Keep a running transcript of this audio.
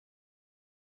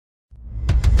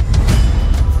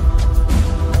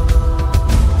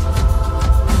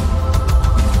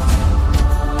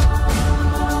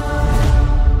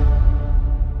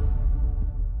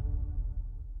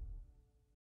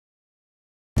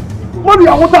money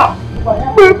and water.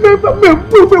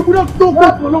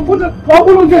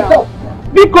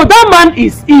 Because that man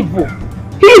is evil.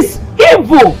 He's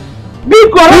evil.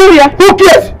 Because who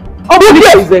cares?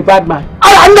 Who is a bad man.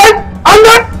 And then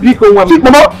Because Mama,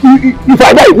 if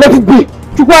I die, let it be.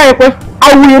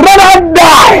 I will rather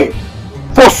die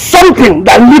for something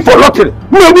than live for nothing.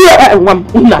 What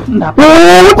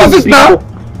is this now?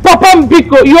 Papa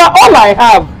Biko, you are all I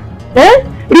have. Eh?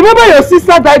 Remember your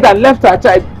sister died and left her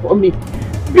child for me.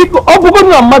 Biko, mother,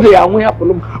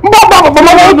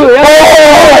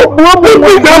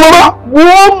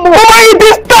 it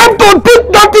is time to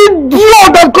take that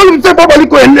drug and call himself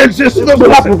Babaliko and what is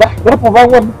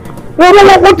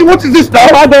this now?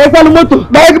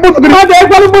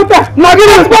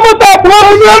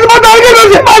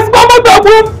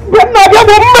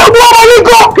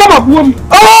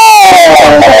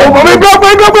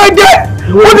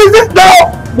 What is this now?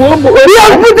 He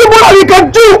has put more than he can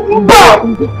do.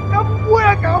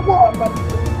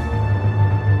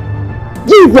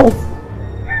 Jesus.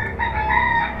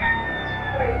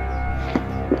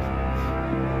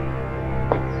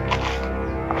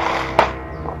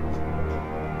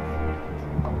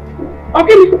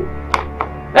 Okay.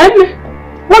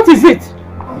 What is it?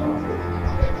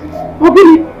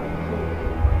 Okay.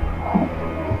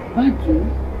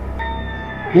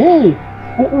 Hey,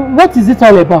 what is it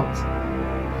all about?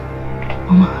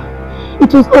 Mama,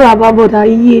 it was all about Brother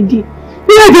Iyedi.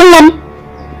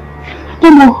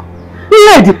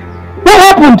 Iyedi, what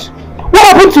happened? What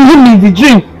happened to him in the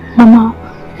dream? Mama,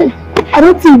 I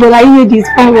don't think Brother Iyedi is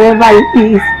fine wherever he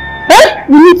is. Eh?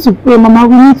 We need to pray, Mama,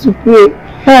 we need to pray.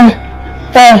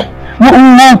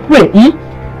 We'll pray.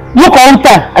 Look on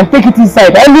time and take it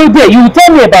inside. Every day you will tell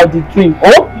me about the dream.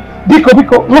 Oh, Biko,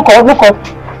 look up.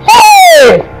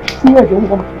 Hey!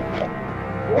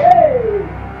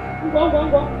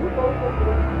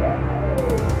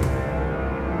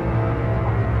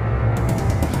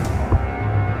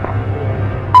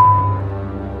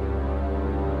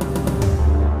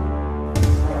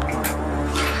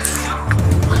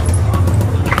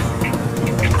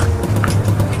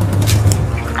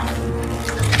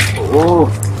 Oh,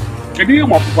 jadi you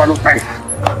mau buat lukai?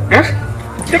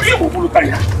 Jadi you mau buat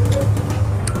lukai?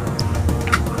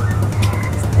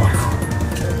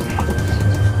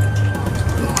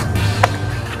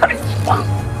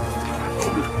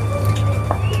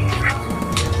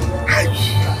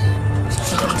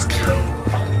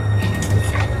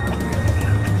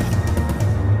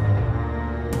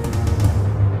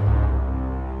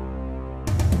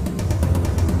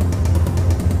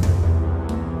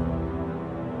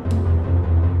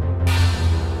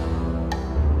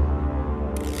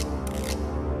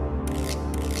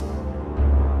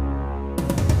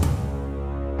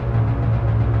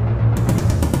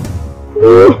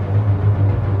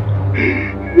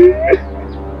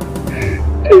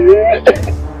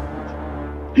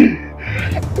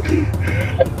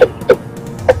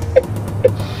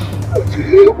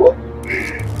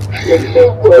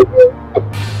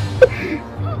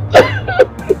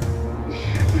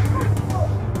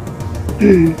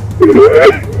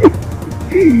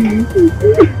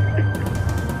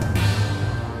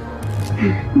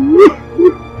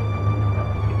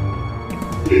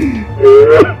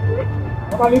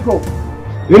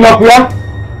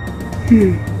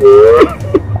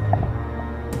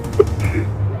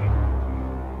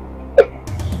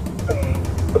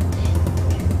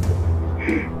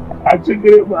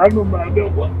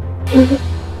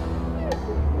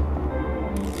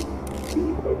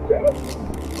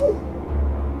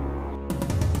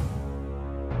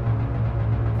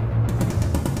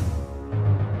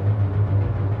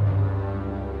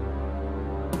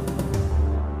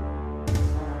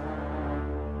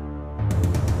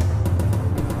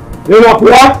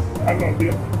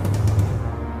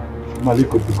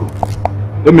 Maliko,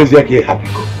 let me say here,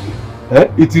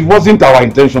 it wasn't our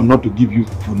intention not to give you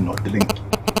food nor drink.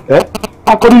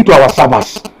 According to our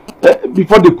servers,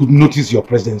 before they could notice your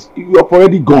presence, you have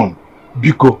already gone.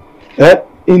 Biko,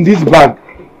 in this bag,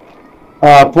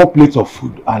 4 plates of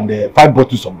food and 5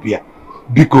 bottles of beer.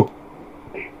 Biko.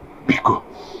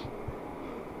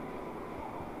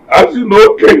 As you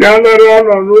know,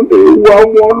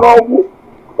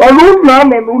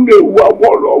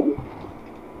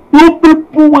 you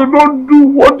people will not do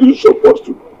what you're supposed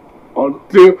to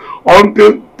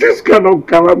until this kind of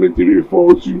calamity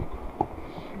befalls you.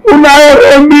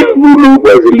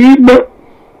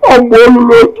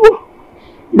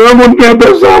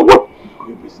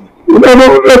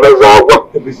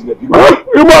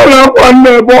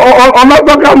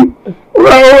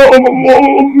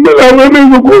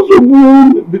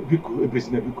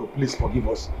 Biko, please forgive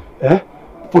us.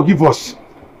 Forgive us.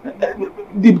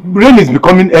 The rain is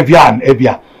becoming heavier and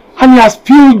heavier, and he has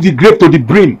filled the grave to the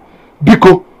brim.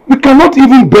 Biko, we cannot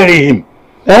even bury him.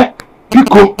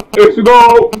 Biko. Get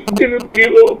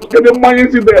the money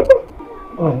in there.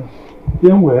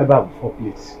 Then wherever for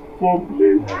place. For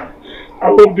place. I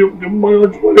hope the money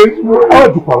is for this. How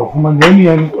do you call for money? Any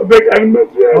and how do you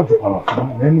call for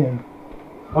money? Any and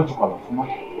how do you call for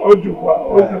money? How do you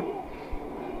call?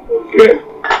 Okay.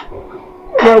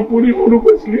 I'm putting you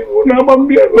to sleep. I'm going to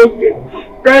be okay.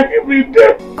 Can't give me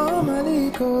death.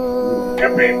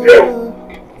 Give me death.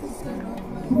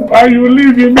 And you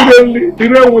leave immediately. The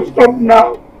rain will stop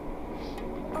now.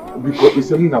 Because it's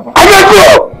something about.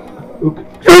 Okay.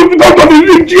 You don't have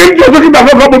to change your talking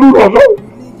about what I'm also.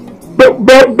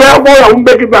 Bear boy, I won't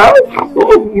make it out.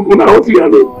 When I was here.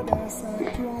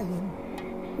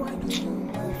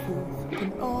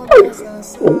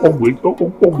 Wait,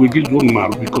 this one man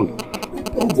because.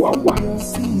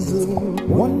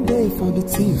 One day for the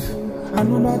thief,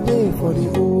 another day for the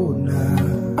owner.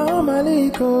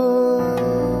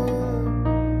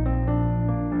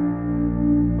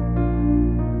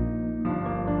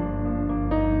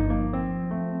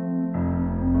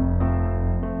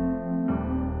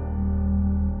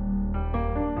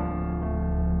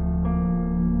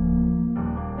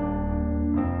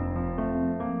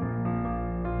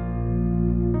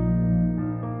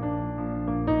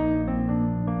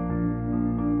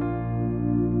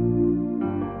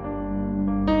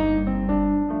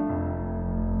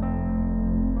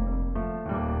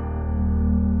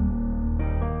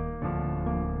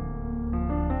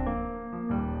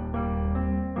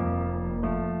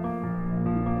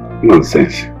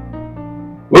 Nonsense.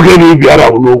 Okay, if you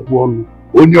are one,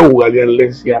 on your Wallian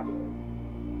Lesia.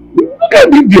 Look at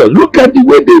the deal, look at the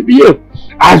way they behave.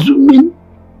 Assuming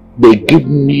they give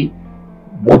me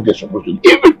what they're supposed to do.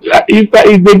 If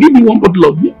they give me one bottle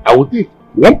of beer, I will take.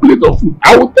 One plate of food,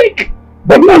 I will take.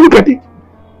 But now look at it.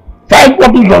 5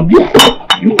 bottles of beer.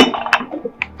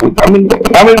 How many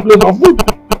plates of food?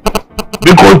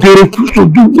 Because they refuse to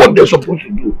do what they're supposed to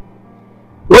do.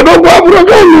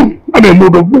 I'm a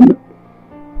mood of woman.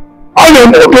 I'm a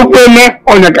mood of woman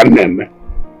on a cannon.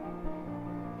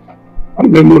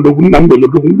 I'm a mood of number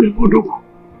of women.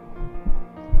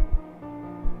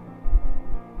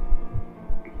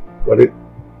 But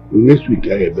next week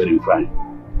I am very fine.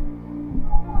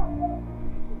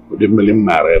 But the million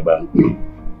maraba.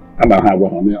 I'm a have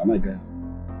one on my God.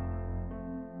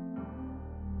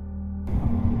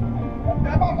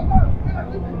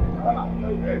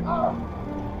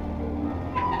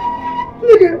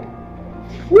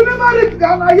 We never reach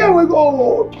Ghana, here we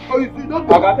go. Oh, you see, don't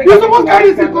you supposed to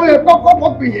carry this go here,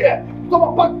 come be here.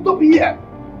 Stop here.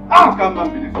 Ah, come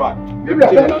and be this one. Maybe I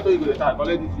tell you to start,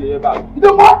 collect this year back. You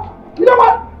know what? You know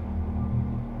what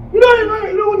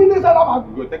you need to say about?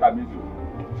 You go take a meeting.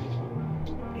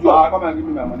 So come and give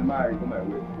me my money, my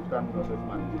way. You can't process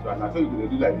money. This one. Now so you go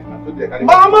do like this. Now so they carry.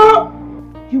 Mama!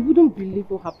 You wouldn't believe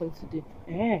what happened today.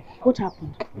 What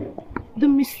happened? The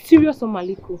mysterious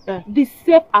Omaliko, the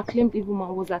self-acclaimed evil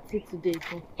man, was at it today.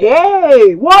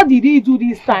 Hey, what did he do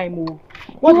this time? He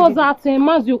was at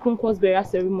Mazi Okonkwo's burial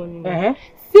ceremony.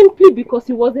 Simply because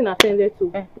he wasn't attended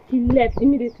to. He left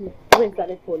immediately. Rain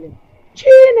started falling.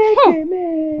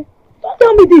 Chineke, don't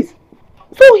tell me this.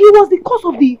 So he was the cause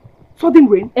of the sudden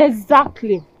rain?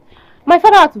 Exactly. My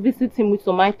father had to visit him with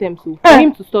some items for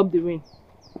him to stop the rain.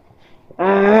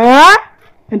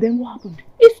 And then what happened?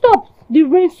 It stopped. The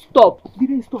rain stopped. The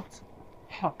rain stopped.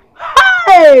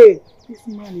 Hey! This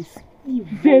man is evil.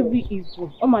 Very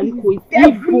evil. Omaliko is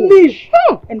devilish.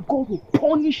 And God will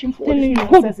punish him for telling you,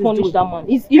 God will punish that man.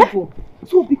 He's evil.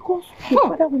 So because the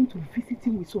father went to visit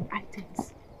him with some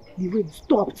items, the rain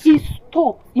stopped. He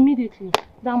stopped immediately.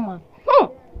 That man.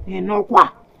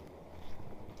 Enokwa.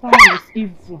 That man is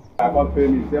evil. I can't pay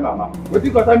me, say mama. What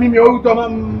you got to me, mama?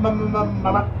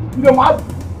 You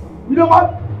know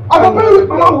what? I don't pay you with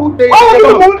mama who they. I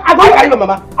got you,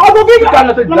 mama. I will give you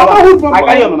mama who. I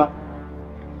got you, mama.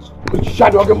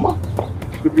 Shut your mouth.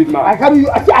 Stupid man. I carry you.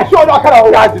 I saw you. I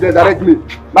carry you directly.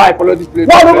 Now I follow this place.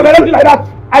 Why don't you directly like that?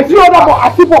 I see other boy.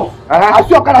 I see boss. I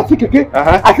see your car. I see keke.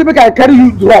 I see make I carry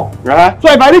you drop. So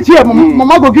if I reach here,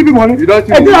 mama go give you money. You don't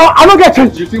see. And then I don't get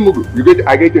change. You see Mugu. You get.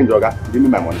 I get change, Oga. Give me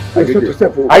my money. I get change.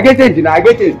 I get change. I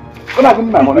get change. Come on, give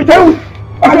me my money. You tell me.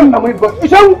 I give me my money, but you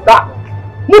tell me that.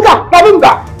 Muka, give me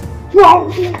that.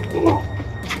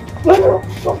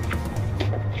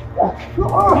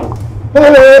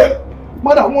 Hey,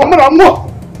 madam, who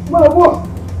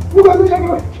got this?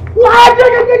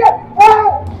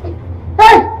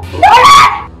 Hey!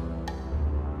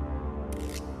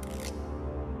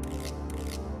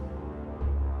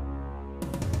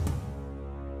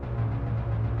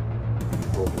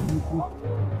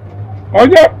 Oh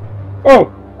yeah.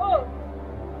 Oh.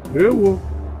 Hey, wo.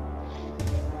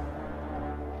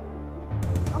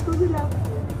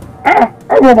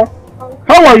 Hi Mama.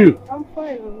 How are you? I'm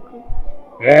fine, Uncle.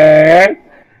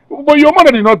 But your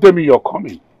mother did not tell me you're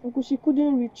coming. Uncle, she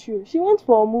couldn't reach you. She went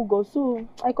for a mugo, so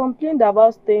I complained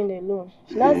about staying alone.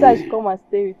 She now said she come and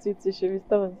stay with you till she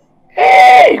returns.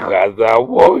 Hey, Gaza,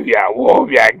 warrior, come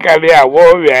here.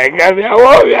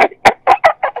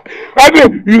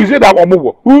 You said that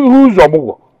Omugo. Who's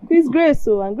Omugo? It's Grace,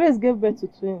 and Grace gave birth to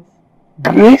twins.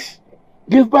 Grace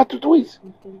gave birth to twins?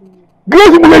 Grace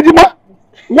Mulejima?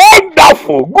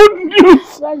 Wonderful! Good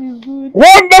news! That is good.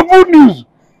 Wonderful news!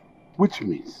 Which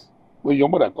means, when your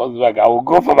mother comes back, I will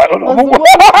go for my own Omugo.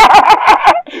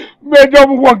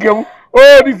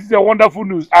 Oh, this is a wonderful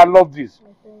news. I love this.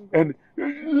 And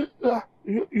you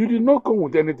did not come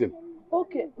with anything.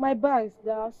 Okay, my bags,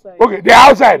 they're outside. Okay, they're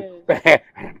outside. Yes.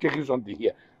 I'm taking something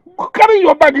here. Carry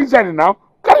your bag inside now.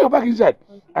 Carry your bag inside.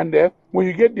 Okay. And when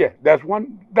you get there, there's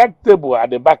that table at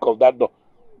the back of that door.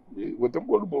 With the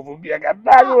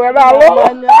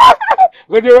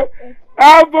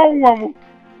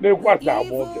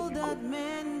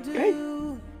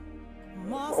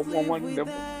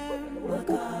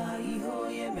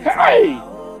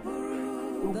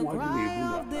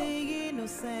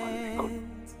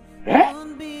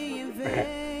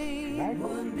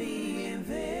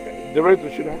the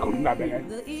rest should I come now?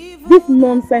 This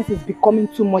nonsense is becoming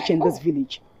too much in this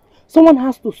village. Someone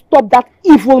has to stop that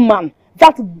evil man,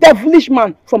 that devilish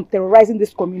man from terrorizing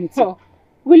this community. Huh.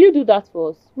 Will you do that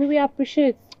for us? We will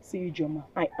appreciate. See, Joma,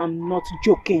 I am not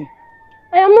joking.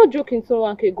 I am not joking,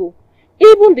 Sonwankego.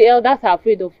 Even the elders are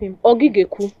afraid of him.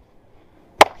 Ogigeku.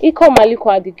 He called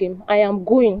Maliko at the game. I am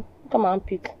going. Come and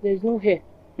pick. There's no hair.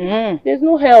 There's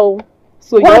no hair.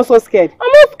 So you're also scared? I'm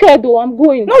not scared though, I'm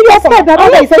going. No, you're scared.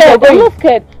 I'm not scared. I'm not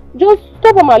scared. Just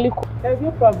stop on Maliko. There's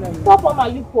no problem. Stop on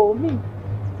Maliko. Me.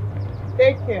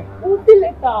 Take care. We'll see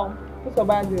later. What's a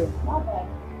bad deal? Bye-bye.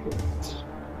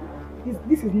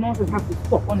 This is nonsense. Has to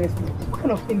stop, honestly. What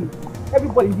kind of thing is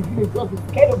everybody in the village just is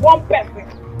scared of one person?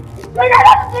 I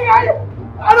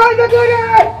don't do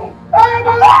that! I am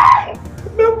alive!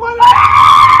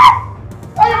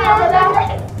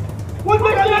 One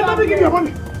thing, let me give you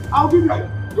money. I'll give you. I'll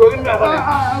give you money.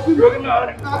 I'll give you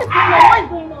money.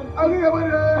 I'll give you money.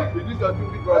 You do your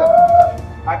duty, brother.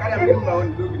 I can't give you my own.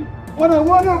 One.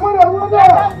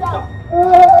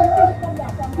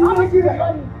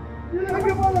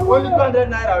 Only 200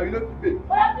 naira, you know to pay.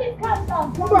 But please calm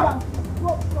down.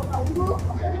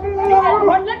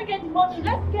 Let me get the money.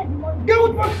 Let's get the money. Get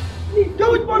with money. Please.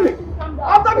 Get with money.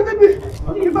 After meeting me.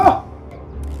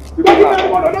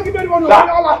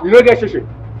 You don't get shishi.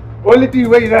 Only thing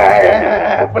where you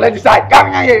know, for the side.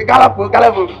 Come here, gallop.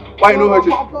 Why you know what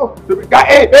you?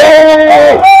 Hey!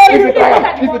 If you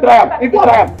try him.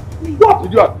 What?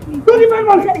 Idiot. Don't give me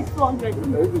money. It's 200.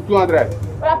 It's 200.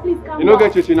 But please calm down. You don't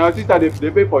get shishi now. Sister,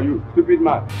 they pay for you. Stupid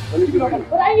man. Only give me money.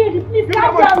 But I hear you. Please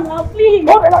calm down now, please.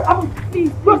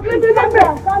 Please. Just leave me. Calm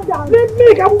down. Leave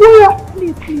me. I'm going.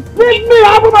 Please. Leave me.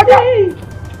 I'm going to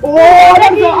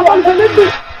oh, leave me.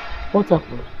 What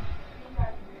happened?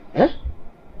 Eh?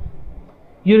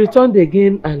 You returned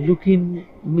again and looking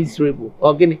miserable.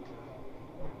 Ogini.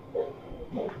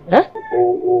 Eh?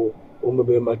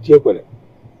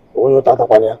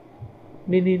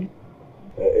 Meaning?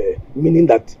 Meaning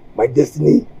that my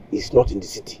destiny is not in the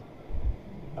city.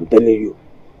 I'm telling you.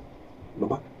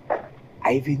 Mama,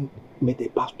 I even met a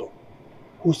pastor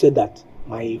who said that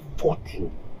my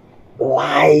fortune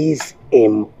lies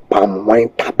in palm wine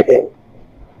tapping.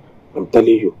 I'm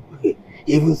telling you. He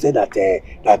even said that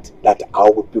that I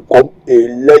will become a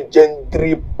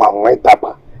legendary palm wine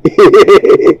tapper.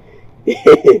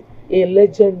 A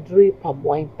legendary palm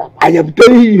wine tapper. I am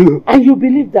telling you. And you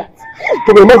believe that?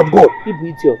 To the man of God. You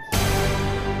idiot.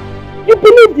 You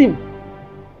believed him.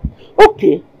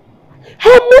 Okay.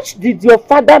 How much did your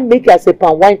father make as a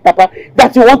palm wine tapper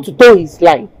that you want to toe his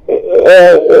line?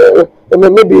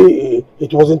 Maybe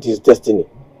it wasn't his destiny.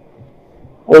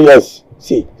 Oh yes.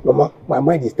 See, Mama, my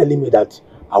mind is telling me that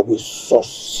I will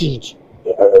succeed.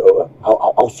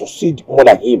 I'll succeed more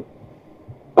than him.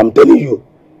 I'm telling you.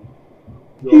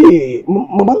 Hey,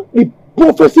 Mama, the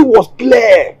prophecy was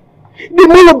clear. The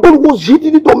man of God was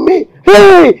hitting it on me.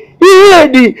 Hey,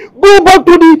 go back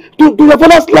to your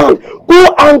father's land.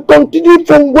 Go and continue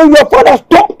from where your father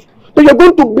stopped. So you're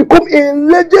going to become a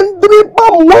legendary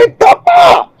palm wine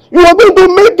tapper. You are going to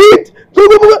make it. So,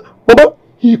 Mama,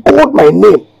 he called my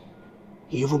name.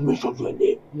 He even mentioned your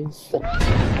name. Listen.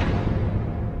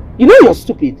 You know you're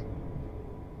stupid.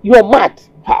 You are mad.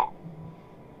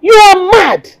 You are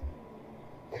mad.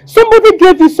 Somebody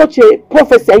gave you such a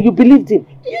prophecy and you believed him.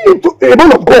 A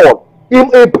man of God.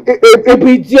 A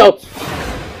idiot.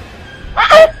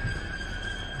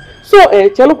 So,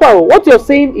 Chelukwa, what you're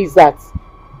saying is that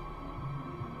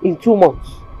in 2 months,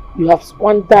 you have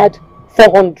squandered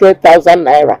 400,000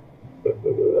 naira.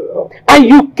 And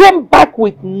you came back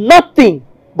with nothing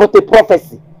but a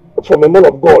prophecy. From a man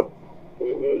of God.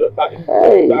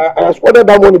 I squandered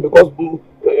that money because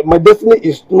my destiny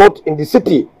is not in the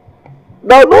city.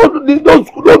 Now,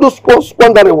 those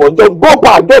squandering was just go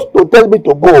back just to tell me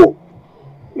to go.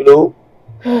 You know?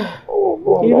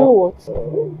 You know what?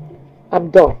 I'm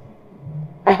done.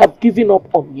 I have given up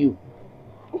on you.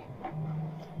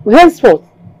 Henceforth,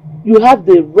 you have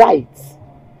the right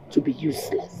to be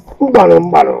useless. You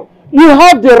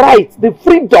have the right, the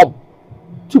freedom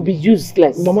to be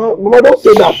useless. Mama, don't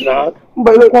say that now. No,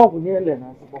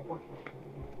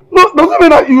 doesn't mean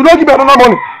that you don't give me another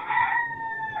money.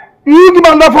 You give me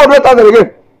another 400,000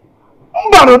 again.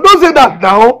 Don't say that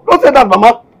now. Don't say that,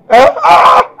 Mama.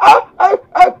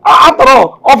 After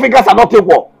all figures are not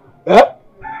equal.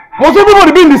 Must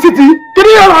everybody be in the city?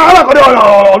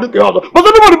 Must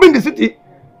everybody be in the city?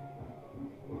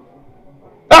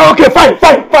 Okay, fine.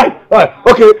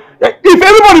 Okay. If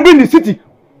everybody be in the city,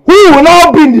 who will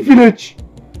now be in the village?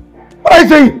 What are you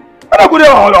saying? I'm not going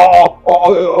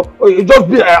to just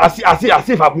be as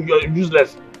if I'm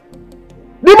useless.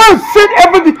 The man said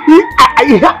everything. I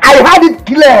had it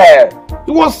clear.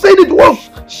 He was saying it, was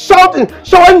shouting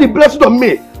the blessing on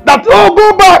me. That, oh,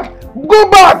 go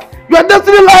back. Your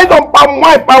destiny lies on palm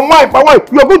wine.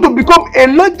 You are going to become a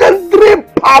legendary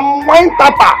palm wine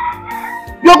tapper.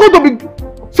 You are going to be.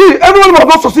 See, everyone must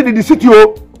not succeed in the city.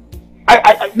 Oh,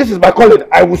 this is my calling.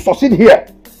 I will succeed here.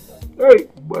 Hey,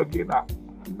 hey. When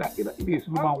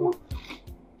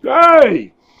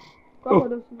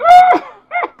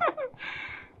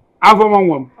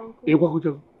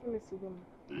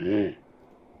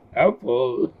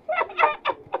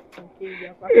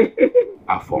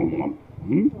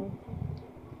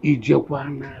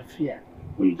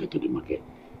you get to the market,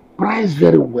 price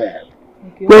very well.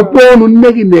 If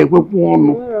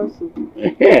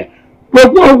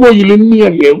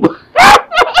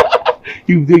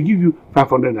they give you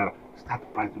 500 naira, start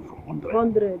pricing from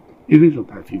 100. Even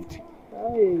sometimes 50.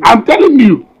 I'm telling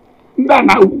you. What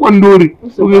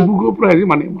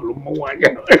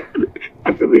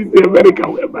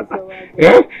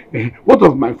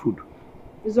of my food?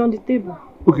 It's on the table.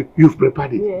 Okay, you've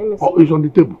prepared it. Yeah, oh, it's on the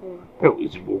table. Yeah. Oh,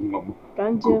 it's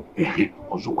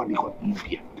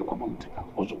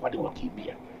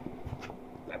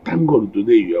thank God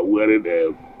today you are wearing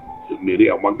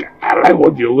Maria Manga. I like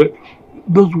what you're wearing.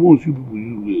 Those ones you people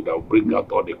use that will bring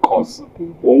out all the costs.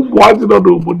 Oh, what you don't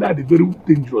know, but that is very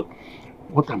dangerous.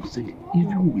 What I'm saying,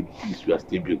 even with this, you are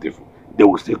still beautiful. They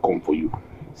will still come for you.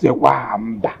 Say,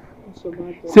 Wahamba.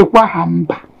 Say,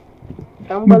 Wahamba.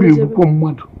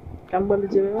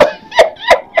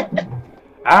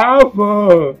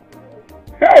 Alpha.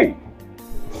 Hey.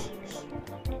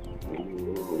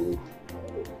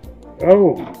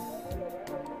 Oh.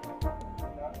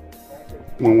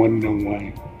 Wonder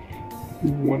why.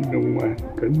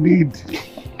 Can need.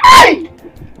 Hey.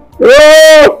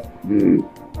 Oh.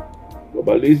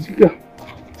 Babalesica.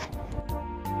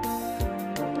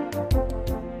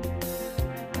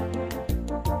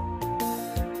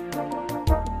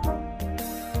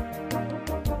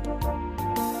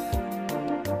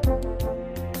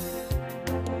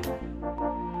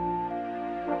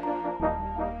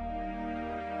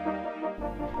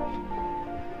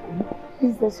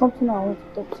 Is there something I want to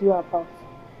talk to you about?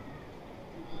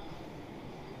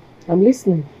 I'm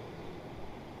listening.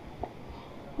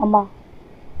 Mama,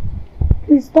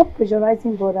 please stop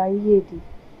pressurizing Brother Iyedi.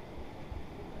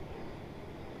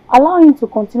 Allow him to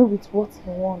continue with what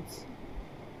he wants.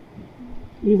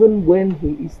 Even when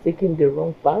he is taking the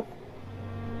wrong path?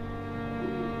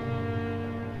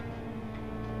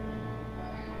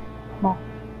 Ma,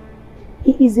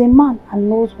 he is a man and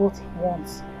knows what he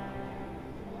wants.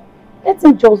 Let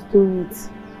him just do it.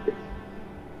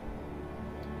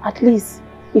 At least,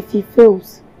 if he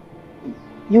fails,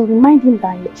 you remind him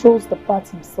that he chose the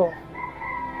path himself.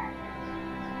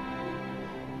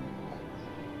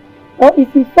 Or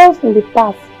if he fails in the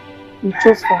path you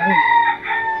chose for him,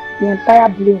 the entire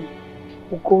blame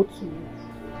will go to you.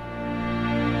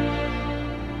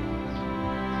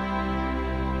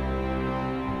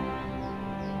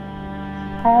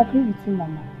 I agree with you,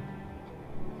 Mama.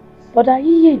 But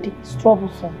Iyedi is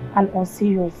troublesome and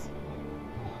unserious.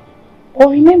 But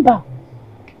remember,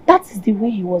 that is the way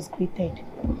he was created.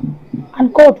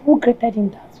 And God, who created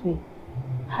him that way,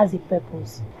 has a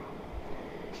purpose.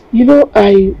 You know,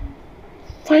 I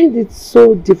find it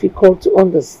so difficult to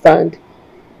understand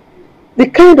the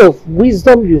kind of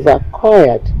wisdom you've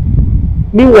acquired.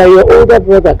 Meanwhile, your older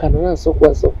brother can run so.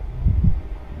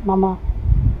 Mama,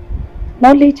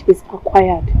 knowledge is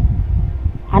acquired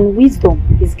and wisdom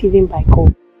is given by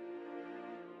God.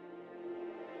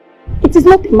 It is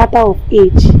not a matter of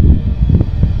age.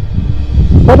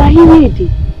 But Ahimede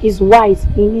is wise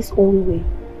in his own way.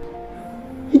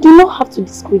 You do not have to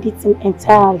discredit him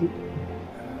entirely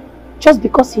just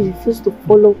because he refused to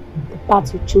follow the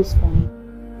path you chose for him.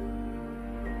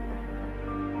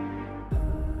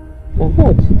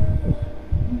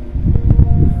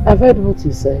 I've heard what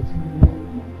you said.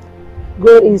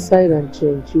 Go inside and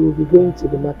change. You will be going to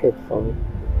the market for me.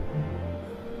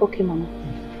 Okay, Mama.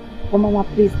 But Mama,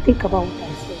 please think about what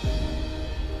I said.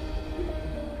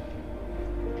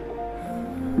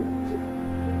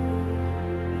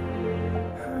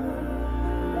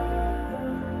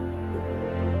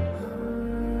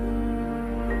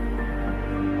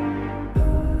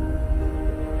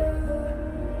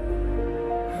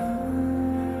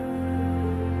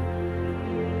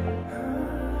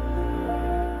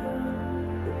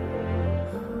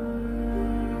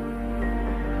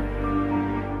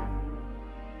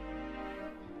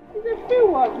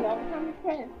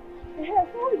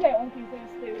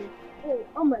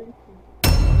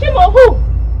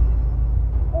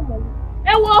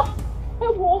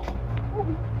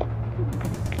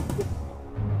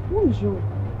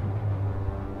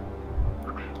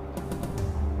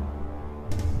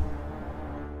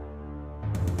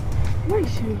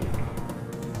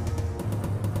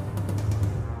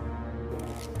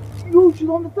 You should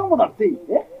understand what I'm saying.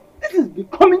 Eh? This is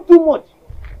becoming too much.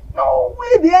 No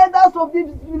way the elders of this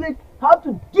village have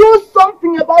to do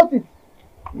something about it.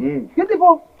 Get it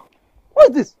for? What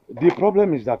is this? The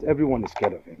problem is that everyone is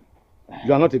scared of him.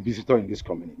 You are not a visitor in this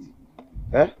community.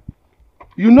 Eh?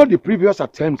 You know the previous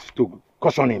attempts to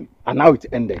caution him, and now it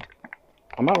ended.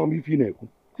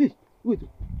 Hey, wait.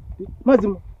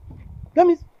 Mazimo, that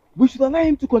means we should allow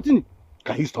him to continue.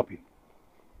 Can you stop him?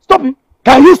 Stop him?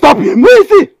 Can you stop him? Where is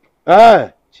he? Eh?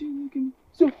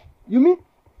 So, you mean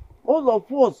all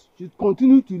of us should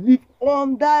continue to live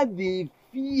under the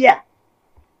fear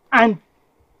and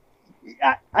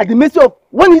at the mercy of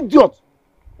one idiot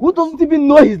who doesn't even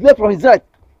know his left from his right?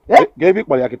 Eh?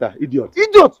 Idiot.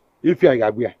 Idiot! If you are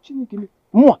Gaguia.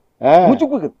 Moi.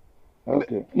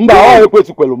 Okay.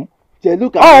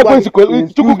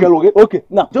 Okay,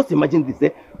 now just imagine this. Eh?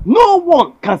 No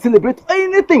one can celebrate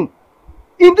anything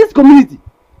in this community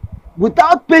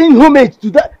without paying homage to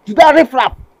that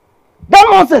riffraff. That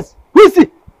nonsense. Who is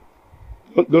he?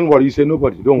 Don't worry, you say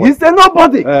nobody. Don't worry. He say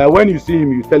nobody. When you see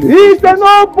him, you tell him. He say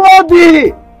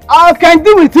nobody. I can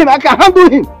deal with him. I can handle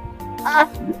him.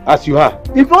 As you are.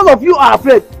 If all of you are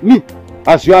afraid, me.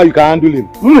 As you are, you can handle him.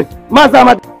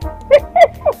 Mazama.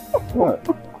 What?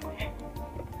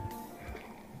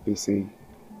 You see,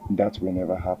 that will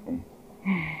never happen.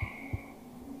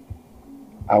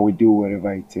 I will do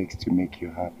whatever it takes to make you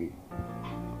happy.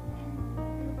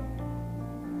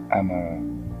 Amara,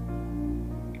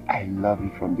 I love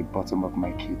you from the bottom of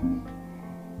my kidney.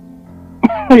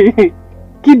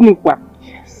 Kidney what?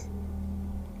 Yes.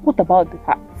 What about the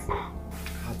heart?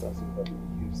 Heart has never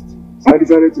been used. So I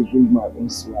decided to bring my own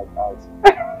swag out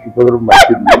to bottom of my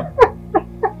kidney.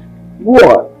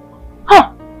 What?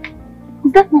 Ah!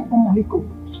 Is that not from Maliko?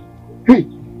 Hey!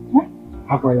 Huh?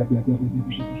 How can I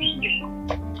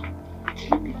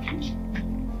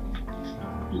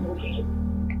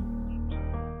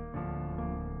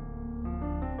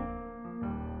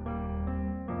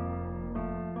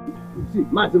See,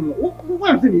 Mazimo, what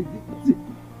I'm saying is, see,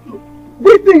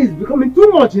 this thing is becoming too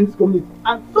much in this community,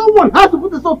 and someone has to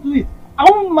put a stop to it. I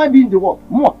won't mind being the one.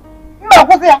 More.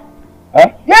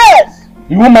 Huh? Yes!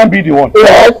 You won't mind be the one?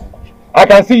 Yes! I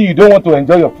can see you don't want to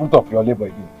enjoy your fruit of your labor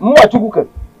again.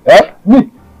 Eh?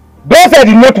 Me? Those I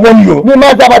did not warn you. Me,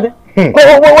 Mazabade. Wait.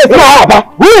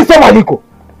 Who is Somaliko?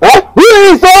 Huh? Who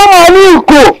is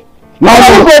Somaliko?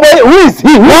 Who is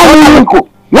he? Who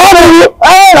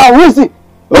is he?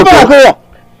 Okay.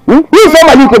 Who is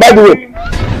Somaliko, by the way?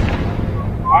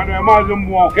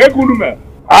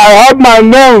 I heard my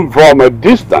name from a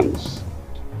distance.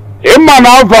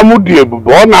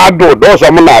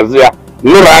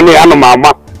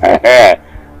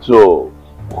 So,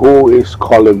 who is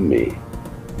calling me?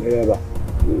 Yeah.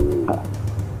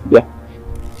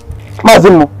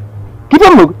 Mazimo, keep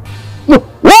on looking. Look,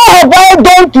 what have I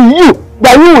done to you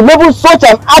that you will level such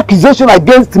an accusation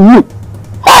against me?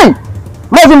 Hey!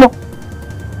 Mazimo!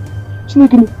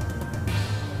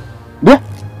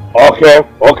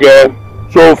 Okay.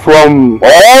 So from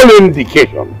all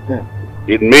indication,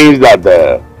 it means that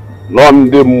none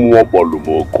the more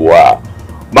Bolumokua.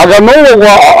 Magano,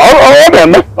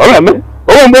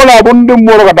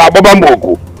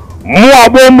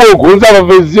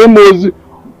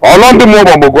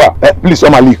 please,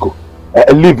 Omaliko,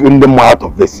 leave in the more out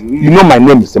of this. You know my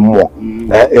name is Mo.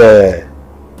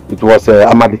 It was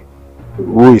Amadi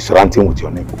who is ranting with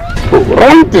your name.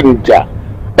 Ranting, ja.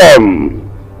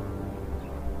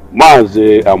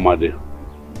 Mazi Amadi,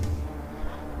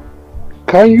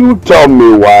 can you tell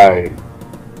me why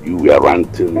you were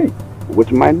ranting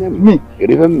with my name? Me? It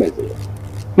even matters.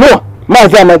 No,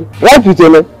 Mazi Amadi, rant with your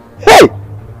name. Hey!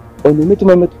 On the meeting,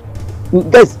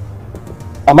 guys,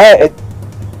 am I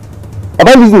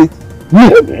losing it? Me?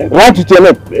 Rant with your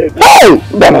name. Hey!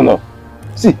 No.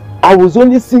 See, I was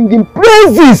only singing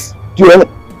praises to your name.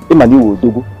 Imani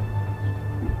Wodogo.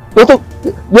 You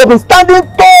have been standing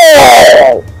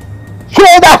tall,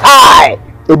 shoulder high,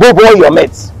 above all your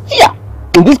mates. Here,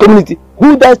 in this community,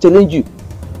 who does challenge you?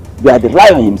 You are the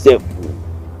lion himself.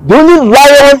 The only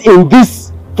lion in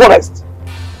this forest.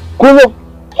 Here,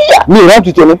 me, rant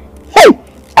with your name. Hey!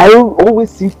 I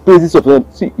always sing praises of them.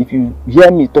 See, if you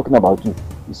hear me talking about you,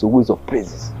 it's always of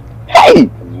praises. Hey!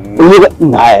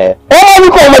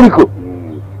 Omaliko!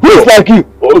 Who is like you?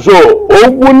 So,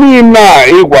 Oguni na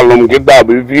equalum get up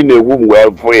if you know whom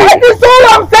well for you. That is all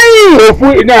I'm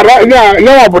saying!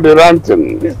 No, about the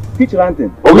ranting. Which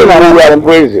ranting? Okay, now we are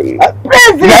praising.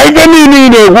 Praising! I don't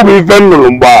need a woman friend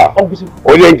Lumba.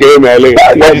 Oh, you came early.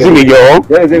 What is it, yo?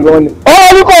 There is a going.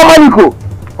 Omaliko!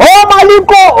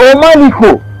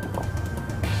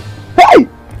 Hey!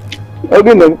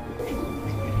 Okay, then.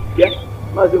 Yes,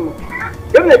 Mazimo.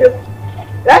 Give me this.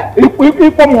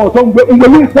 If I'm not on the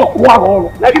moon for one,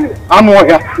 I'm all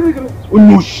here.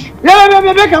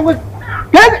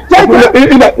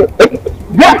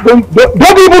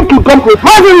 Don't even to come to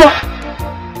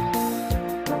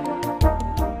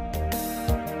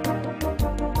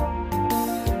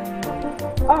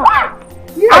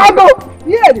I'll go.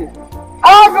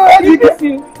 It's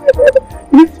you.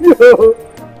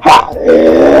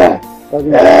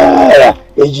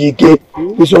 Ejike,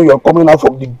 this one you're coming out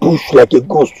from the bush like a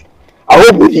ghost. I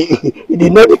hope you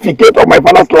did not defecate on my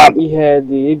father's land. Yeah,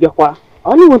 the Ibiakwa. I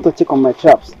only want to check on my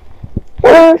traps.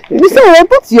 You say I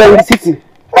thought you are in the city.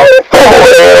 Why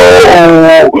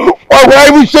would I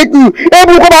even shake you? Hey,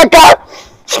 look at my car.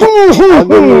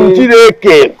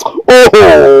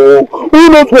 Who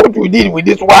knows what you did with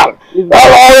this one?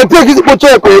 I'll take it to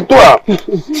check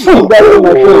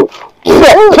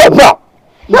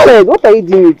What are you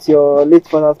doing with your late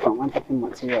father's permanent tapping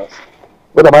materials?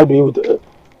 What am I doing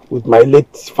with my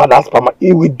late father's permanent?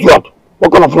 You idiot!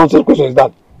 What kind of nonsense question is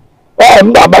that?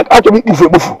 Actually,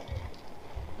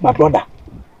 my brother,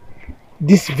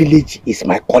 this village is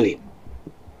my calling.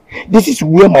 This is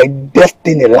where my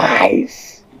destiny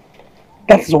lies.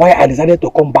 That is why I decided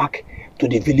to come back to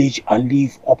the village and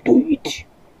live up to it.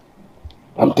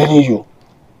 I'm telling you.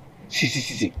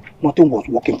 See. Nothing was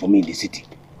working for me in the city.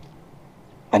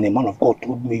 And a man of God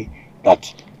told me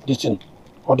that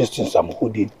all these things I'm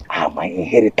holding are my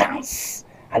inheritance.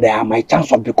 And they are my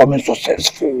chance of becoming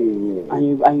successful.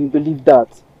 And you believe that?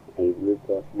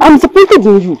 I'm disappointed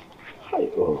in you.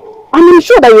 I'm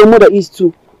sure that your mother is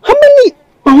too. How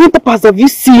many tapas have you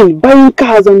seen buying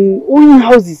cars and owning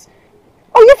houses?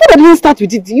 Oh, your father didn't start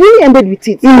with it. You only ended with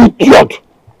it. Idiot!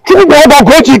 What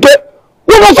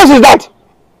nonsense is that?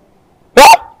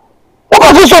 Huh?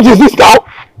 What nonsense is this now?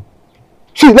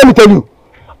 See, let me tell you.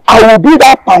 I will be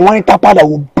that Pawai Tapa that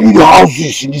will build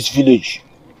houses in this village.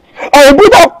 I will be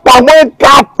that Pawai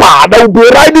Tapa that will be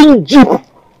riding jeep.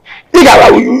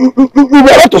 You will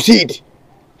have to see it.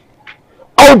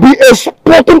 I will be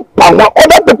exporting Pawai.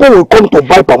 Other people will come to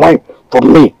buy Pawai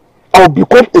from me. I will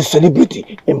become a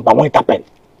celebrity in Pawai Tapen.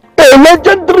 A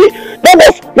legendary. That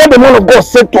was what the man of God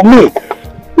said to me.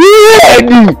 You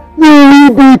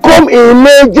will become a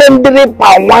legendary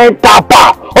Pawai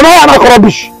Tapa. Oh, no, I'm not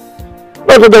rubbish. You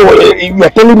are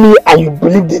telling me and you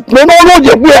believe it. No,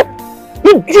 you're idiot.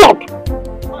 Stop.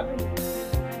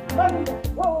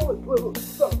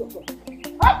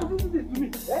 How could you do this to me?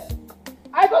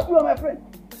 I thought you were my friend.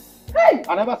 Hey!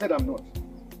 I never said I'm not.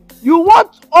 You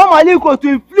want Omaliko to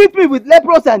inflict me with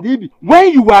leprosy and Ibi?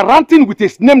 When you were ranting with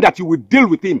his name that you would deal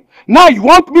with him, now you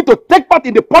want me to take part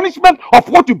in the punishment of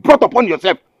what you brought upon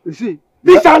yourself. You see,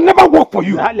 this shall never work for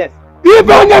you. Heartless. You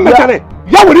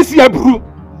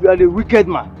are the wicked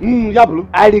man.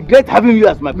 I regret having you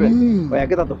as my friend.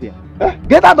 Get out of here.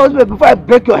 Get out of here before I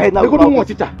break your head now. Get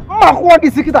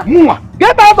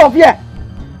out of here.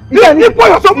 You put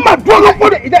yourself mad.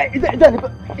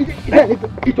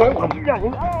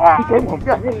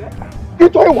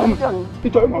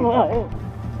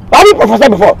 Have you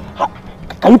prophesied before?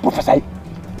 Can you prophesy?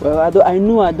 Well, I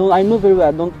know very well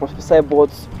I don't prophesy, but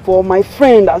for my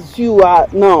friend as you are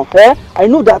now, I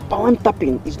know that power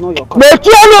tapping is not your calling. No,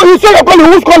 you say you're calling.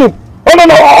 Who's calling? Oh no,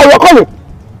 you're calling.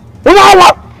 You know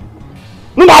what?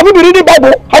 No, have you been reading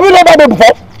Bible? Have you read Bible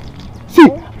before? See,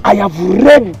 I have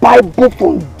read Bible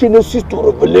from Genesis to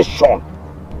Revelation.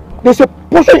 There's a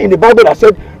portion in the Bible that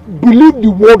said, believe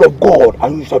the word of God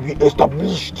and you shall be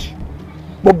established.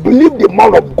 But believe the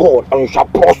man of God and you shall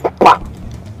prosper.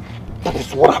 That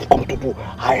is what I've come to do.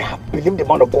 I have believed the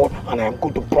man of God and I am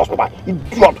going to prosper.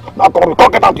 Idiot! Now come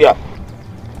on, get out here.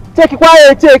 Take it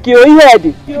quiet, take you heard.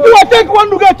 You will take one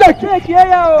to get check. Take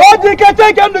yeah. Oh, take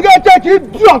one to get check.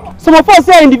 Idiot! Some of us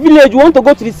here in the village want to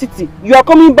go to the city. You are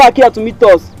coming back here to meet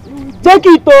us. Take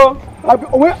it, oh.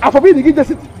 I forbid to get the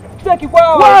city. Take it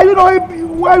quiet. Why are you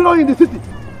not in the city?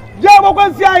 Yeah, but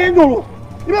when see I ain't no.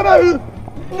 Remember.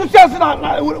 You just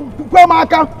where my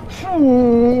account.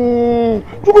 You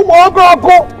go.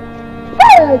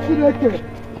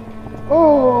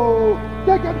 Oh,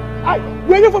 take it.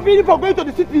 Waiting for me for going to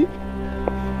the city.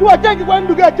 You are taking one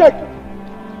to get check.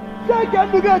 Take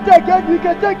him to get check. You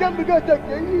can take him to get check.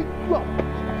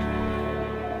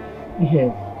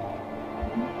 Yeah.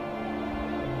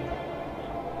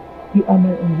 You are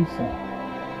my only son.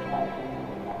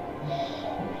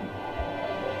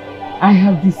 I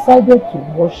have decided to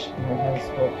wash my hands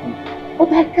of you,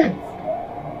 but I can't.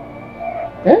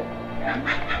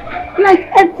 Like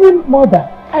every mother,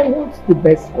 I want the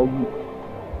best for you.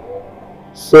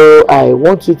 So I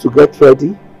want you to get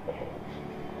ready.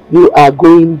 You are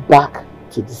going back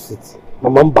to the city.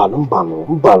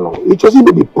 Mbano. It doesn't need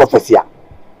to be prophecy.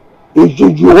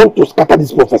 You want to scatter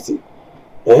this prophecy.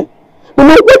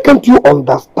 Why can't you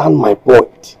understand my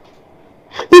point?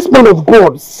 This man of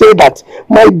God said that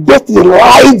my destiny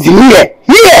lies here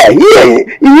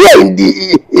in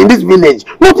this village,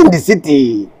 not in the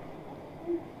city.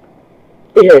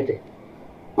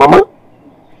 Mama,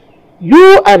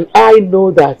 you and I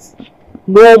know that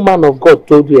no man of God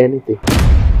told you anything.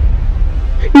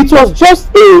 It was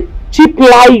just a cheap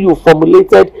lie you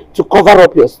formulated to cover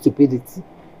up your stupidity.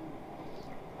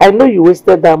 I know you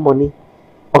wasted that money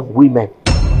on women.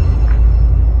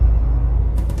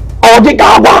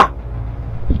 Odikaba!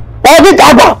 When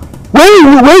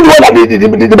you know that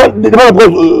the man of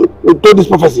God told this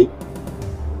prophecy?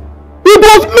 It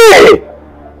was me!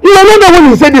 You are not the one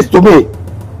who said this to me.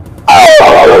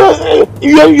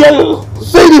 You're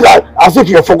saying this as if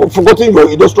you're forgetting your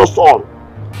illustrious son.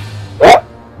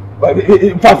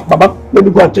 In fact, Baba, let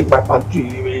me go and check my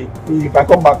pantry. If I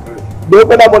come back, the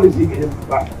open that money is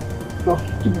back.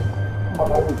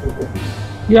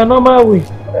 Your normal way.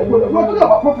 We're talking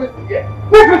about prophecy here.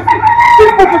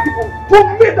 Prophecy! To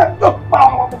me, that's just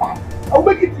power. I'll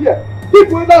make it here.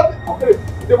 People in that. Okay,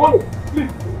 they want to.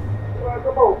 Please.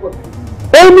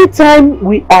 Anytime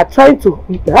we are trying to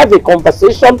have a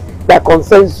conversation that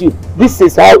concerns you, this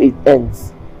is how it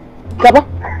ends. Kaba,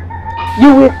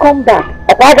 you will come back.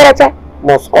 Apagaracha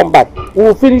must come back. We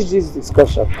will finish this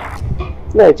discussion.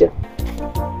 Nigeria.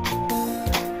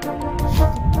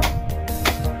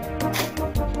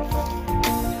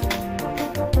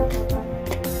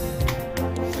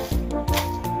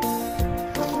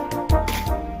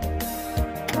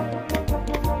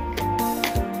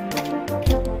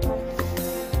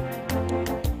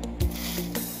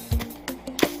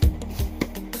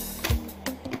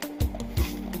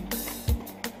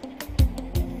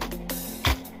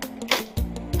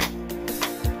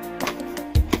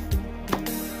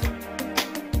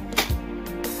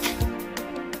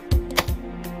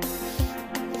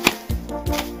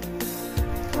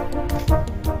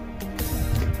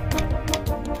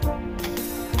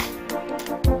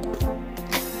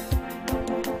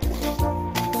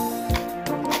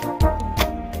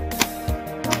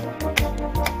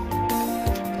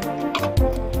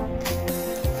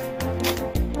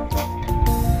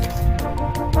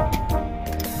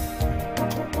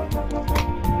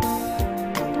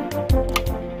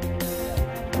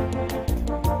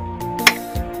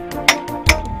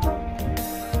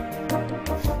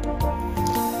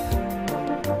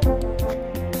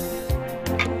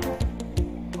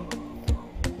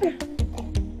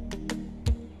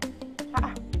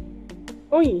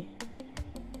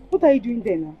 What are you doing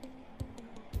there now?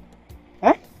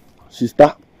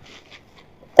 Sister,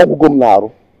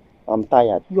 I'm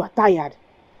tired. You are tired?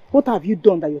 What have you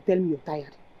done that you're telling me you're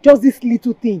tired? Just this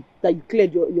little thing that you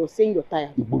cleared, you're saying you're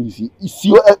tired. You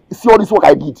see all this work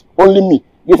I did, only me.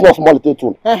 This not small little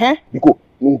tune. Because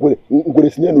See,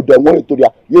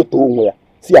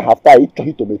 I have tried to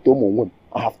hit tomato.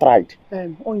 I have tried.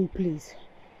 Only please,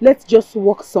 let's just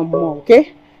walk some more,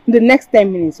 okay? In the next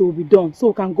 10 minutes, we'll be done, so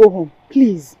we can go home.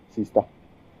 Please. Sister,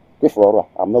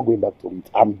 I'm not going back to it.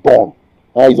 I'm done.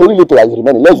 It's only little as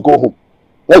remaining. Let's go home.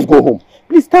 Let's go home.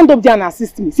 Please stand up there and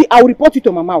assist me. See, I'll report you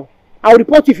to Mama. I'll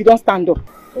report you if you don't stand up.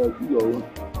 Stand up.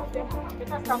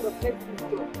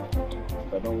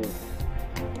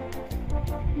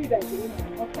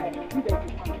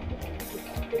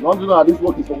 No, this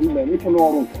work is for women. If you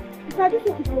know, this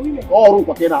work is for women. Oh, room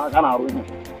for Kena, I can't room.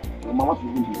 Mama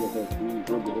should be here.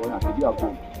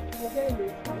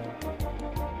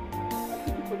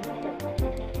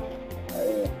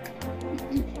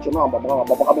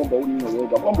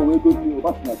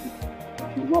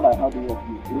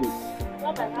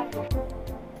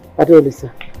 Adelisa.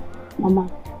 Mama,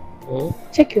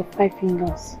 check your 5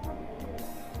 fingers.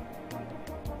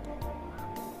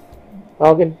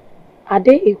 Again. Are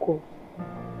they equal?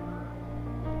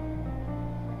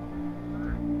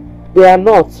 They are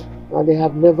not, and they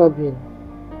have never been.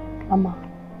 Mama,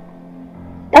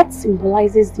 that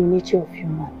symbolizes the nature of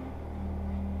human.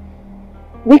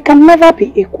 We can never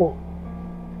be equal.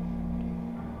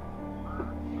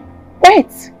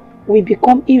 Wealth will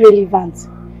become irrelevant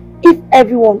if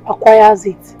everyone acquires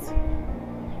it.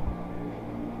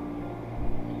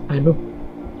 I know.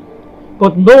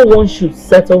 But no one should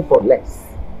settle for less.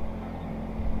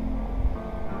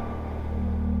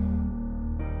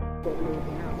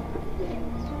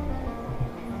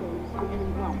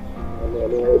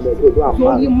 The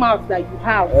only mouth that you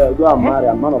have. Go and marry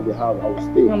a man of the house. I will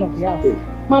stay. Man of the house.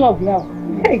 Man of the house.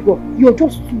 There you go. You're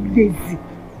just too lazy.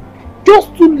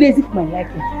 Just too lazy for my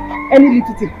liking. Any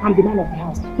little thing, I'm the man of the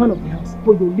house. Man of the house.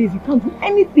 But you're lazy. You can't do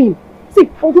anything. See,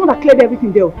 I was the one that cleared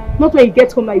everything there. Not when you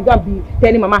get home now, you can't be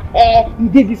telling Mama, you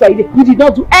did this or you did. You did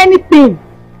not do anything.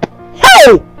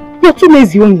 Hey! You're too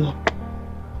lazy, only.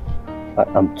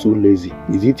 I'm too lazy.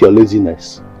 Is it your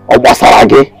laziness?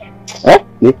 Obasarage?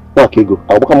 Ne, okay, go.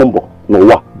 I'll come on board. No,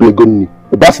 what? Begoni.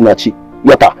 That's Nachi.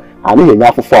 Yota. I need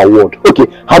enough for award. Okay,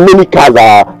 how many cars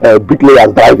are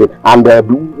bricklayers driving and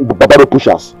babado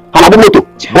pushers?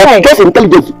 But just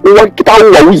intelligence.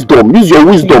 Wisdom. Use your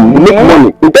wisdom. Make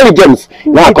money. Intelligence.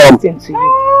 Now come.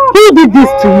 Who did this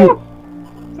to you?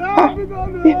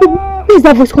 Where is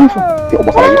that voice coming from?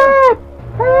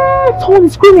 Someone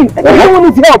is screaming. Someone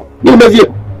needs help. Go and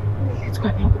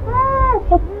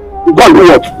do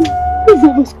what? Where is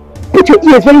that voice? Put your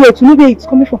ears very well to know where it's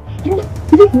coming from. Did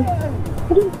you hear?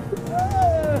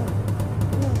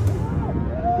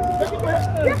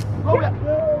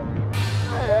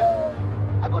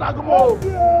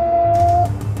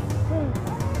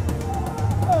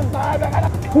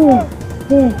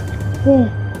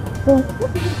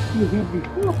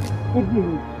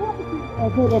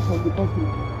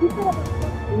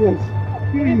 Yes.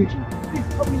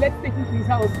 Let's take him to his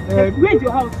house. Where's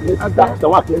your house? That's the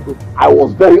one. I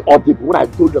was very audible when I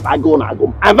told you I go.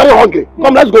 I'm very hungry.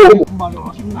 Come, let's go home.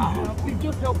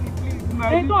 Just help me, please.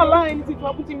 Don't allow anything to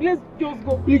happen to him. Let's just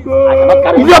go. I cannot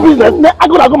carry your business.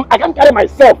 I can't carry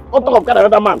myself. Don't talk of carry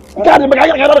another man.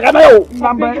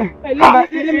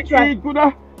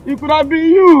 It could have been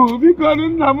you because no,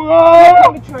 you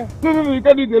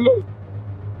can't do it alone.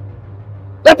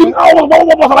 Let him out.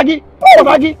 What was Ragi? I'll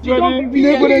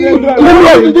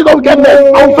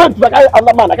fake like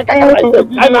another man. I can't carry myself.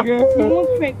 You won't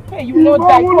fake. You will not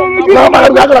die.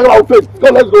 I'll fake. Go,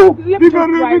 let's go.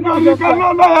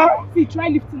 See, try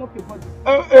lifting up your body.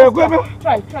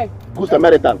 Try. Good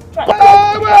Samaritan.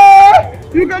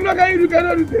 You cannot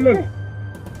do it alone.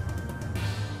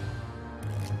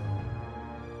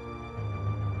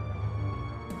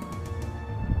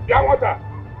 Yawata.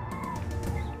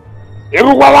 Is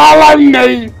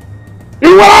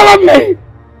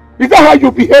that how you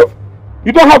behave?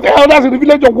 You don't have the elders in the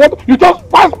village of what? You just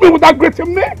pass me with that great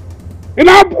name? In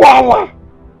Abuala.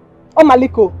 Oh,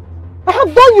 Maliko, I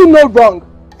have done you no wrong.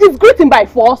 It's greeting by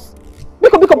force.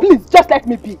 Biko, please, just let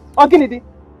me be. Oginidi.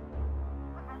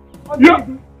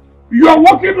 You are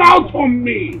walking out on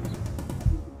me.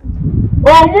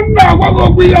 Oh, Munda,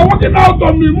 you are walking out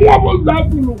on me. What was that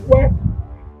to look for?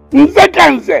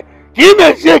 Nzekanze, give me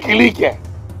a shake like.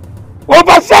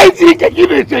 Oversize he can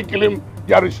give a shake him.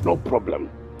 There is no problem.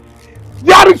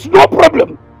 There is no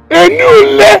problem. A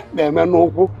new le, the man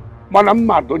over, Madame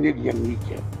Madonia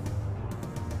Nike.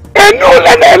 A new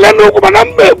le, no,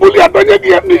 Madame Bulia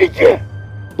Donia Nike.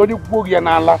 Don't you boogie and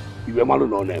Allah, you are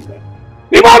Malone name.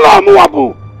 Imala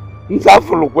Muabu,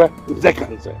 Nzafulukwe,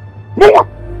 Nzekanze. No problem.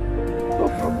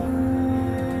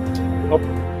 No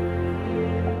problem.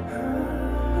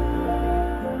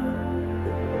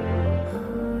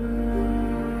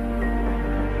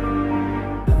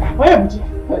 Hey,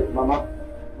 Mama.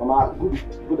 Mama, good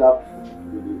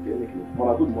afternoon.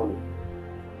 Mama, good morning.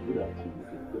 Good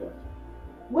afternoon.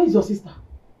 Where is your sister?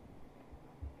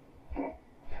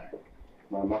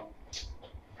 Mama.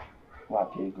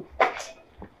 Okay, good.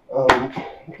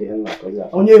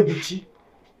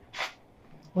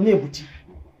 Onyebuchi.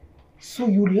 So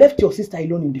you left your sister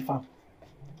alone in the farm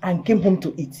and came home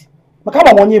to eat.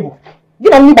 Makaba Onyebu.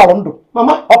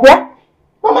 Mama, okay?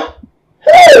 Mama.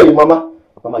 Hey, Mama.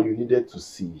 Mama, you needed to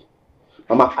see.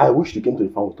 Mama, I wish you came to the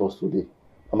farm with us today.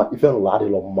 Mama, if you're not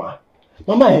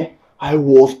Mama, I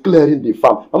was clearing the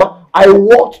farm. Mama, I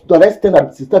walked to an extent that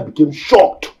the sister became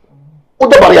shocked.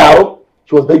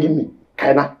 She was begging me,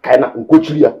 Kaina,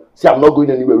 say I'm not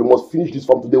going anywhere. We must finish this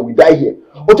farm today. We die here.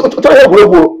 If I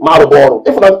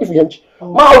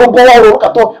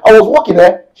was walking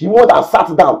there, she went and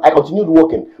sat down. I continued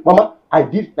walking. Mama, I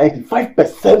did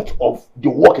 95% of the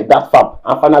work in that farm,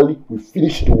 and finally we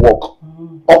finished the work.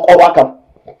 Okay.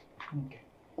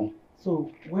 So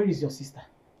where is your sister?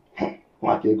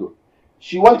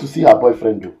 She went to see her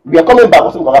boyfriend. We are coming back.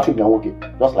 Just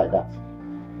like that.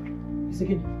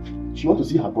 She went to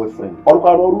see her boyfriend. I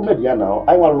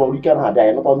want to weekend her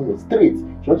there. Not only straight.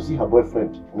 She went to see her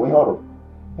boyfriend.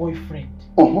 Boyfriend?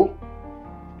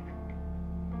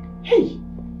 Hey.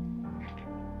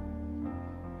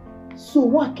 So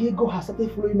Wakego has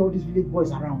started following all these village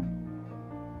boys around?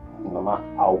 Mama,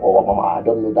 I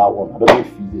don't know that one. I don't know if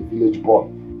he's a village boy.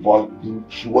 But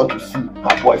she went to see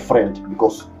her boyfriend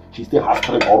because she still has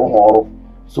strength. So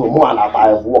more and I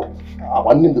have worked. I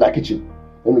went into the kitchen.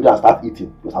 Let me go and start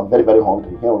eating because I'm very, very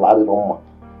hungry. Here, Let me go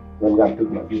and take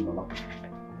my food, Mama.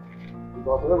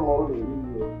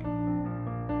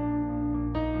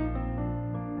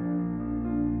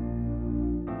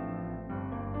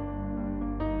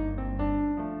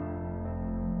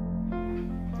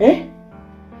 Eh?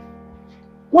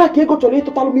 Why can't go to a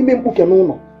total women book and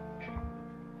no?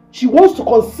 She wants to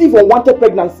conceive unwanted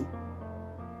pregnancy.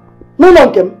 No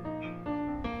one can.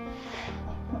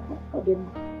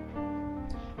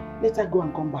 Let her go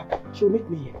and come back. She'll meet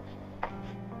me here.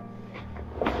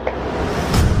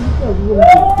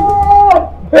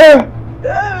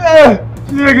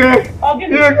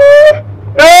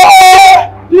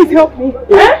 Please help me.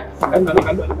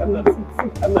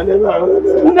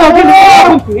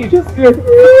 Just wait.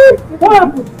 What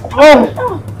happened?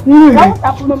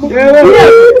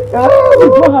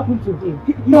 What happened to him?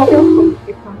 No, from a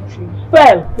country.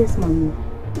 Well, yes, mommy.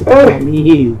 Enemies,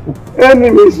 you.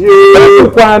 Enemies, you.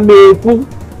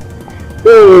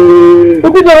 Oh.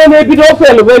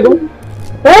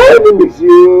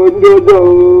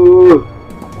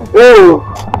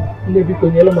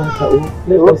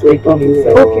 Let us take on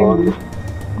inside. Okay.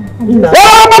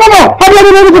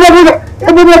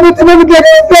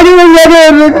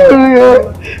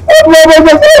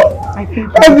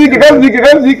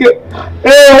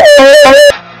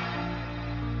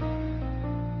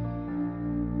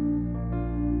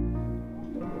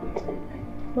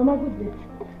 Mama, good day.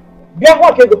 Bien,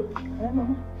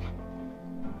 Mama.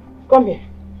 Come here.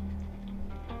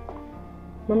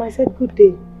 Mama, I said good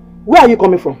day. Where are you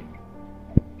coming from?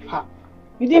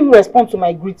 You didn't even respond to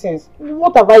my greetings.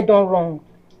 What have I done wrong?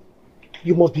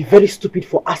 You must be very stupid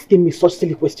for asking me such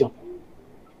silly question.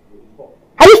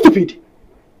 Are you stupid?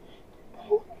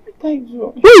 Who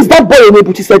is that boy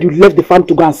Onebuchi said you left the farm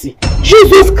to go and see?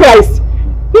 Jesus Christ!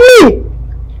 Me!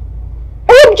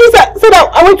 Onebuchi said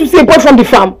I went to see a boy from the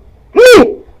farm.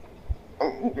 Me!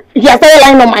 He has started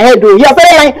lying on my head though. He has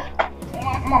started lying.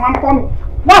 Mama, I'm coming.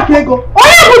 Where can I go?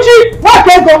 Onebuchi! Where can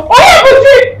I go?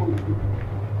 Onebuchi!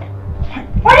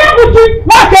 Onebuchi!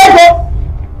 Where can I go?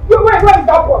 Where is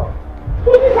that boy?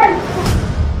 Who is that?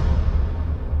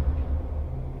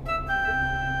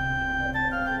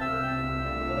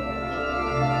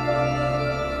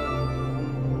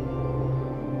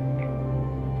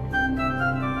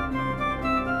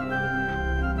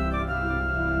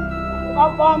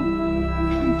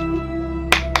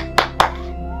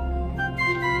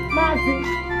 Martin.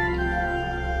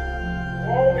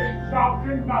 Oh, it's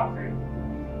shouting Martin.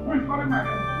 Who is calling my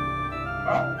name?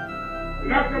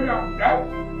 Did I tell you I'm dead?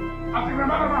 I can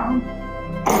remember my home.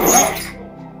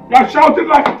 You're shouting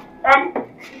like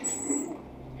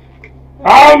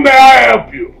How may I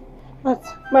help you?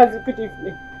 Martin,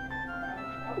 pitifully.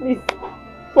 Please,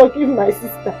 forgive my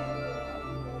sister.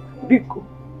 Biko,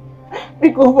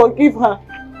 forgive her.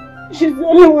 She's the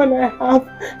only one I have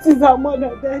since her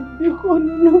mother died. Biko,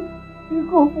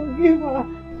 forgive her.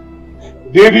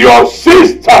 Did your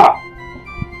sister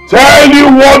tell you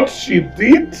what she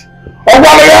did? Or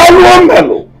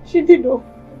She did.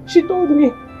 She told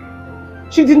me.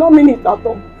 She did not mean it at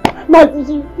all. But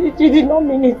she did not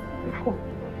mean it.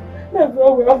 That's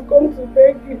why we have come to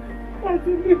beg you.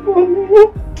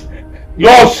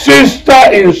 Your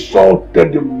sister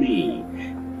insulted me.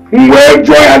 Where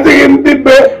joy I think in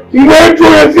where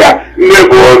joy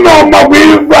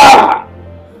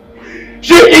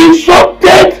she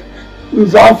insulted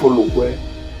Nzafulukwe.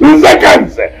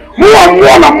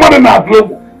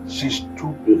 She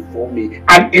stood before me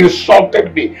and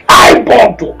insulted me,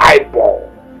 eyeball to eyeball.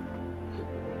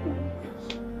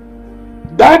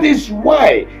 That is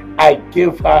why I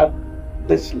gave her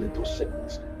this little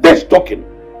sickness, this token.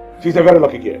 She's a very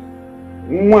lucky girl.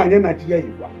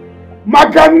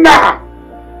 Magana!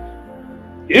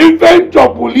 Even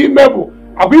Chopuli Mebu,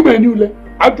 a women you let,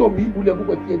 I told me who never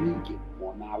get any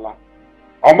Monala.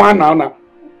 Oman on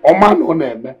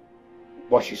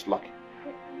but she's lucky.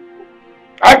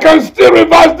 I can still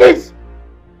reverse this,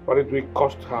 but it will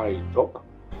cost her a talk.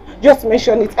 Just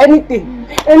mention it. Anything.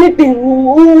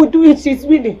 Who will do it, she's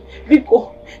willing.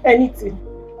 Because anything.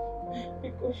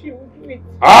 Because she will do it.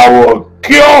 I will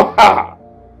cure her,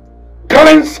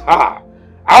 cleanse her.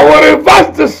 I will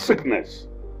reverse this sickness.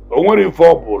 But when you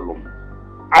fall,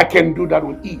 I can do that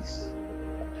with ease.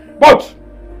 But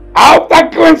after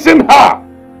cleansing her,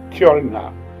 curing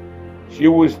her, she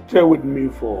will stay with me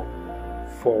for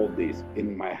 4 days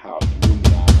in my house.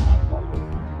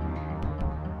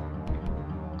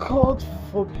 God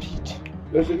forbid.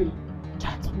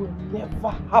 That will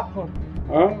never happen.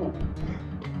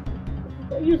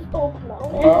 You stop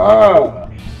now.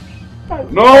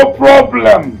 No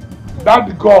problem.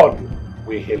 That God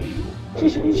will heal you. She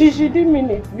didn't mean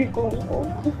it because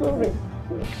I'm sorry.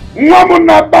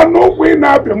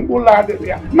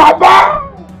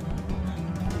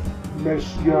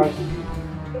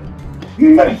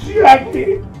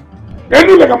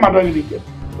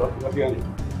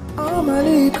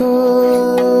 Amaliko,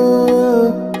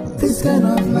 this kind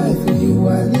of life you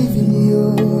are living,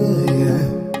 you.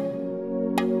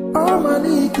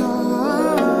 Amaliko.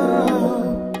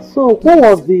 So, who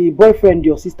was the boyfriend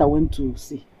your sister went to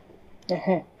see?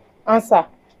 Answer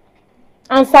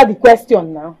the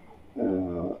question now.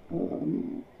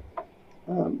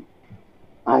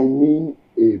 I mean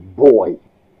a boy.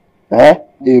 A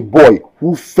boy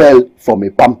who fell from a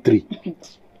palm tree.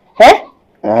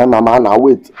 Mama, now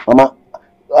wait. Mama,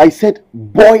 I said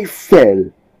boy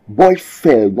fell,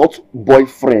 not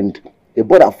boyfriend. A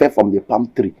boy that fell from the palm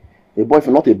tree. A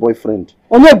boyfriend, not a boyfriend.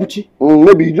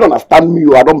 Maybe you don't understand me,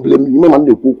 I don't blame you.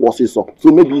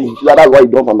 So maybe that's why you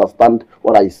don't understand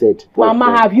what I said. Boyfriend.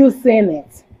 Mama, have you seen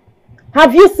it?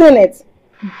 Have you seen it?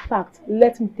 In fact,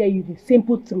 let me tell you the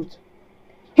simple truth.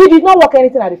 He did not work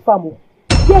anything at the farm.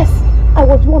 Yes, I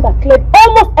was the one that cleared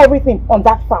almost everything on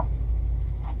that farm.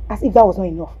 As if that was not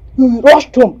enough. You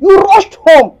rushed home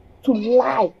to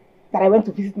lie that I went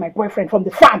to visit my boyfriend from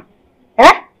the farm.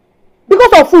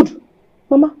 Because of food.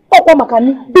 Mama,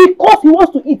 because he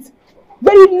wants to eat.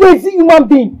 Very lazy human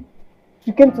being.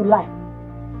 You came to lie.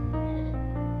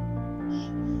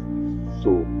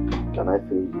 So, can I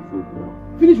finish the food now?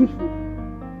 Finish with food?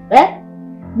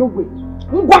 No way.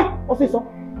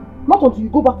 Not until you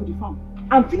go back to the farm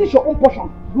and finish your own portion.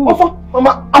 Also,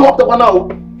 Mama, I'm up the one now.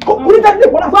 Go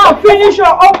and finish your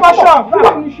own portion. Go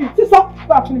and finish it. Go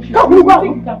and finish it. You think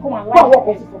you can come and lie? Go and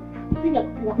you think you can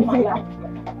come and lie?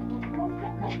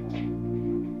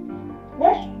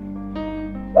 It's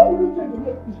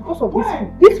because of this food.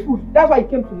 This food, that's why he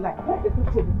came to lie. There's no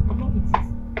problem. I'm not eating it.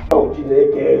 Oh,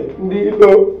 Chineke,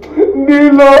 Nilo.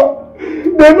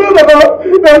 They know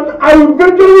that I will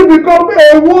eventually become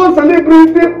a world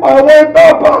celebrity by one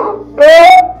papa. A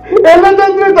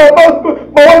legendary papa,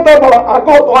 I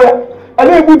caught oil. I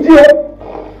didn't put here.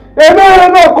 And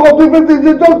then I caught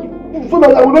just so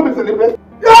that I will not be celebrated.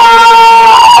 Shut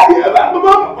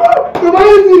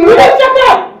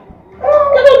up!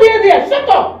 Get over there! Shut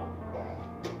up!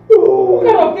 What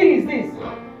kind of thing is this?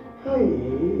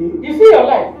 You see your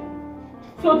life?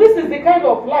 So this is the kind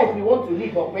of life you want to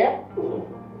live up here?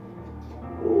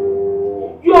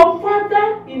 Your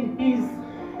father in his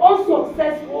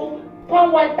unsuccessful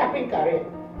palm wine tapping career,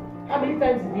 how many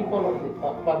times did he fall off the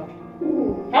family?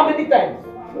 How many times?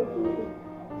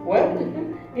 Well,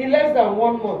 in less than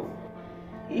 1 month,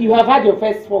 you have had your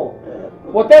first fall.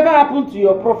 Whatever happened to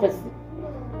your prophecy?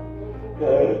 I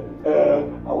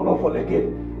will not fall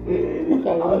again.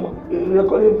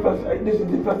 Recording first, this is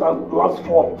the first and last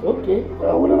fall. Okay.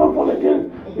 I will never fall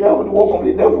again. Yeah, with the work of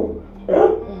the devil.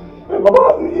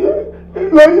 Baba,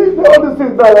 like you say all these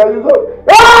things that you know.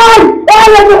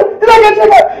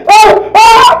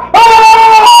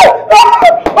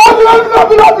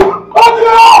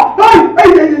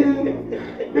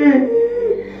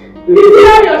 You see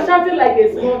how you're shouting like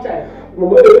a small child?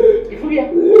 Mama.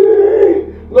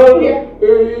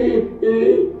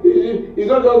 It's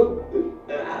not just.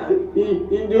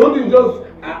 The whole thing is just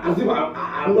as if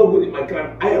I'm not good in my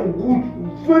craft. I am good,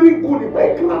 very good in my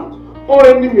craft. Or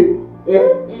enemy.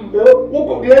 What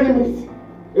of the enemies?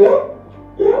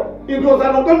 It was an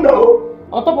anaconda.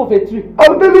 On top of a tree.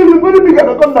 I'm telling you, very big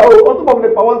anaconda on top of the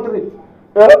power tree.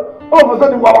 All of a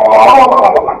sudden,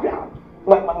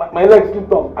 my leg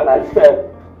slipped off and I fell.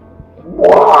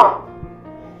 Wow!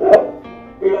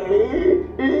 It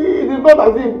is not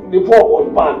as if the fall was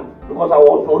bad because I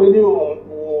was already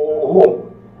home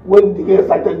when the guy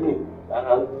sighted me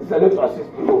and decided to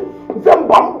assist me. He said,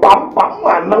 bam, bam, bam,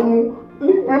 man,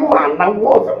 leave me, man, and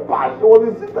wasn't bad. He was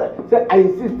insistent. He said, I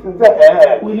insist. He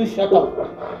said, Will you shut up?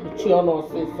 Chiano,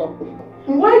 say something.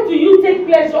 Why do you take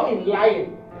pleasure in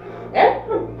lying?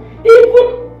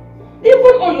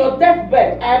 Even on your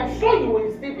deathbed, I am sure you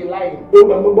will still be lying.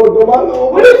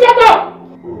 Will you shut up?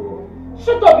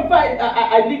 Shut up before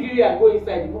I leave you here and go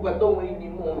inside the room and don't worry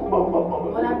anymore.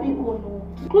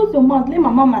 Close your mouth, let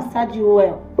Mama massage you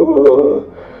well.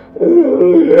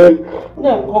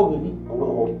 No, call me.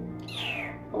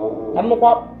 I'm not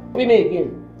going to again.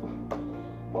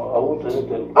 I won't tell you.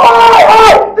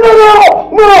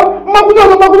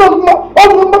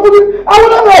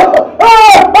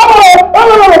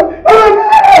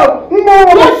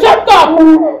 No, shut up!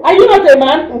 Are you not a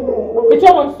man? Which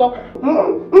one wants to stop?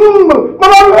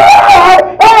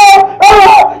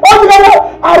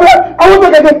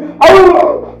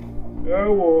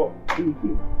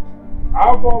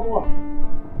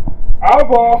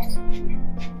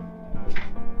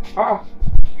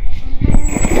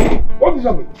 What is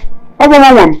happening?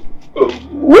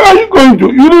 Where are you going to?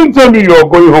 You didn't tell me you are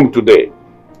going home today.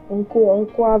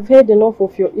 Uncle, I've heard enough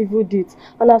of your evil deeds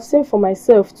and I've seen for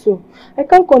myself too. I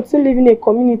can't continue living in a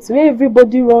community where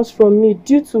everybody runs from me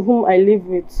due to whom I live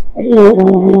with.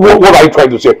 What are you trying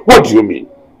to say? What do you mean?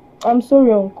 I'm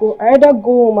sorry, Uncle. I rather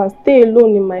go home and stay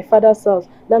alone in my father's house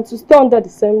than to stay under the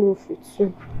same roof with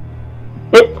you.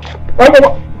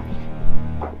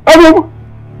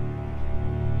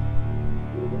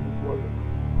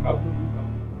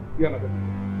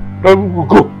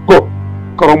 Go.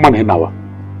 Karoman Henawa.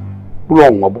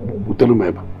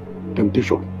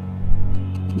 Temptation.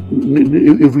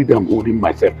 Every day I'm holding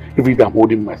myself.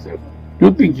 Do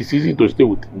you think it's easy to stay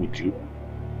with you?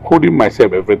 Holding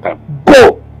myself every time.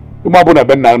 Go! You might want to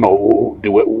bend down or the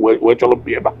way to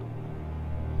be able.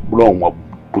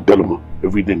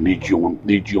 Every day need you and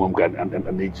need you.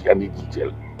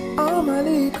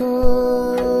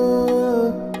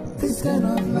 This kind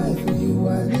of life you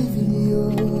are living,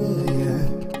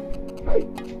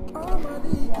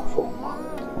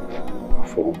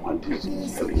 For this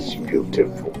girl is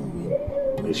beautiful.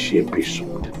 She be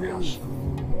something else.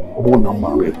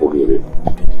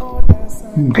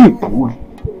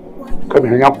 Come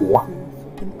here,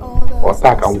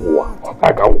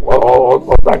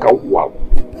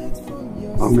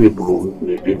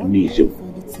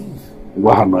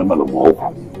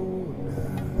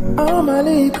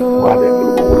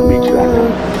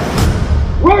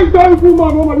 Where is that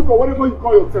woman, Omaliko, whatever you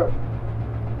call yourself?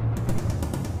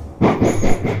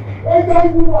 Where is that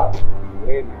woman?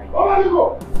 Omaliko!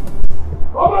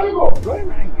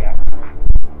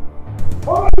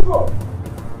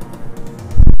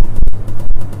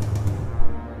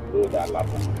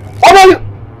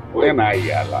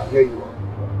 Here you are.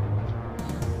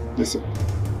 Listen.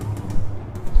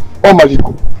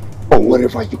 Omaliko, or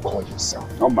whatever you call yourself.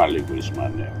 Omaliko is my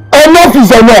name. Enough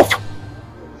is enough!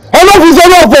 Enough is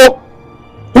enough!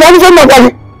 You understand my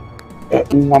body?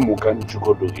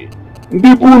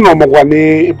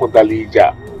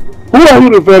 Who are you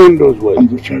referring those words? I'm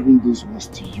referring those words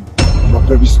to you. You are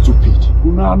very stupid.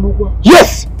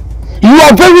 Yes! You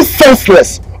are very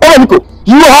senseless. Omaliko,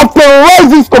 you have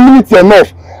terrorized this community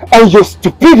enough. And your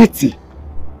stupidity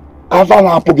have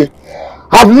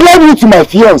led you to my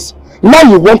fiance. Now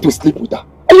you want to sleep with her.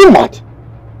 Are you mad?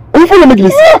 Are you trying to make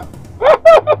this?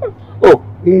 Oh,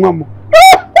 Mama.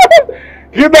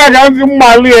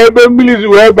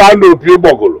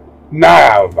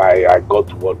 Now I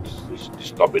got what is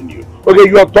disturbing you. Okay,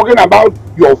 you are talking about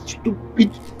your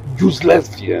stupid, useless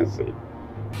fiancé.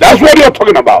 That's what you're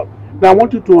talking about. Now I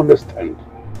want you to understand.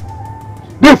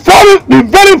 The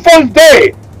very first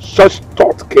day such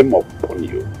thought came upon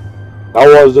you, that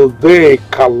was the day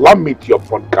calamity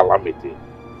upon calamity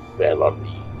fell on me.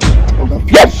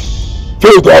 Yes!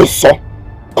 Failed also.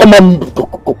 Come on,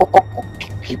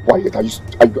 keep quiet. Are you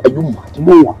mad?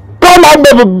 No. Come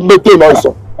on, maintain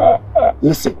also.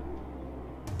 Listen,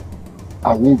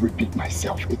 I won't repeat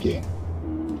myself again.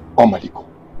 Omaliko,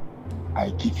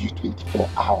 I give you 24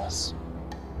 hours.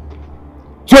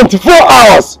 24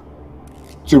 hours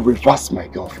to reverse my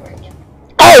girlfriend.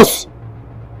 Else!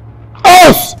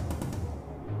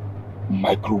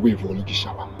 Microwave rolling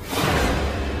shower.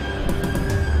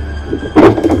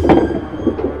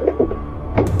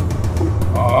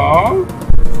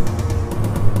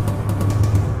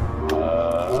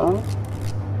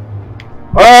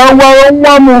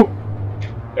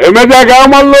 Emeka ka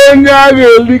amalụ onye a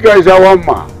ga-eli ka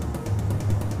shawama.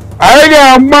 Anyị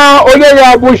ga-ama onye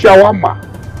ga-abụ shawama.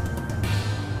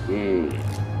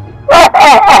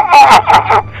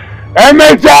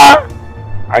 Emechaa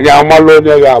anyị amalụ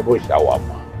onye ga-abụ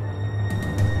shawama.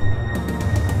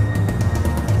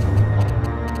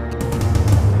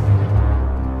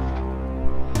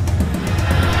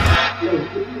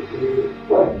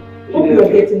 Hope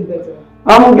you're getting better.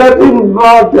 I'm getting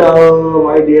better,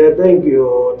 my dear. Thank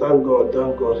you. Thank God.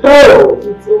 Thank God. Hey!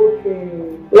 It's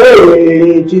okay.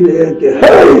 Hey, Chineke.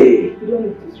 Hey! You don't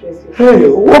need to stress yourself. Hey,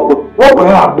 what would I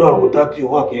have done without you?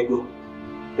 What can you go?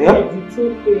 Yeah? It's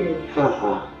okay.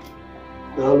 Haha.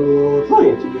 Hello,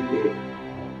 trying to be there.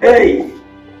 Hey!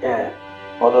 Yeah.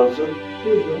 Hold on, sir.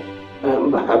 Who's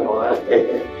that?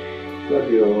 Love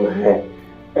you.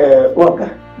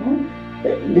 Walker.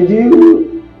 Did you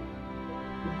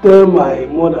tell my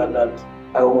mother that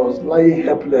I was lying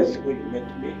helpless when you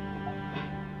met me?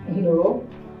 No.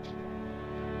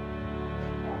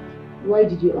 Why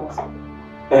did you ask?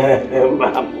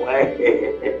 Ma'am, why?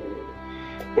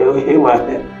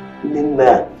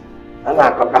 Nina,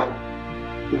 Anakaka.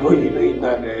 Before you know it,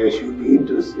 I should begin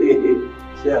to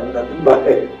say I'm not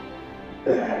bad.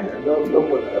 No,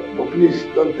 but please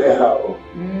don't tell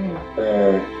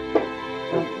her.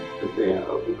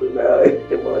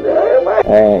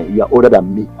 You are older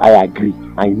than me, I agree,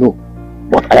 I know.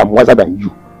 But I am wiser than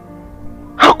you.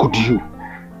 How could you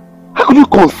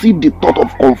conceive the thought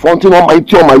of confronting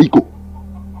Almighty Omaliko?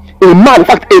 A man, in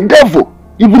fact, a devil,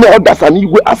 even others and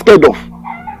you are scared of.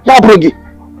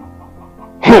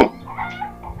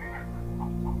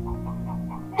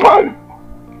 Fine.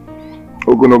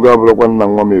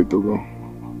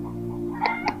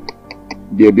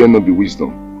 There no be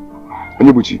wisdom.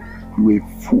 Onibuchi, you a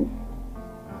fool.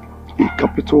 A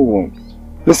capital one.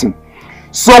 Listen,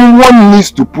 someone needs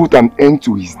to put an end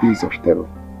to his days of terror.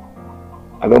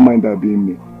 I don't mind that being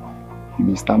me. He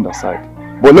may stand aside.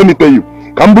 But let me tell you,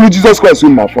 can believe Jesus Christ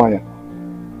with my fire.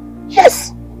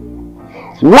 Yes.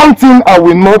 One thing I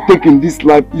will not take in this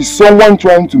life is someone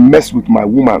trying to mess with my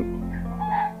woman.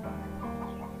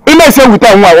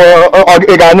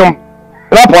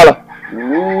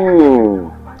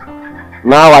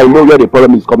 Now I know where the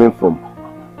problem is coming from.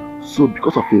 So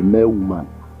because of a male woman,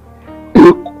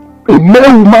 a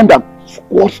male woman that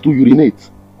squats to urinate,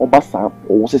 a woman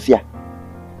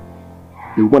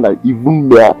that even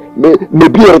may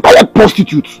be a retired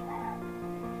prostitute.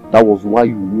 That was why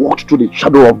you walked through the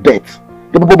shadow of death.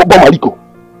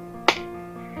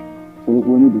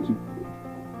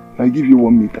 I give you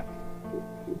 1 meter.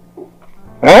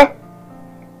 Huh?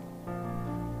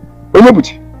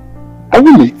 Onyebuchi, are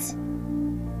we late?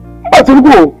 But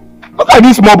go. Look at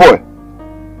this small boy.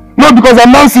 No, because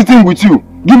I'm now sitting with you,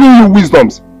 giving you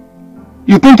wisdoms.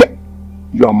 You think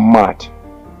you are mad.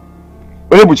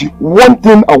 Onyebuchi, one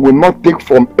thing I will not take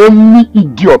from any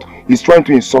idiot is trying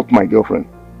to insult my girlfriend.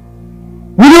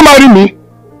 Will you marry me?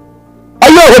 Are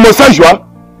you a homosexual?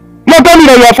 No, tell me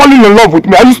that you are falling in love with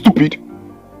me. Are you stupid?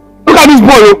 Look at this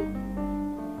boy.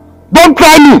 Don't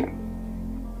try me.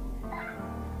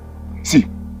 See,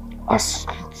 as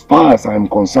far as I am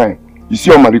concerned, you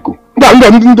see Omariko.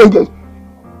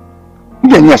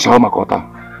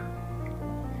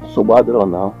 So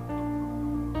now,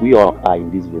 we all are in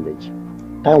this village.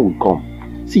 Time will come.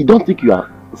 See, don't think you are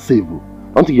safe.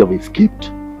 Don't think you have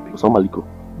escaped. Because Omariko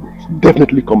will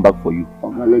definitely come back for you.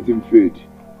 Okay, let him fade.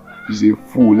 He's a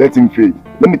fool. Let him fade.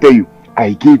 Let me tell you,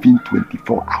 I gave him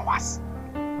 24 hours.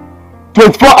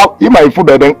 24 hours. He might have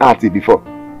been acting before.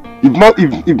 If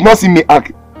not seen me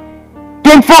act.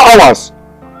 24 hours.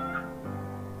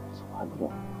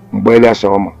 Mboile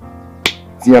shawarma.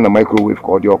 See in the microwave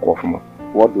called your coffee.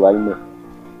 What do I know?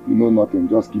 You know nothing.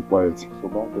 Just keep quiet.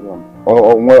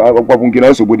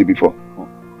 Before.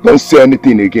 Don't say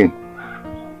anything again.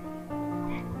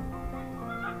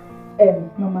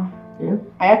 Mama. Yeah?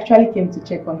 I actually came to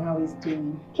check on how he's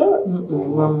doing.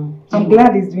 I'm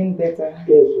glad he's doing better.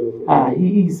 He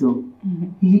is.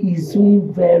 He is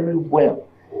doing very well.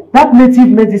 That native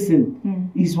medicine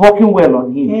is working well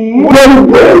on him. Well.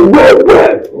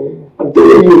 I'm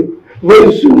telling you,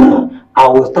 very soon I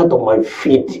will start on my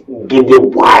feet, give a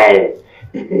while.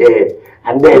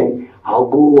 And then I'll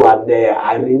go and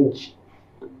arrange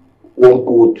one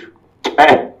goat,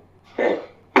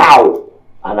 cow,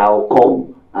 and I'll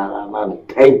come and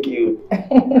thank you.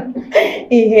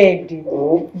 Ihedi,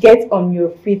 get on your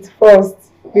feet first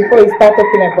before you start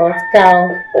talking about cow.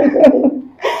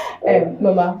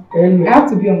 Mama, I have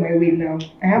to be on my way now.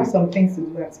 I have some things to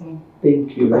do at home.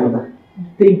 Thank you, Mama.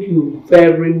 Thank you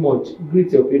very much.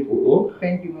 Greet your people. Oh?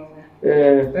 Thank you, Mama.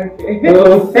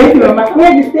 Okay. Thank you, Mama.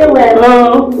 Here you stay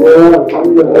well.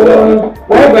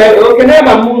 Bye bye. Okay, now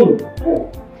I'm moving.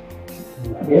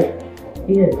 Yeah.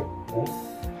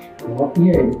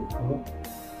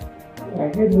 I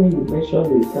heard when you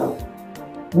mentioned the cow.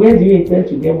 Where do you intend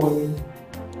to get money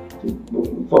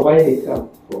for buying a cow?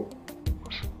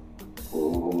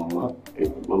 Oh,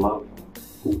 Mama,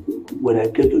 when I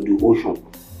get to the ocean,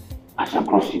 I shall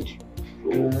cross it.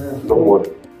 Don't worry.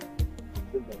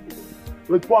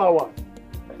 24 hours.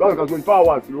 That's 24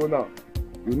 hours, you know now.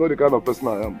 You know the kind of person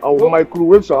I am. I will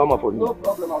microwave shawarma for you. No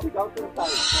problem, I'll be down to the time.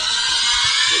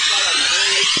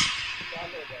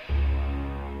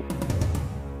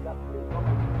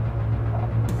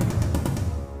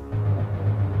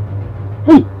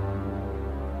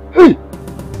 Hey!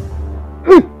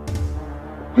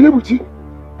 Onyebuchi!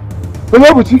 Bia.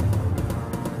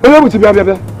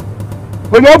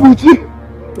 Onyebuchi!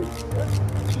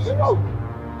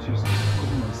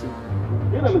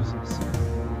 Jesus,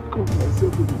 cover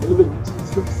myself with the blood of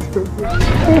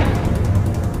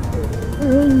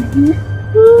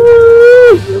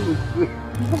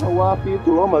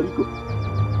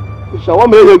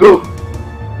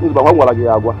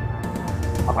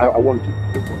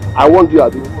I want you,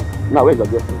 Abi. Now where's your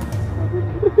girlfriend?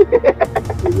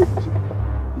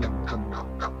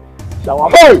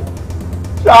 Shawarma. Hey!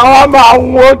 Shawarma,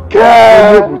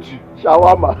 okay.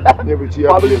 Shawarma.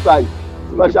 Family size.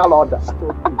 Special order.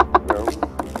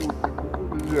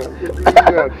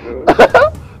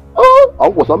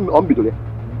 I'm unbeatable.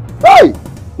 Hey!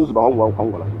 This is about one.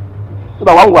 So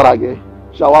the one again.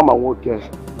 Shawarma, okay.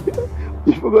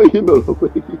 If you go him,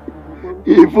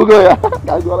 if you go,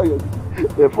 that's what I get.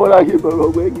 Before I him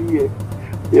along,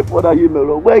 before I him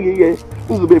along,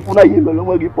 before I him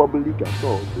along, public at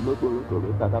all. You know,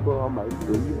 talk about my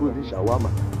shawarma.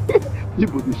 You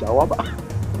put the shawarma.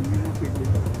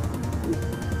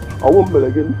 I won't be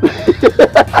again.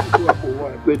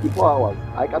 24 hours.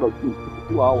 I cannot sleep.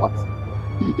 2 hours.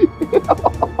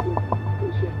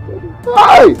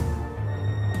 Hi!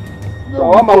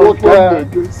 Shawarma work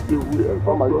against the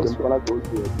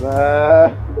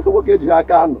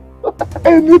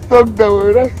any talk that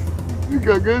will rest, you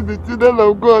can get the children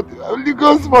of God. Holy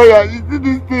Ghost fire, you see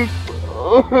this thing?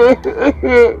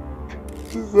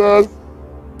 Jesus.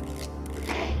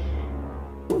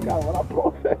 What a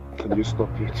prophet. Can you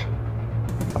stop it?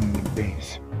 I'm in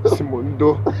pains.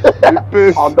 Simondo. In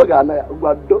pains.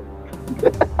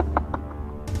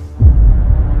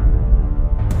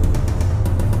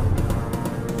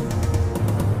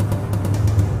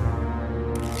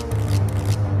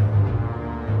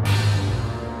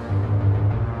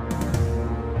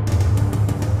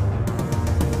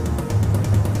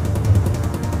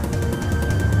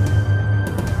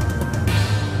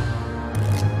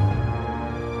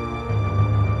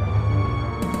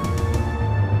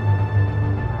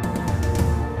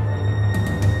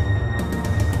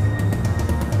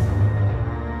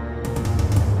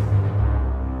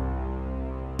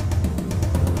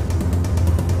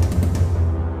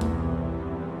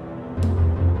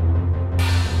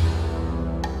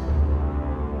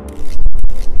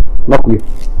 Knock me.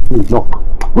 Please knock.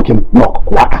 We can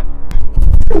knock. Waka.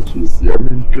 Can't you see I'm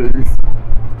in pains?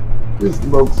 This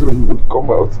knock so he would come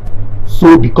out.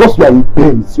 So because you are in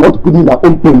pains, you want to put me in my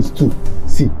own pains too.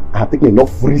 See, I have taken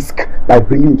enough risk by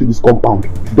bringing you to this compound.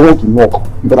 If you don't want to knock,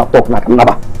 you better talk like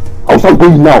another. I'll start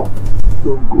going now.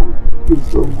 Don't go. Please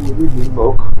don't go. Leave me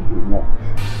knock. No.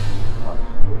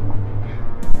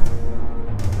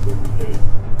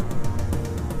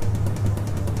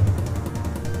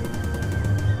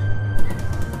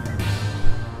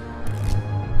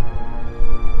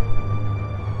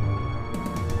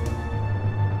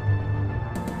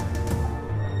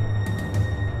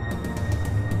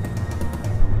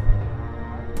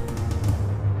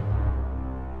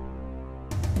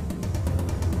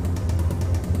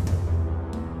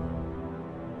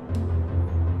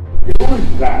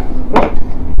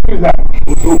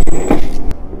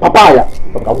 Papaya.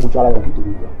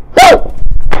 Hey!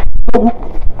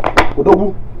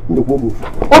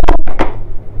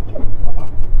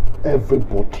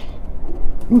 Everybody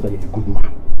knows that you're a good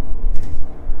man.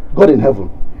 God in heaven,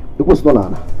 it was not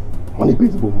an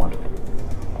unbelievable man.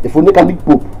 If only can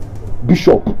pope,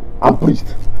 bishop, and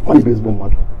priest, money baseball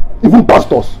mad. Even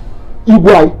pastors,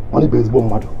 Igwai, money baseball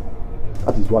mad.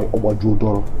 That is why Obajo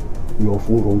Doro will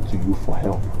often run to you for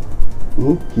help.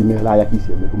 He may lie, he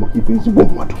said, "Make baseball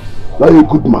mad." Like a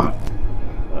good man.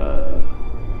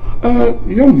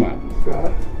 Young man,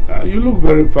 you look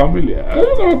very familiar.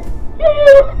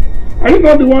 Are you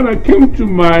not the one that came to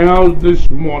my house this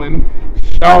morning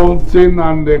shouting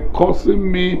and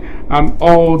cursing me and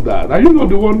all that? Are you not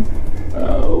the one?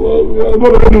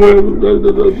 But anyway,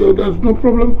 there's no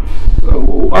problem.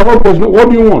 What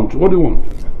do you want? What do you want?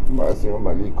 Masimo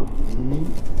Maliko.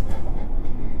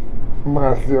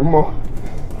 Masimo,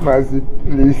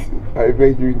 please, I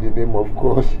beg you in the name of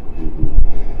God.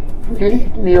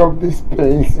 Relieve me of these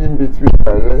pains in between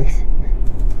my legs.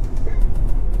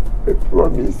 I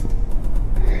promise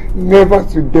never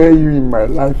to dare you in my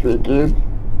life again.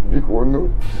 Because no.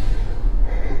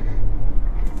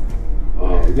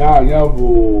 Yeah,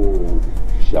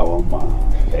 Shawama.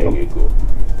 There you go.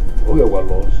 Okay, well,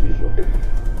 Lord,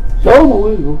 Shawama,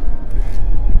 where you go?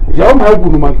 Shawama, how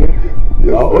good man here?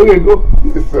 Okay, go.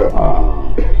 Yes, sir.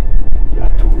 You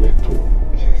are too little.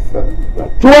 Yes, sir.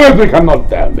 Too little, you cannot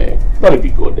dare me. Not if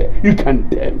you go there. You can't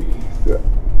dare me. Sir.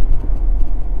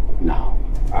 Now,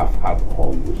 I've had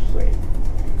all you say.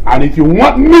 And if you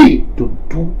want me to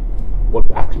do what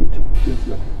you ask me to,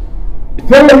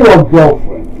 tell your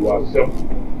girlfriend to accept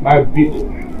my video.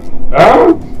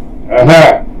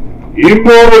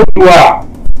 Igbo Dua,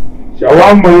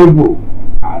 Shawama Igbo.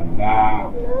 And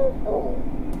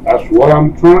that's what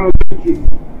I'm trying to do.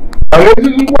 This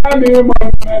is why me and my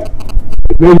man.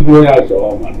 This is where I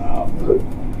Shawama now.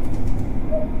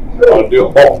 On the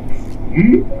horse.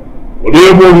 On the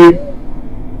body.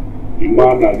 The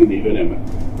man doesn't even know.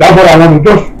 That's what I want to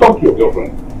just talk to your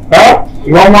girlfriend.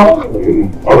 You want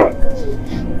one? Alright.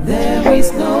 There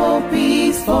is no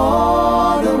peace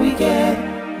for the wicked,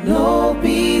 no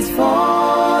peace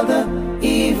for the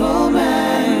evil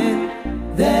man.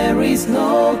 There is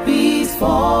no peace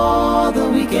for the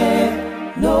wicked,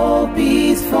 no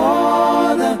peace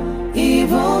for the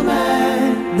evil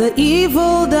man. The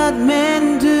evil that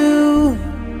men do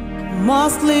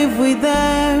must live with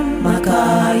them.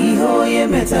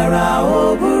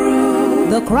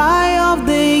 The cry of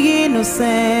the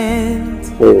innocent.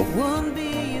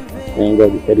 Thank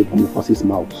God you heard it from the horse's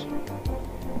mouth.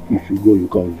 If you go, you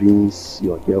convince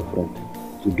your girlfriend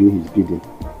to do his bidding.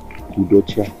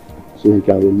 Udocha, so he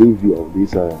can relieve you of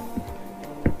this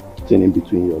thing in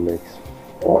between your legs.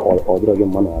 Or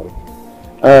dragon man.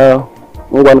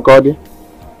 One card.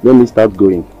 Let me start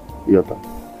going. Yota.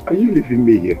 Are you leaving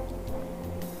me here?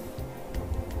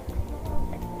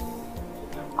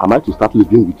 Am I to start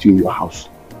living with you in your house?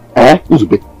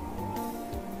 Uzube?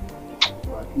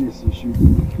 At least you should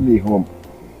take me home.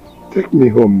 Take me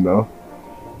home now.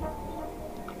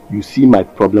 You see my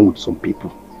problem with some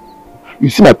people.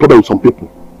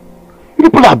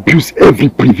 People abuse every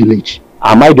privilege.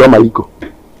 Am I the Maliko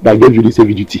that gave you this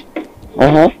heavy duty?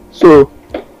 So,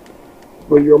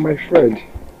 but you're my friend.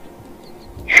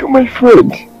 You're my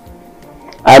friend.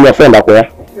 I am your friend,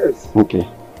 Akoya? Yes. Okay.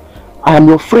 I am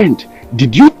your friend.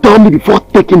 Did you tell me before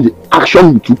taking the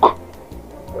action you took?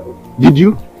 Did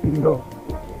you? No.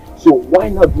 So why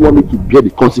not do you want me to bear the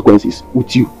consequences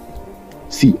with you?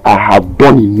 See, I have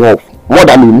done enough, more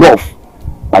than enough,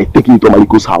 by taking you to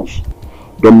Maliko's house.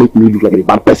 Don't make me look like a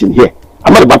bad person here.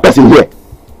 I'm not a bad person here.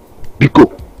 Biko.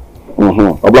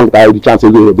 The chance to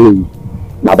go.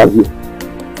 Now that's it.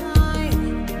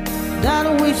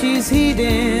 That which is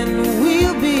hidden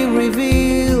will be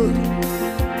revealed.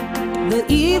 The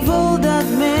evil that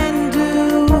men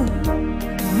do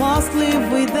must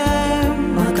live with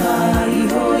them.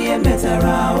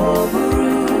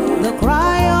 The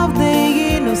cry of the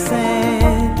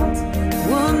innocent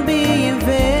won't be in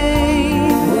vain.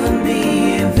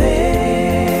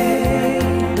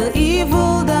 The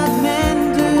evil that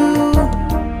men do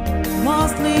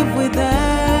must live with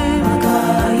them.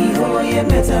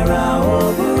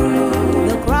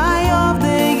 The cry of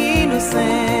the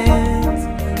innocent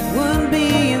won't be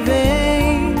in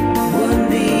vain.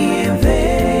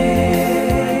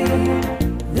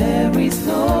 There is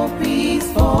no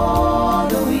peace for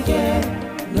the wicked,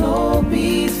 no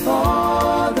peace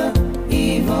for the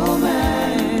evil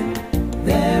man.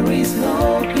 There is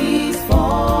no peace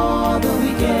for the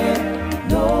wicked,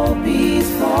 no peace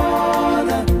for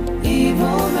the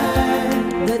evil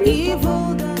man. The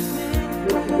evil that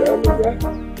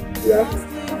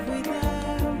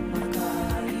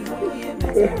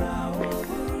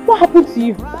What happened to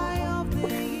you?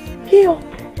 Here.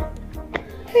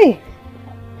 Hey.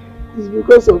 It's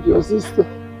because of your sister.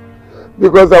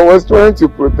 Because I was trying to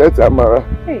protect Amara.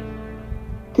 Hey.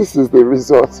 This is the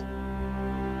result.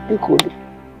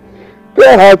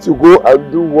 Tell her to go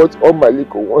and do what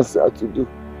Omaliko wants her to do,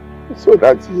 so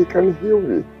that he can heal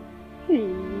me.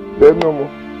 Then no more.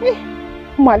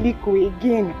 Maliko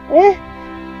again.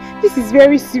 This is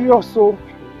very serious, so.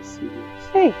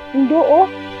 Hey, Ndo.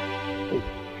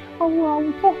 I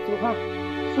will talk to her.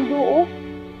 Ndo.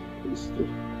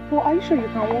 Oh, are you sure you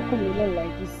can walk on alone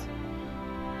like this?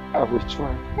 I will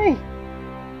try. Hey,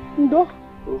 Ndo.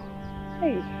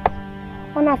 Hey,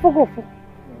 and I forgot.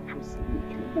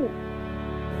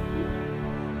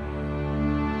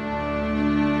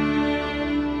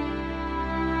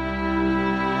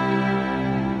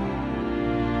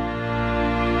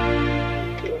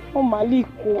 Oh,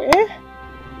 Maliko,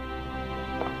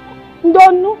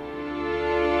 Don't know.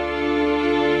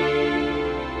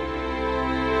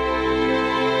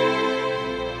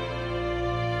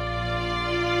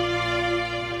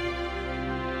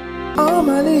 Oh,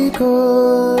 Maliko,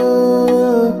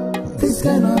 this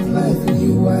kind of life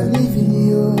you are living,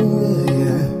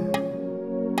 yeah.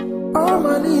 Oh,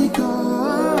 Maliko,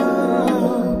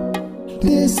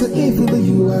 this evil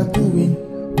you are doing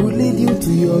will lead you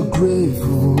to your grave.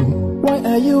 Why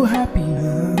are you happy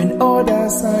when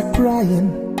others are crying?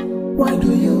 Why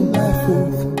do you laugh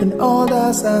when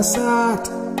others are sad?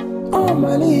 Oh,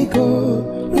 Maliko,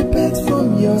 repent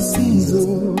from your sins.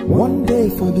 One day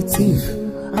for the thief,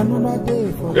 another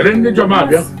day for the... Good evening,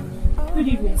 Good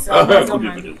evening, sir. Good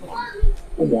evening.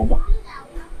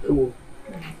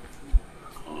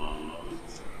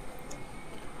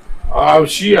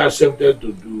 She accepted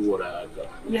to do what I had done.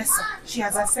 Yes, sir. She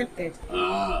has accepted.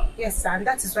 Yes, sir. And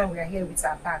that is why we are here with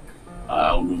our bag.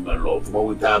 My love, but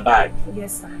with her bag.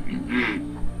 Yes, sir.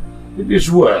 It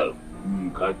is well.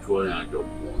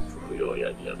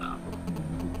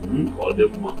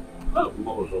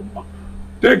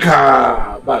 Take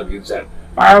her bag inside.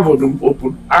 I have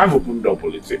opened the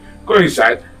policy. Go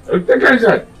inside. Take her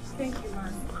inside. Thank you,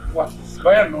 man. What?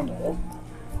 No.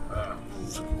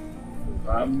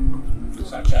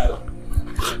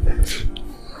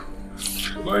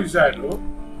 Go inside, no?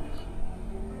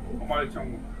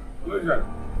 Go inside.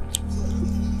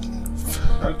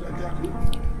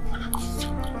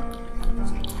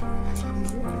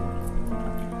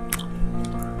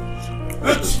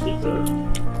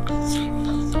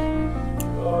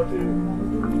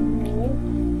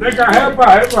 Take a help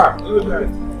her.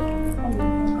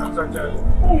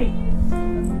 Hey.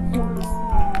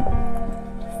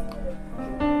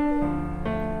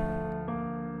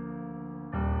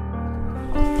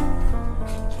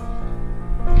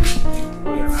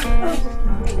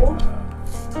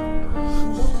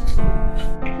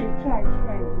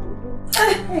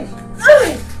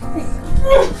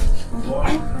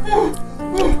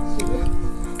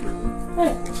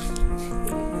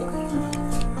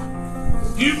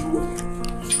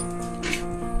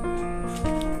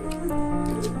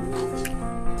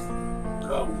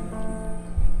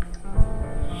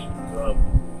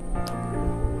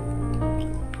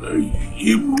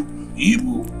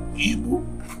 Ibu.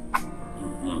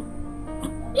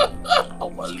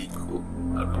 Maliko,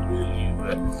 I don't believe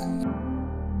it.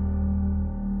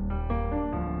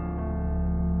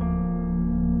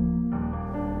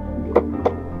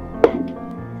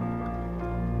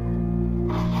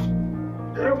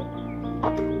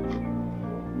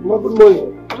 Good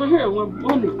morning. Good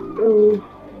morning.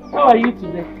 How are you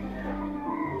today?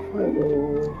 Fine.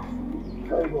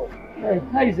 Hey,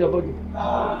 how is your body?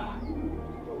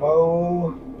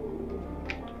 Well,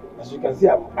 as you can see,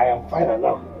 I am fine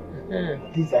now.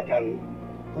 At least I can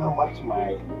now match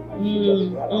my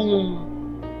future.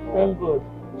 Thank God.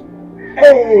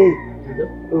 Hey!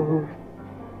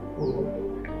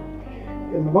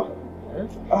 Hey, Mama,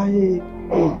 I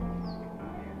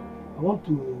want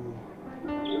to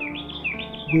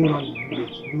go around the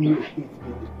village.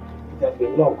 It has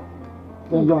been long.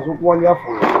 Just 1 year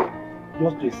for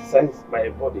just to exercise my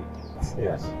body.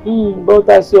 Yes. But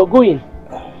as you're going,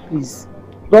 please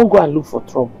don't go and look for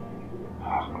trouble.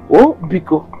 Oh,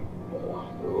 Biko.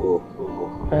 No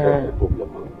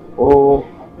problem.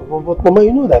 But Mama,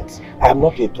 you know that I am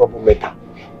not a troublemaker.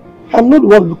 I'm not the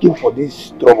one looking for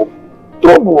this trouble.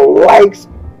 Trouble likes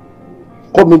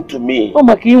coming to me. Oh,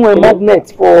 Maki, you a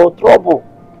magnet for trouble.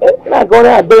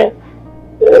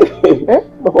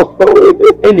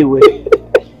 Anyway,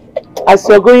 as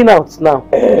you're going out now,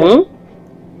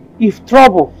 if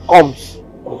trouble comes,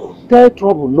 tell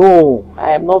trouble, no,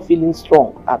 I am not feeling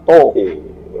strong at all.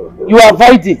 You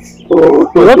avoid it. You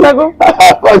want to go?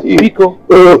 Biko.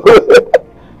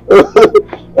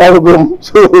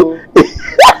 So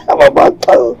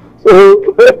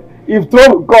if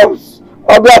trouble comes,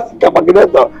 I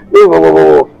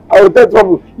will tell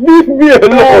trouble. Leave me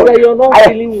alone. No, you're not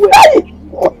feeling well.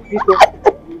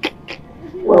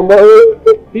 Mama,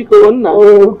 because now,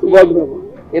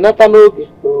 you're not okay.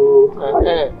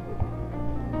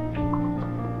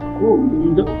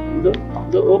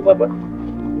 Oh, Papa.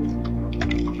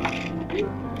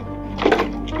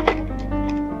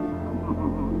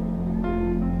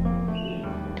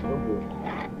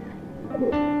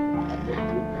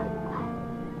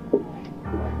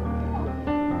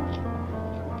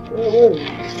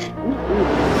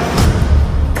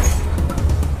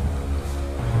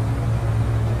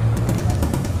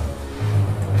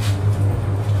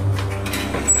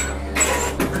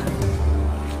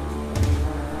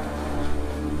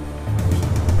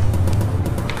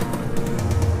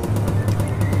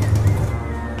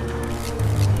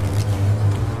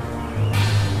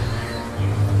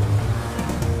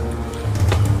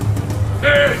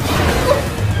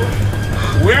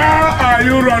 Are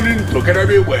you running to? Can I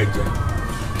be waiting?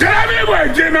 Can I be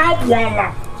waiting now?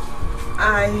 Voila!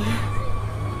 I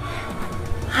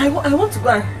want to go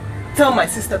and tell my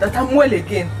sister that I'm well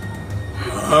again.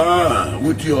 Ah,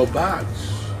 with your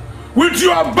bags. With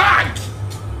your bag!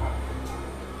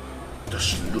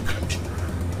 Just look at you.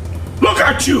 Look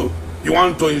at you! You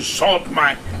want to insult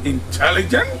my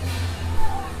intelligence?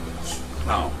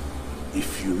 Now,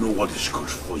 if you know what is good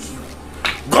for you,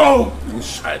 go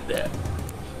inside there.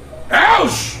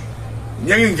 Else,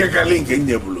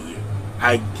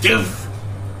 I give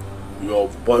your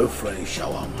boyfriend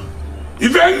shawarma.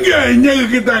 If you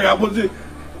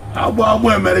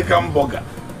American burger,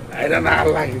 I don't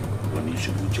like when you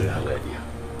should put your idea.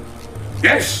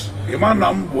 Yes, the man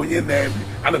I'm going in there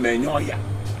and then enjoy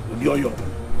with your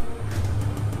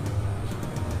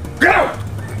get out!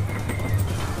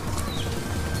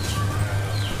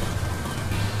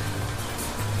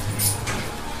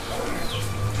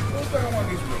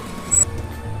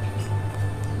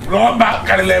 Go back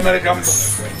to the American.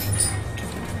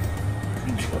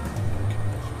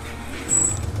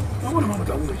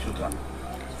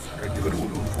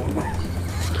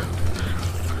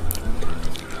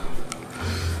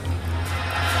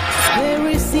 There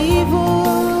is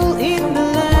evil in the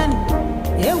land.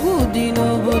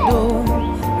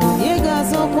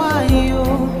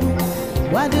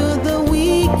 Why do the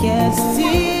wicked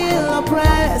still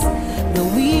oppress the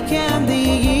weak and the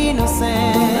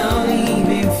innocent? Now live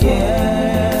in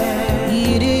fear.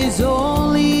 It is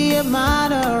only a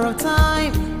matter of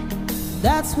time.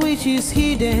 That which is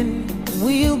hidden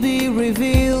will be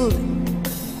revealed.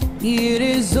 It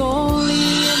is only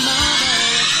a matter.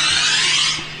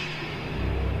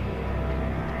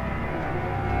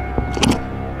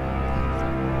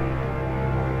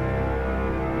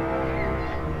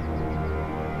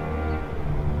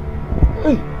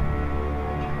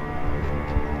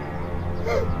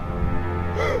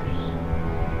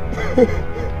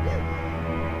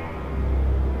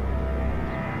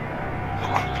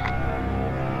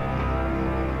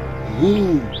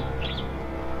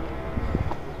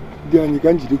 Diani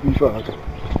kanji de kuifa haka.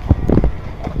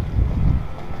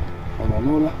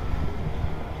 Ananola.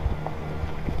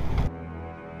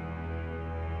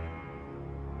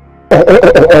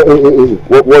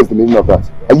 What is the meaning of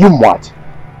that? Are you mad?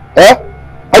 Eh?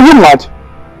 Are you mad?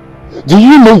 Do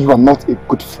you know you are not a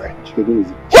good friend?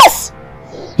 Yes!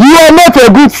 You are not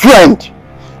a good friend!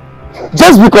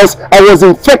 Just because I was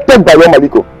infected by your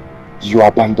Maliko, you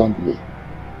abandoned me.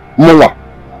 Mola,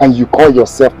 and you call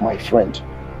yourself my friend.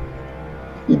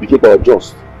 He became our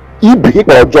just. He became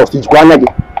our just. It's Guanagi.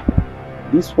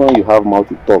 This one you have mouth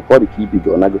to talk. What the key big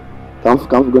Guanagi? Come,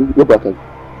 go back and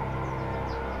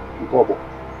go.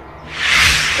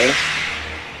 Eh?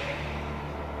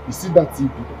 You see that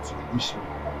TV that you wish me?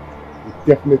 It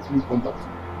definitely come back to you.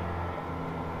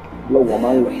 Blow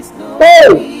woman.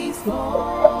 Hey!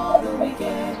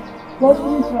 What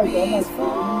is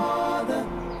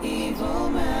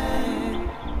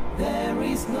There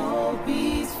is no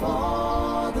peace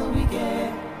for the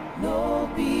wicked, no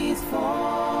peace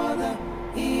for the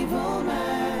evil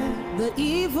man. The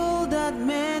evil that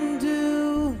men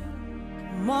do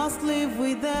must live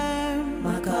with them.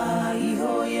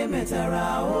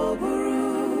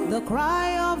 The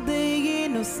cry of the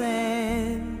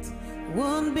innocent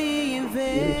won't be in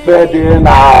vain.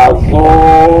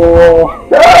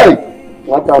 Hey!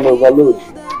 What an overload.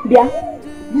 Bia,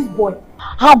 this boy.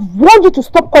 I've warned you to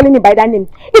stop calling me by that name.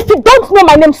 If you don't know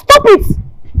my name, stop it!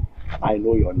 I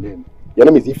know your name. Your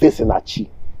name is Ife Senachi.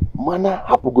 Mana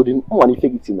hapugodin one Ife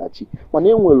Gitinachi. My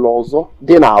name will Lozo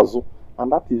Denazo.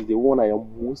 And that is the one I am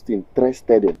most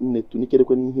interested in.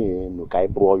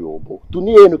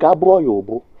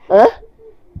 Eh?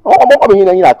 You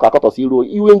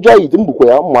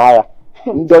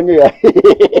enjoy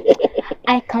it.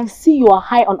 I can see you are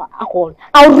high on alcohol.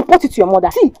 I'll report it to your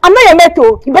mother. See, I'm not your mate,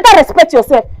 oh. You better respect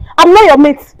yourself. I'm not your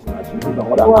mate. I'm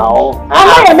not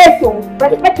your mate, oh.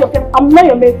 Respect yourself. I'm not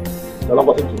your mate.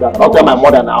 I'll tell my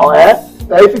mother now, eh?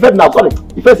 If you said now, sorry.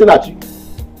 If you said that,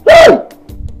 hey!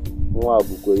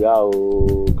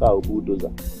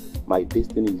 My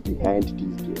destiny is behind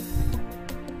this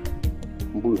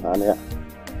girl.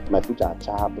 My future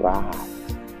child bright.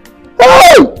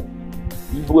 Hey!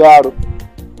 You are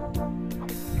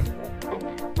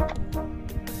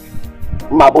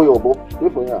my boy,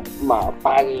 my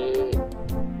body.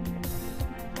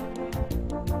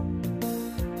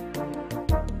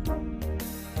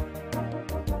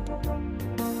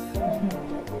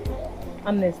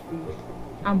 Honestly,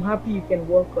 I'm happy you can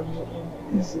work on your own.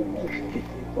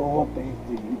 Oh, thank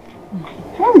you.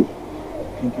 Hey!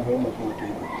 Thank you very much for your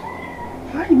time.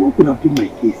 How you open up to my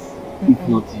case if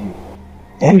not you?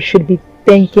 You should be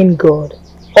thanking God.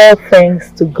 All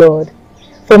thanks to God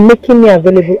for making me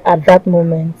available at that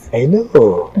moment. I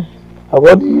know.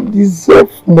 But you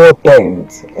deserve more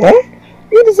thanks. Eh?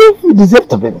 You deserve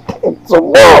to be thanked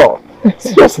some more.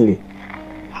 Seriously.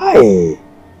 Hi.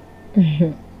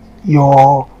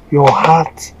 Your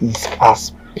heart is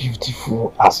as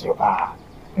beautiful as you are.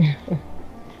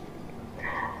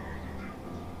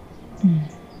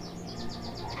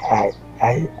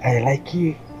 I like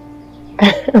you.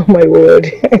 Oh my word.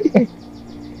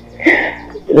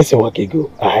 Listen, Wakego,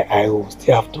 I will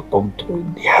still have to come to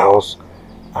the house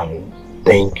and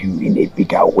thank you in a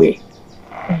bigger way.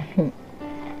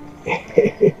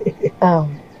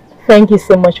 Thank you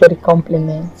so much for the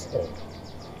compliment.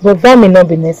 But that may not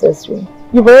be necessary.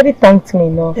 You've already thanked me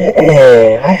enough.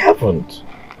 I haven't.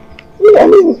 I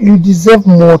mean, you deserve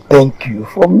more thank you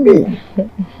from me.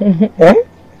 Eh?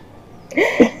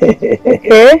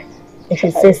 Okay, if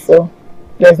you say so,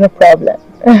 there's no problem.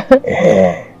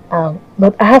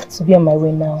 But I have to be on my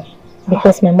way now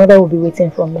because my mother will be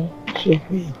waiting for me. So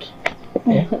big.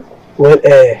 Well,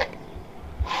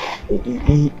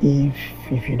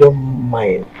 if you don't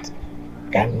mind,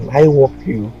 can I walk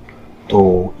you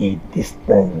to a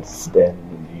distance? Then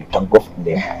you can go from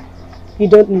there. You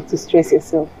don't need to stress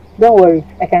yourself. Don't worry,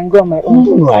 I can go on my own.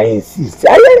 No, I insist.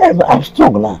 I'm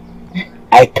strong now.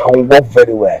 I can walk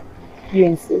very well. You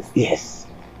insist? Yes.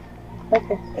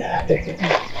 Okay.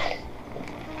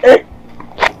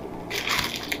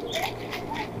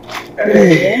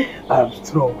 I'm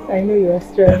strong. I know you are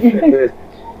strong.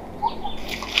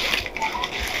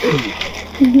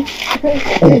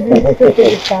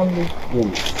 Family.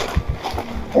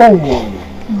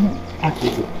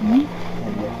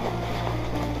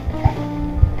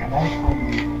 Can I call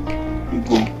you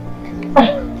Igbo?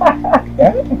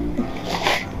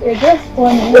 You're just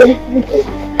funny.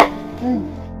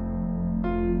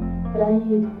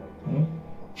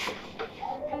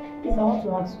 Please, I want to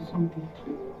ask you something.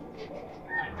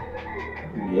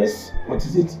 Yes, what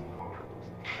is it?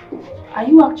 Are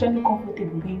you actually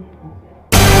comfortable being poor?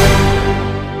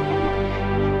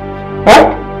 Huh?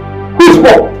 Who's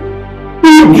poor? Who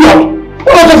is idiot?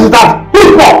 What nonsense is that?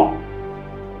 Who's poor?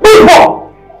 Who's poor?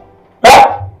 Huh?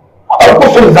 What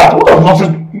question is that? What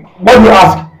nonsense? What do you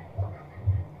ask?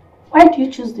 Why do you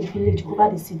choose the village over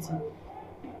the city?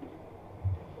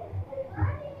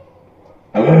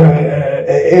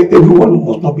 Everyone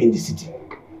must not be in the city.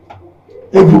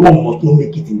 Everyone must not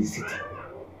make it in the city.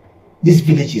 This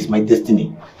village is my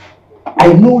destiny.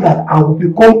 I know that I will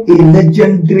become a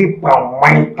legendary palm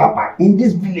wine tapper in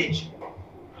this village.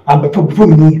 And before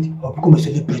you know it, I'll become a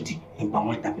celebrity in palm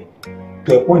wine tapping.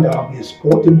 To a point that I'll be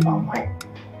exporting palm wine.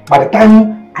 By the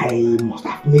time I must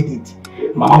have made it,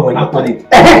 Mama will not turn it.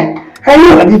 I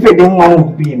know that if anyone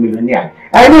will be a millionaire,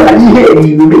 I know that here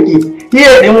he will make it.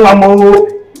 Here,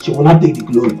 she will not take the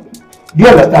glory. Do you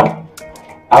understand?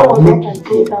 I will make it.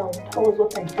 That was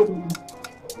what I told you.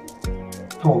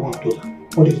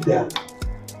 What is there?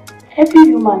 Every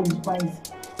human is wise.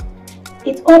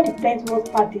 It all depends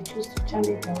what path they choose to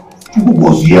challenge their lives. Who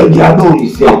was here? They are not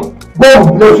yourself.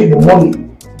 God will bless you in the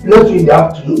morning, bless you in the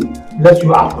afternoon, bless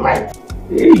you at night.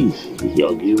 Hey,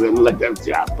 you're giving like a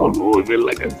theater, no, even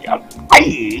like a theater.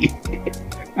 Hey,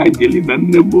 I tell you, that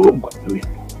never.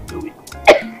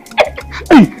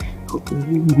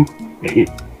 Hey,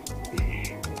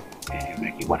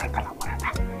 make it what I can.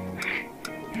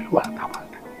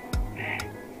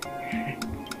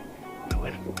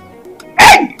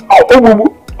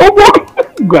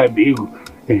 Guardego,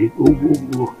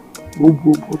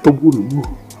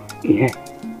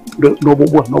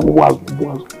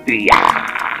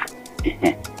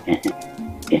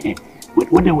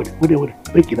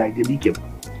 Make it like the weekend.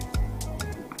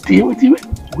 See what you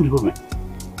good woman.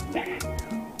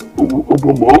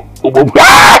 Obomo.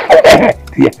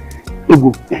 Dear,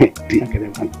 dear, can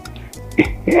I?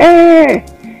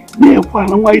 Dear,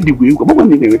 why do we go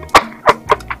on in it?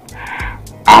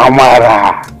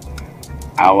 Amara.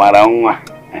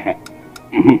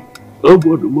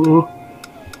 Obomo.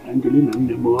 Angelina and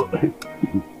the more.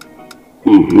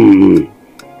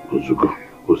 Ozuko.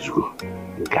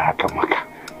 Gakamaka.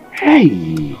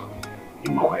 Hey,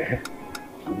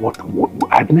 what?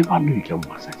 I never knew you can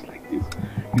massage like this.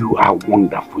 You are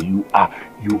wonderful. You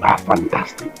are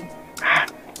fantastic.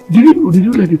 Did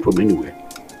you learn it from anywhere?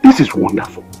 This is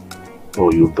wonderful.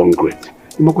 Oh, you've done great.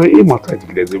 So what we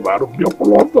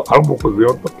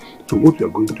are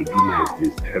going to do now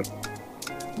is this.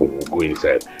 We'll go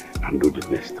inside and do the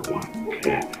next one.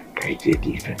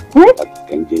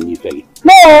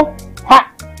 No!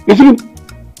 Ha! Is it?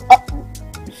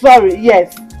 Sorry,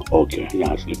 yes. Okay,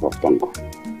 yeah, slip of tongue.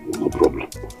 No problem.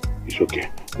 It's okay.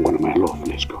 I'm going to my love.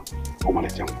 Let's go. Oh, my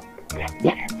God.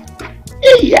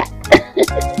 Yeah.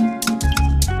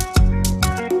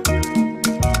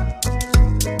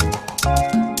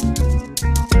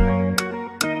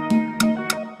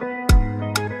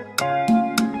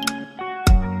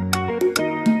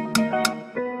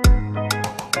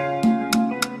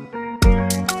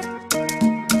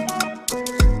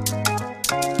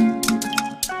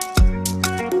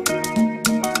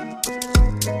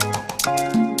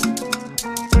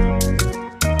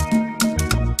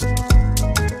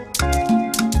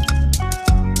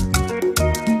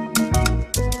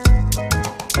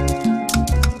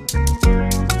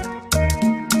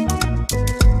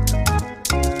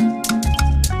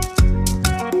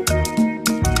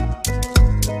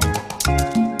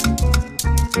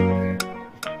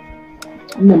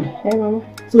 Hey, Mama.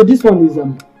 So this one is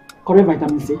correct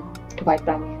vitamin C.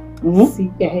 Vitamin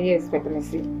C. Yes, vitamin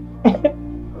C.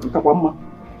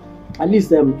 At least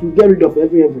to get rid of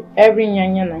every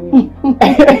nyanya.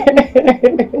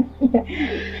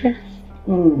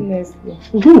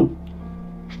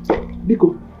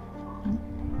 Biko,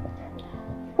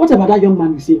 what about that young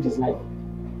man who saved his life?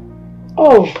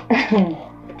 Oh,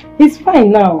 he's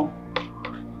fine now.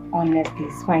 Honestly,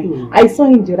 he's fine. I saw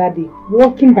him the other day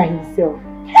walking by himself.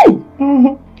 Hey!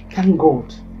 Thank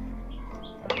God.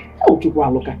 Honestly,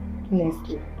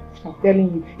 I'm telling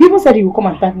you. He even said he will come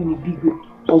and thank me in a big way.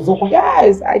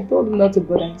 Yes, I told him not to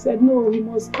go there. He said, no, he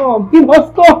must come. He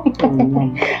must come.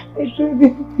 I told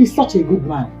him. He's such a good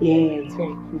man. Yeah, he's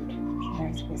very good.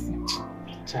 Nice person.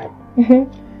 Child.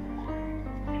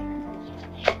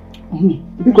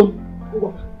 Biko,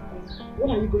 when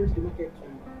are you going to the market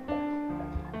to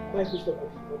buy food stuff?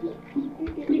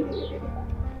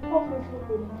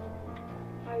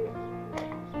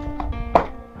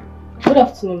 Good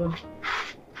afternoon.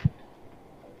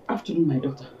 Afternoon, my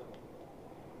daughter.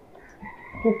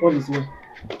 Hope all is well.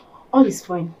 All is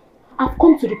fine. I've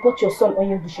come to report your son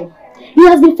Onyebushe. He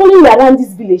has been following me around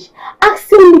this village,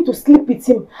 asking me to sleep with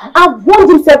him. I've warned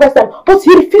him several times, but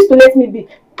he refused to let me be.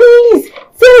 Please,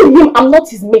 tell him I'm not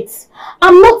his mate.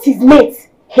 I'm not his mate.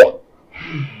 Here.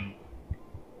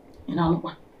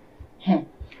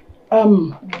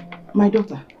 My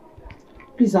daughter,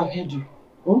 please, I've heard you.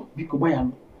 Oh, Biko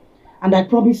Bayano. And I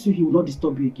promise you he will not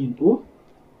disturb you again. Oh,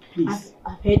 please.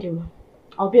 I've heard you.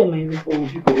 I'll be on my way. Oh,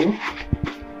 Biko.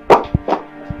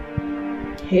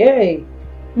 Hey,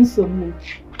 Nsogbu.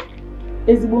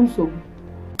 Ezigbo nsogbu.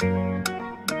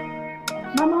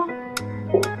 Mama.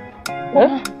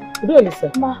 Huh? What do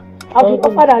sir? Ma, I've been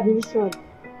offered admission.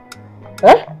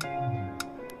 Huh?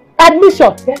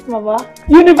 Admission? Yes, Mama.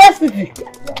 University?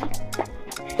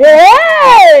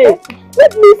 Hey!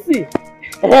 Let me see.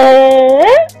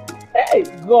 Hey,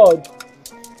 God.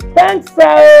 Thanks,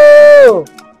 sir.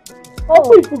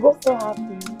 Oh, if you go so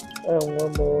happy.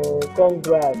 Oh,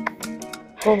 congrats.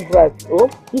 Congrats. Oh,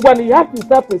 you have to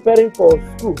start preparing for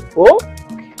school. Oh,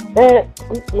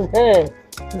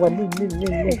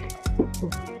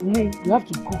 you have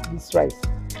to cook this rice.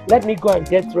 Let me go and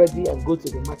get ready and go to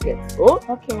the market. Oh,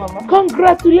 okay, Mama.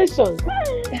 Congratulations.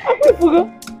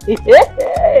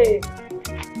 Hey.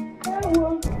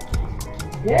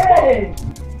 Hey.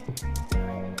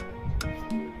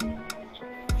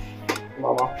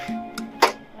 Mama,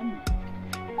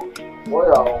 why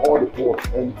are all the pots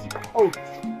empty? Oh,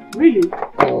 really?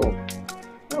 Oh.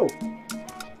 Oh.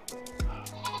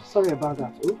 Sorry about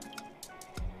that. Oh.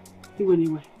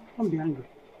 Anyway, don't be angry.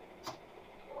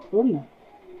 Oh no.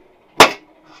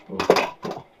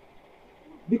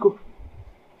 Biko,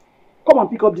 come and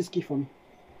pick up this key for me.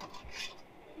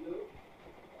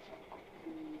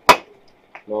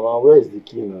 Mama, where is the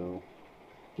key now?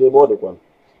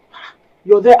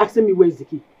 You're there asking me where's the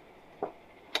key.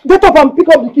 Get up and pick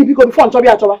up the key before I'm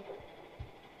Chobi.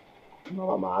 No,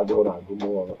 Mama, I don't know. Go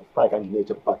more. I can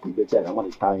nature party. The chair. I'm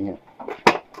not staying here.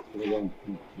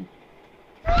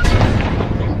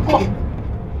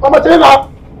 Mama, tell her.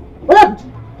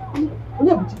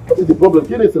 What is the problem?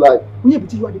 Kid is like. You are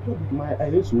the problem. I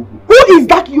hate you. Who is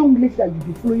that young lady that you've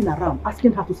been following around,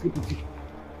 asking her to sleep with you?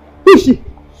 Who is she?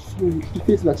 So she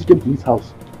feels like she came to his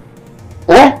house.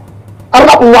 Eh? I'm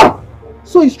not one.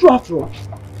 So it's true after all.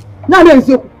 Now there is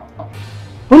you.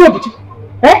 Onyebuchi.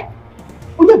 Eh?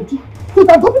 Onyebuchi. So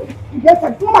that go to yes, I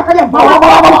don't carry a bag.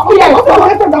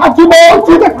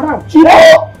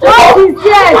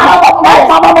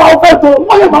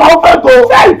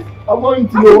 I'm going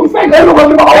to you.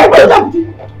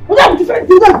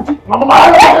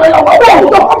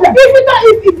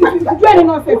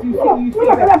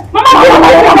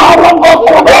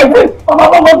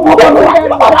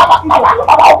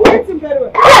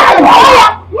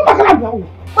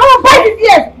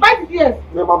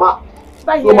 Mama,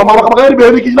 so Mama, come here,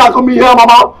 baby. Come here,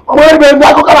 Mama. Mama, baby,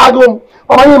 I go caragum.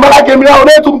 Mama, you mala came here.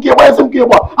 They took me away. Some key. I'm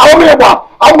going to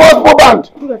band.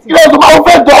 You know, my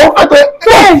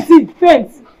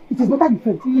Fence. It is better than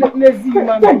fence. Lazy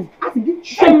man.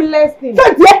 Shameless thing.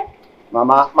 Fence, yeah.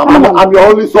 Mama, I'm your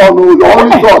only son. Your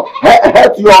only son.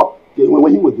 Hurt your.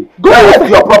 When you with it, go hurt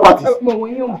your properties. Hey,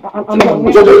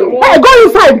 go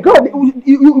inside. Go.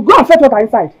 You go and fetch water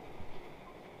inside.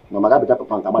 Mama, that better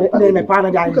papa. Mama,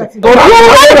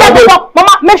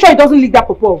 make sure it doesn't leak that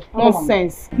papa.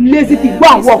 Nonsense. Lazy thing. Go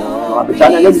and walk.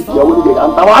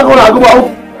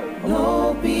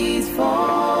 No peace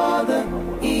for the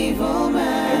evil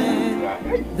man.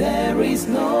 There is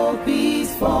no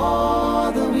peace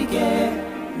for the wicked.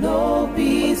 No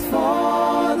peace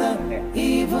for the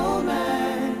evil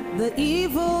man. The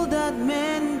evil that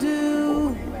men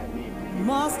do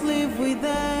must live with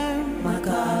them.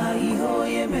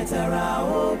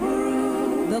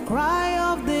 The cry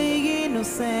of the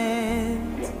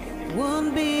innocent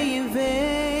won't be in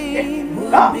vain.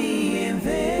 Won't be in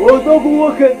vain.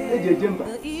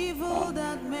 The evil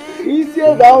that men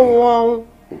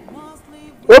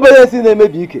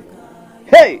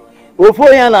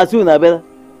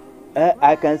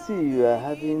I can see you are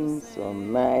having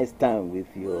some nice time with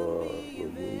your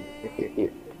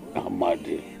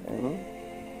Amadi.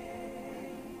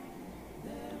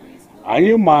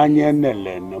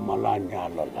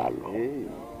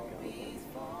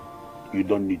 You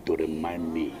don't need to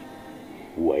remind me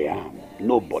who I am.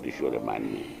 Nobody should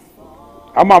remind me.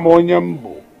 I'm a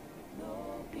Monyambo.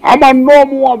 I'm a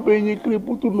normal being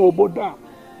put to Noboda.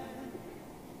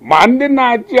 Mande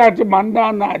na chiachi,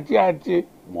 manda na chiachi,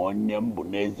 Monyambo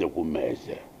neze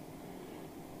kumese.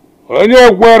 When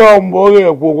you're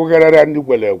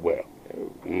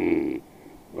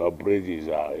your praises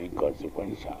are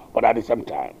inconsequential, but at the same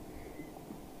time,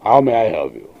 how may I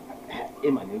help you?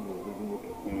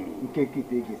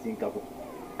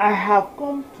 I have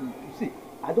come to see.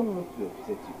 I don't want to upset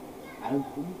you. I am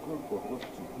only come for us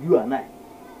to, you and I,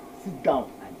 sit down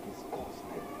and discuss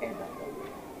like elder.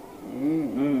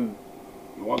 You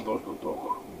want us to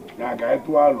talk? Yeah, guy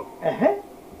to all.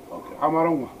 Okay, I'm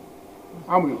around.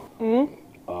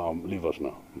 Leave us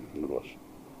now. Leave us.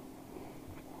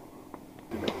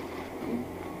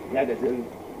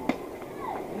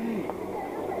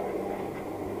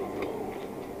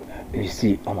 You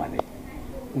see, Omane,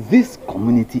 this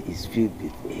community is filled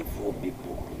with evil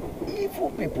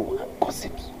people and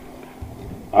gossips.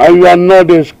 And you are not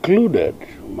excluded.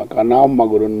 Makana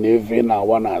magoro neve na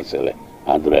wana sele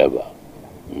adreba.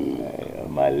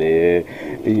 Male,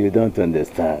 you don't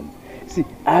understand. See,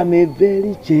 I'm a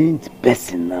very changed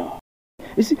person now.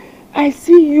 You see, I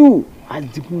see you as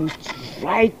the most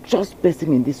righteous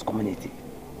person in this community.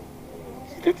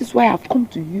 That is why I've come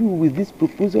to you with this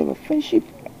proposal of friendship.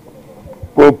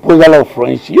 Proposal of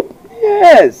friendship?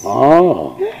 Yes.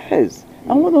 Oh. Yes.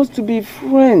 I want us to be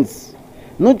friends.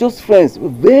 Not just friends,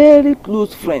 but very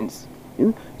close friends. You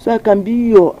know? So I can be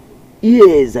your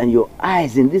ears and your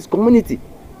eyes in this community.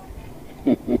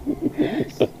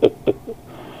 Yes.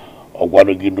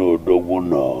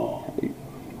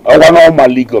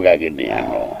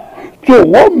 So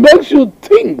what makes you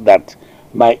think that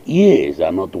my ears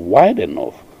are not wide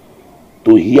enough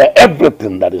to hear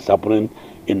everything that is happening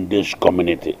in this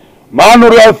community?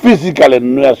 Man, physically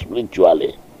and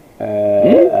spiritually.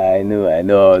 I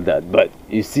know that, but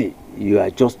you see, you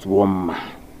are just one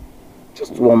man.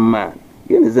 Just one man.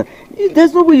 You understand?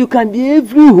 There's no way you can be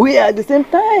everywhere at the same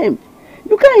time.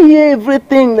 You can't hear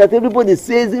everything that everybody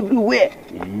says everywhere.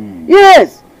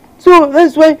 Yes. So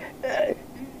that's why,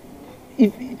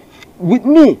 with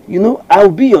me, you know, I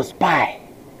will be your spy.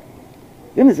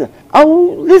 You understand? I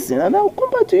will listen and I will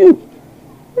come back to you.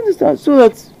 You understand? So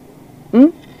that,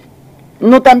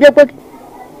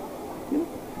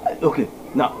 okay,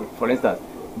 now, for instance,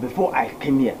 before I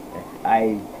came here,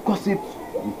 I gossiped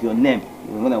with your name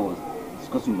when I was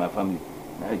discussing with my family.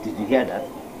 Now, did you hear that?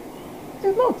 It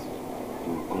is not.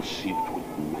 You gossiped with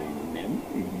my name?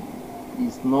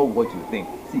 It's not what you think.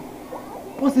 See,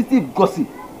 positive gossip,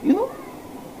 you know,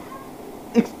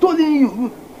 extolling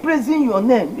you, praising your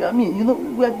name. I mean, you know,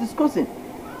 we are discussing.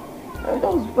 That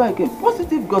was before I came.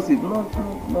 Positive gossip, not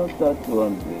that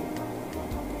one.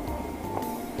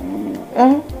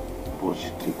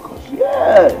 Positive gossip?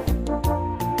 Yeah.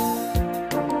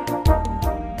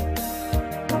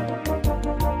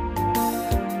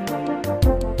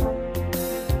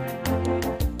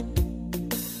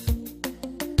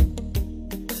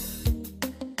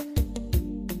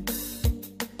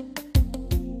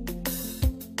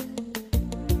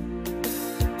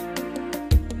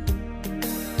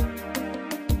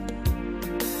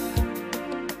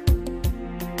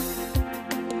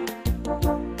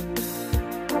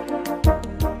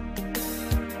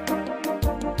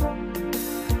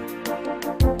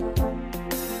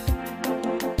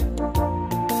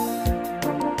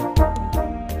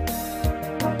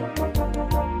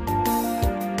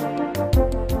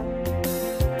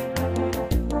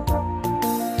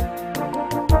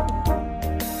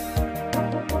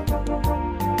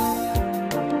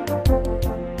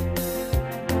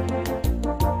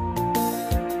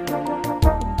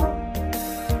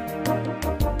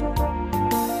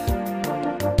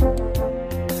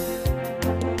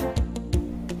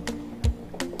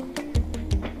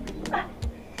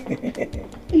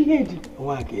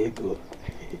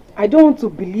 I don't want to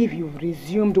believe you've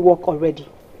resumed work already.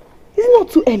 Is it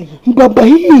not too early? Baba,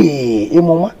 hey,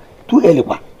 Mama, too early,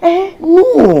 pa?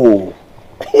 No.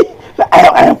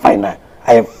 I am fine now.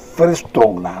 I am very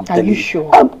strong now. Are you sure?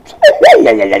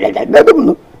 Yeah.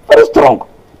 No. Very strong.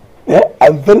 Yeah,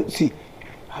 I'm very. See,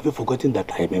 have you forgotten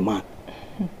that I am a man?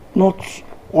 Not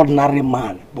ordinary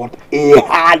man, but a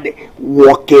hard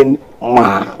working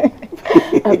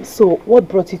man. So, what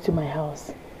brought you to my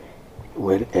house?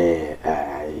 Well,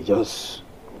 I just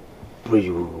pray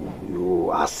you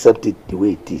accept it the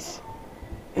way it is.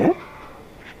 Yeah?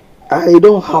 I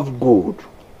don't have gold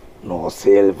nor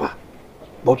silver,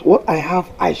 but what I have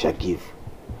I shall give.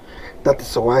 That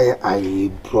is why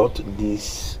I brought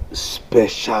this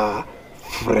special,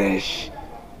 fresh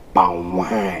palm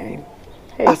wine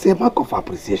as a mark of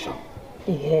appreciation.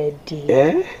 Yeah, dear.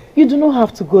 Yeah? You do not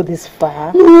have to go this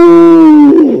far.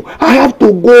 No, I have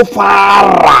to go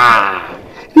far.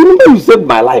 Remember you saved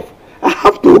my life. I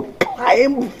have to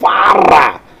climb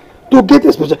far to get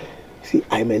a special. See,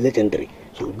 I'm a legendary.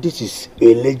 So this is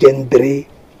a legendary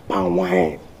palm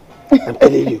wine. I'm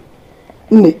telling you.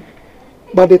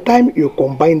 By the time you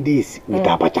combine this with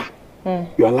abacha,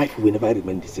 your life will never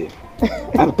remain the same.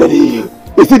 I'm telling you.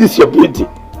 You see this your beauty?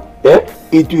 Yeah?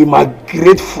 It will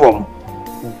migrate from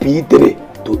B3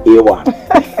 to A1.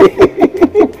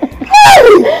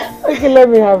 Okay, let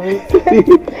me have it.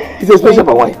 It's a special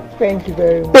palm wine. Thank you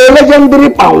very much. A legendary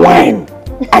palm wine.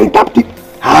 I tapped it.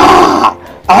 I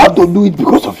have to do it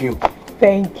because of you.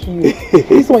 Thank you.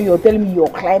 This one you're telling me you're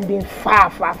climbing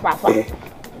far.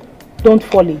 Don't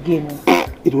fall again.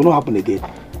 It will not happen again.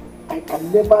 I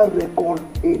can never record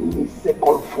any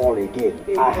second fall again.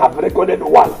 I have recorded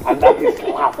one, and that is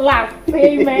last. Last,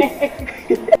 amen.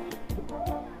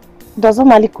 Does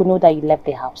Maliku know that you left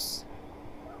the house?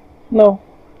 No.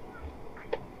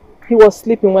 He was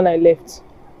sleeping when I left.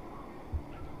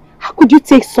 How could you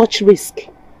take such risk?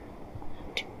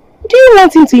 Do you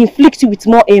want him to inflict you with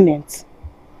more ailments?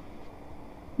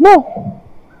 No.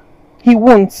 He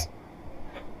won't.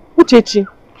 Uchechi,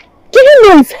 do you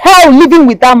know it's hell living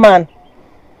with that man?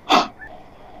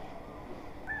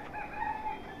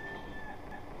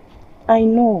 I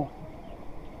know.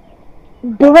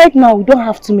 But right now, we don't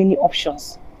have too many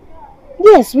options.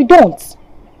 Yes, we don't.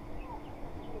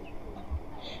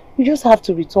 You just have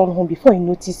to return home before he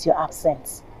notices your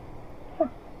absence. Oh.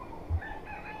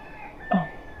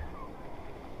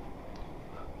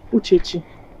 Uchechi,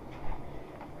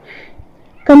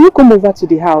 can you come over to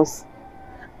the house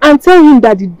and tell him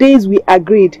that the days we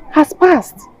agreed has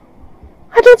passed?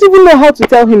 I don't even know how to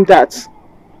tell him that.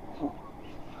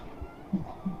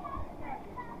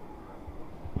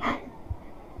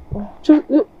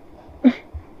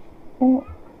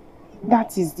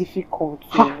 That is difficult.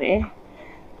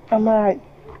 Amara,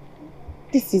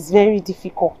 this is very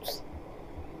difficult.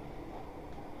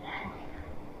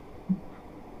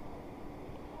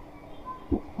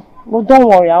 But don't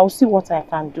worry, I'll see what I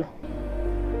can do.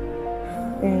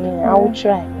 I will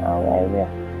try. I will.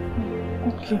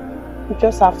 Okay. You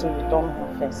just have to return her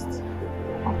first.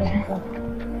 Okay.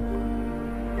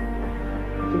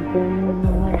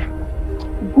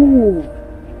 Boo.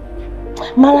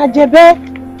 Marajebe.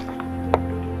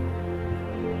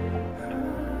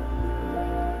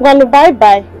 Well,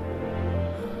 bye-bye.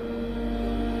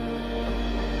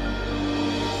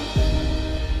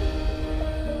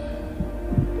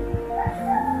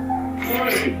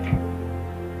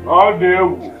 All day.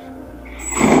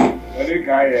 Very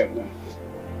kind.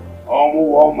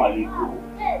 Almost Maliko.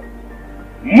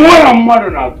 More than mother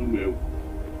not to me.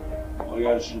 Oh,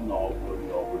 yes, you know,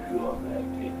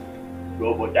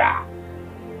 Roboda.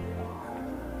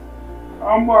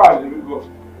 I'm going to go.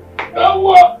 Oh,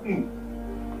 what? I'm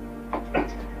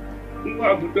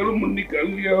going to tell Monica,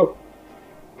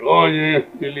 oh, yeah,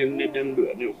 feeling it and do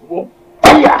it.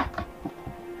 Yeah.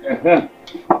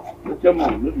 Come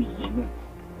on, let me see.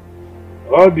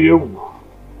 Oh, dear.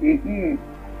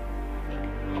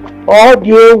 Oh,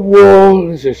 dear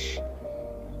wolves.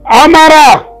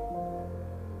 Amara!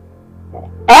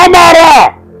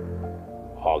 Amara!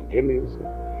 Oh, goodness.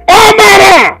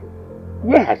 Amara!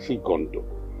 Where has she gone to?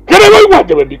 Can I go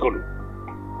to the Bicon?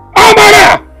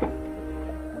 Amara!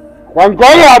 One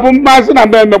call up on Mason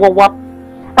and then the what?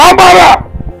 Amara!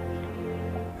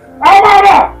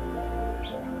 Amara!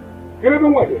 Can I go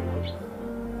away?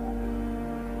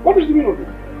 What does it mean of this?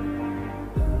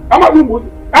 Amara!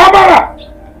 Amara!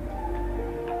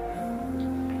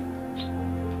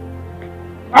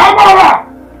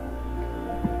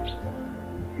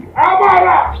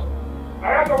 Amara! I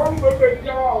have the one who said,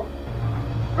 "Yo,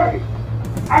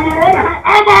 Amara!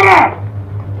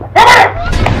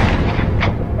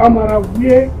 Amara,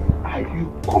 where are you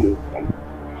coming from?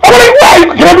 Amara, where are you?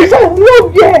 Can I be so?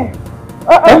 Nowhere.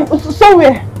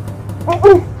 Somewhere.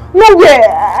 Nowhere.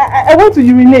 I want to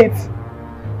urinate.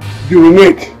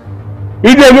 Urinate?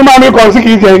 You didn't know me.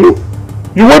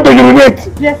 You want to urinate?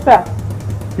 Yes, sir.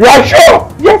 You are sure?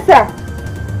 Yes, sir.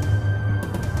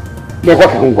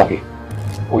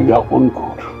 For your own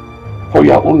good, for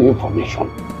your own information,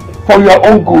 for your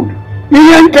own good.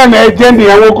 Even can agent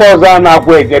the cause an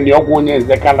upward and your own is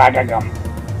the Kalagam.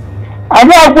 I'm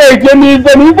not waiting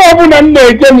even if I wouldn't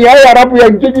make any other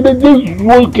and taking the juice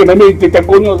working and make it a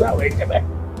bonus away.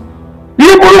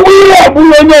 You will have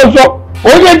Bulonoso,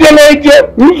 only the lady,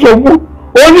 who's so good,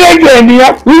 only again,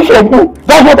 who's so good.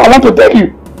 That's what I want to tell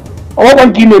you. I want to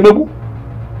give you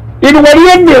it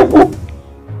was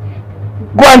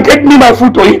go and get me my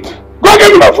food to eat. Go and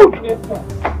get me my food. Yes, sir.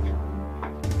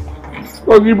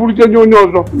 So you put your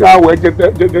nose. Yeah, we get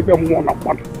the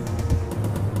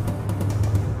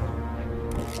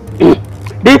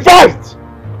be fast.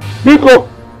 Be go.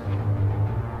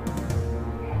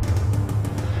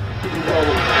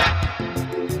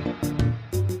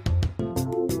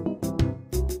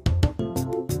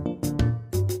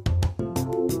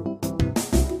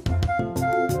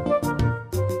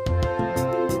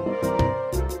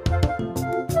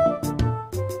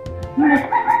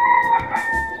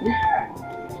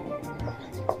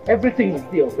 Everything is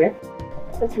there, okay?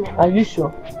 Yes, ma'am. Are you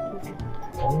sure?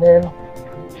 And then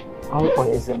I'll put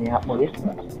it in the apple.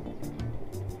 Everything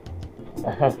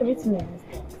is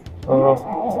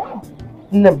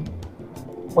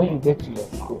when you get to your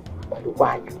school,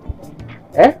 why?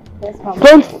 Eh? Yes, ma'am.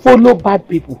 Don't follow bad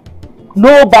people.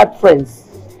 No bad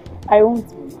friends. I won't.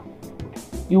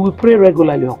 You will pray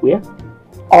regularly, okay?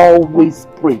 Always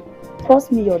pray.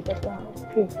 Trust me, your daughter.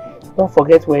 Pray. Don't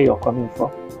forget where you're coming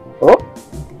from. Oh?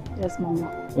 Yes, Mama.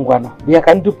 Ngwana, we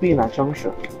can do pin at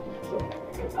junction.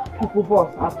 People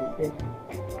boss have to say,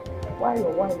 why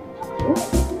your wife?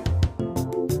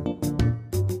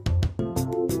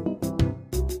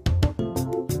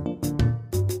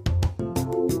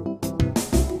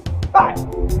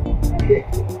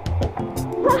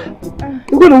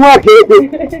 You're going to work,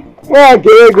 Eddie. Work,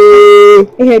 Eddie.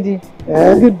 Eddie.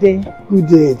 Good day. Good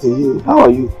day to you. How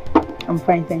are you? I'm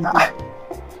fine, thank you.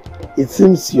 It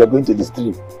seems you are going to the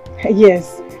stream.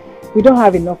 Yes. We don't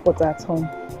have enough water at home.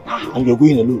 And you're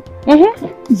going alone?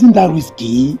 Isn't that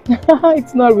risky?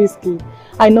 It's not risky.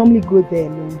 I normally go there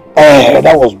alone.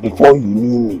 That was before you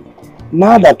knew me.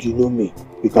 Now that you know me,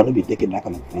 you cannot be taken that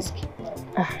kind of risk.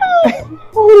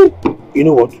 You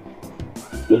know what?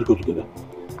 Let's go together.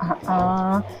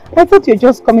 I thought you're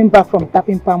just coming back from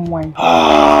tapping palm wine.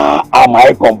 Am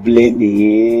I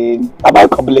complaining?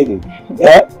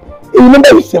 Yeah? You remember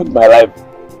you saved my life.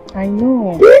 I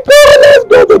know. Let's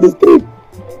go to the stream.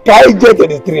 Can I get to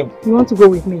the stream? You want to go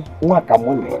with me? I want to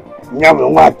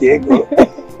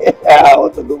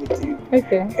go with you.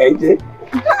 Okay. AJ?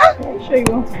 Are you sure you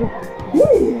want to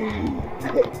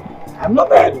go? I'm not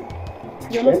bad.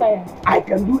 You're not tired. I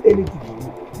can do anything for you.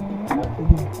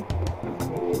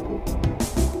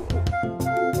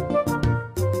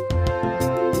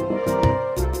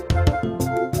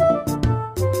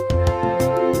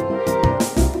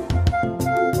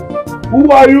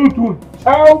 Who are you to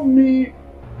tell me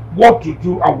what to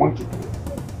do and what to do?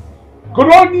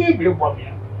 Could only be for me.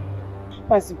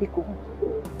 Masibiko,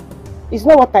 it's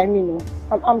not what I mean. No.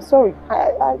 I'm sorry.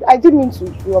 I didn't mean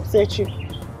to upset you.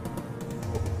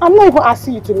 I'm not even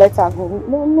asking you to let her go.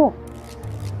 No.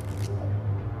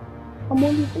 I'm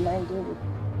only reminding you.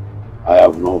 I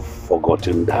have not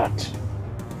forgotten that.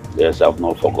 Yes, I have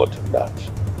not forgotten that.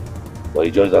 But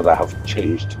it's just that I have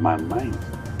changed my mind.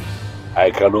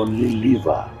 I can only leave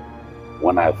her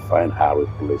when I find her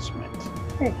replacement.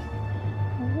 Hey.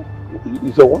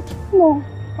 You said what? No,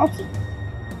 nothing.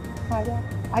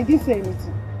 I didn't say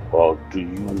anything. Or do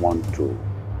you want to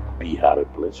be her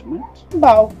replacement?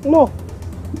 No.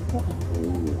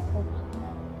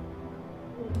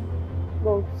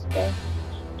 But,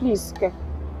 please,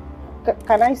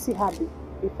 can I see her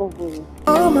before going?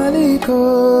 Oh,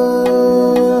 Maliko,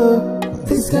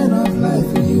 this kind of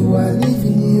life you are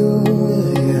living,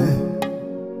 yeah.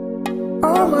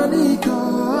 Oh, Maliko,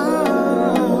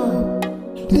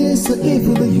 this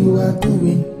evil you are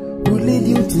doing will lead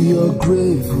you to your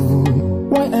grave.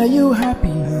 Why are you happy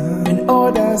when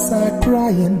others are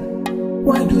crying?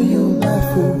 Why do you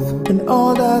laugh when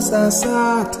others are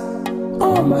sad?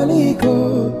 Oh,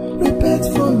 Maliko, repent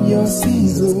from your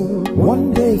sins.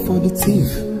 One day for the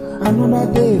thief, another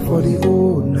day for the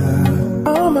owner.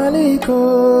 Oh, Maliko,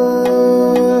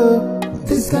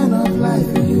 this kind of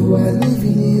life you are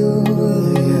living,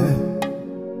 yeah.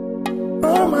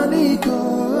 Oh, Maliko,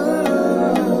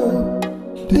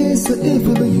 this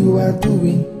evil you are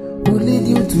doing will lead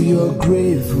you to your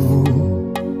grave.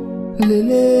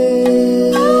 Lele.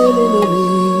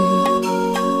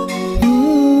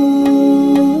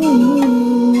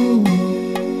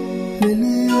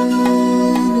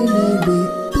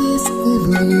 This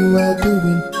evil you are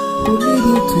doing will lead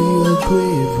you to your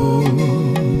grave.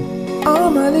 Oh,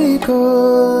 Maliko,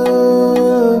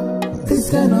 this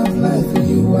kind of life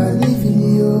you are living,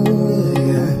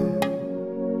 yeah.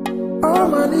 Oh,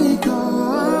 Maliko,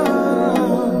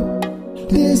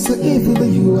 this evil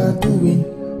you are doing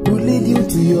will lead you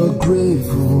to your grave.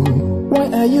 Why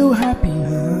are you happy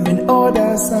when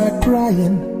others are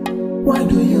crying? Why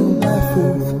do you laugh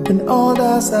when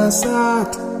others are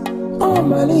sad? Oh,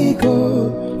 Maliko,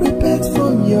 repent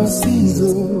from your sins.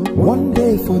 One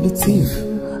day for the thief,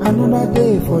 another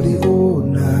day for the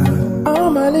owner. Oh,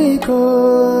 Maliko,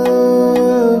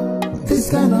 this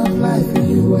kind of life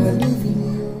you are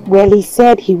living. Well, he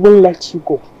said he won't let you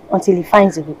go until he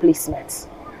finds a replacement.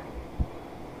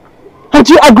 Had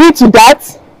you agreed to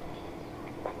that?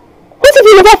 What if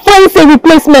he never finds a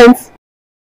replacement?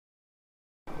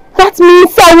 That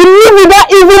means I will live with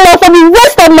that evil man for the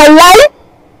rest of my life?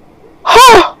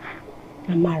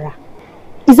 Amara,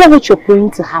 is that what you're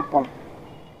praying to happen?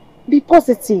 Be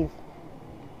positive.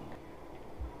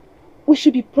 We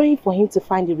should be praying for him to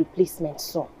find a replacement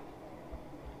soon.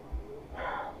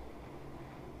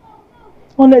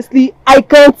 Honestly, I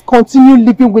can't continue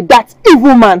living with that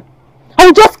evil man.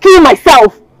 I'll just kill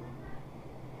myself.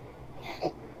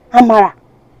 Amara,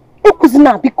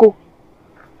 Okuzina Biko.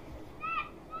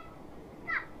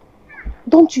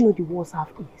 Don't you know the walls have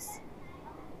ears?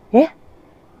 Eh?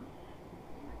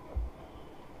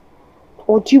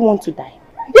 Or do you want to die?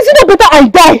 Is it not better I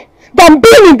die than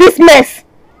being in this mess?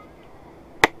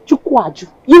 Chukwaju,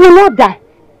 you will not die.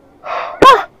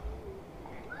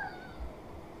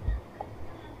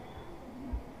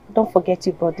 Don't forget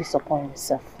you brought this upon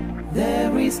yourself.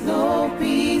 There is no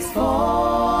peace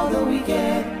for the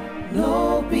wicked,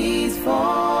 no peace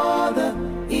for the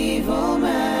evil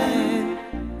man.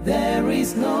 There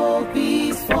is no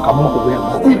peace for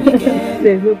the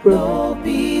wicked, no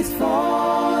peace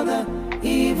for the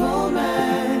evil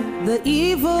man. The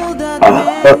evil that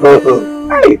man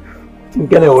do.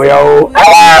 Get away,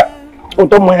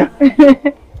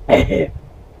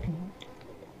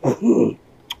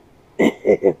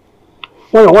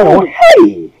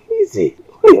 Hey, easy.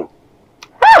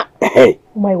 Hey.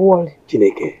 My word.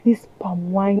 Chineke. This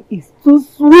palm wine is too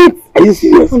sweet. Are you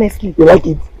serious? Honestly. You like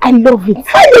it? I love it.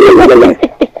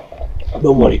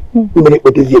 Don't worry.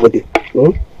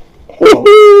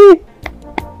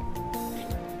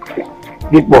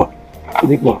 Big boy.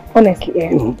 Big boy.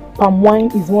 Honestly, palm wine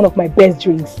is one of my best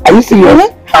drinks. Are you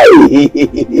serious?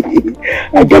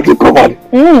 I got you covered.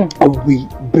 And we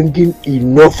bringing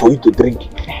enough for you to drink.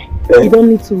 You don't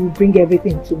need to bring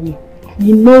everything to me.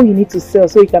 You know you need to sell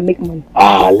so you can make money.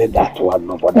 Let that one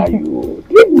not bother you.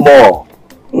 Drink more.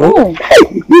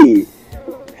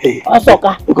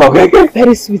 Osoka.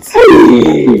 Very sweet.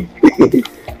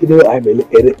 You know, I'm a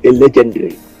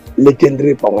legendary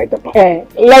Pawai.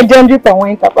 Legendary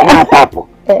Pawai.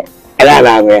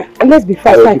 Let's be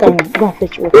fast. I can go and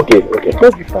fetch water. Okay.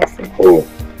 Let's be fast. Oh.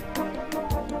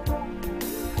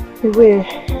 Where?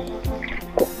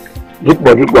 Look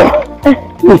more. Hey!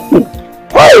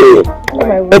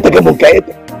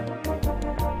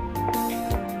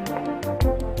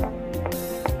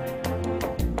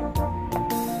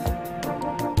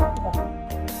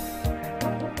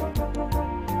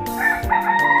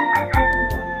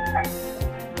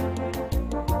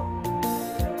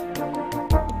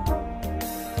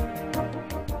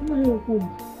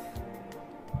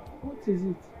 What is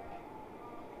it?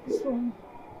 So,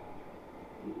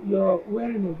 you're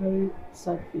wearing a very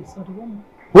sad face.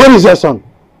 Where is your son?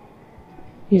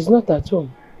 He's not at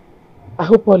home. I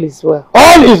hope all is well.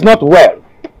 All is not well.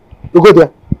 You go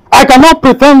there. I cannot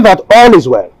pretend that all is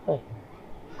well.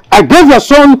 I gave your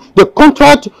son the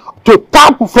contract to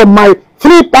tap from my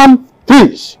 3 palm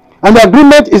trees. And the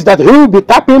agreement is that he will be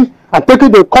tapping and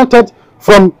taking the content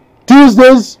from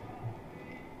Tuesdays,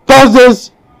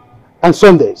 Thursdays, and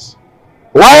Sundays.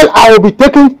 While I will be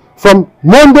taking from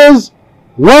Mondays,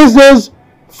 Wednesdays,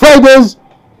 Fridays,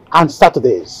 and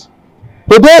Saturdays.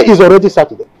 Today is already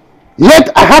Saturday. Yet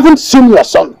I haven't seen your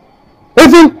son.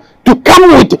 Even to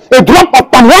come with a drop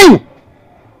of palm wine.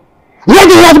 Yet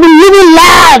he has been living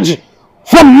large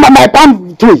from my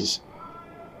palm trees.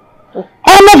 I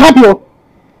am not happy.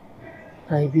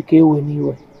 I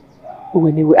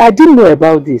didn't know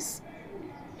about this.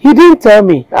 He didn't tell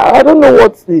me. I don't know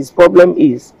what his problem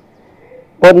is.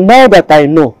 But now that I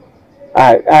know,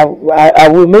 I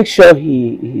will make sure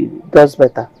he does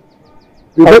better.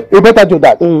 You better do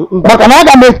that. But can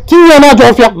I make tea and not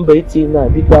off ya?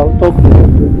 Because I'll talk to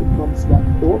him when he comes back.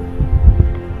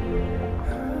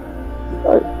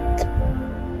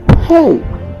 Hey,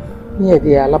 yeah,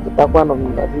 they are one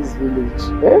of this village.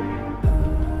 Eh?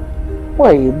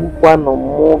 Why you book one or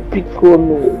more pico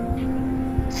no?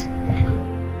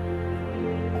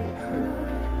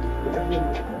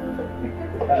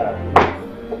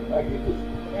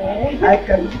 I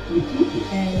can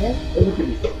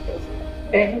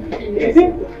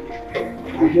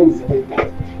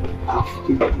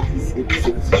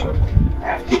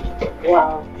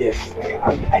Wow. Yes,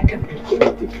 I can do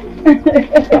anything for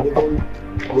you.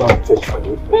 Go and fetch for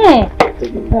you.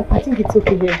 I think it's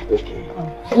okay here. Okay.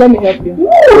 Let me help you.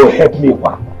 Oh, help me,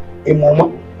 what? Hey,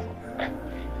 Mama.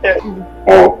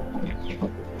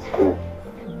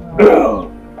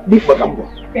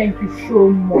 Thank you so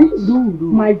much.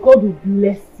 My God will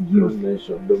bless you. Don't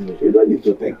mention. You don't need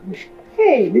to thank me.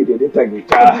 Hey. You need to thank me.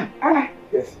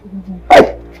 Yes.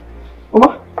 Hey,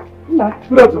 Mama.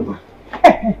 Good afternoon.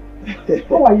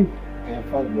 How are you? I'm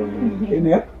fine, Mama. In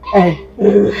here?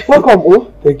 Welcome,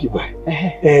 oh. Thank you, bye.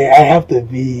 I have to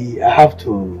be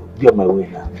on my way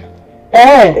now.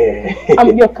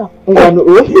 I'm your cup.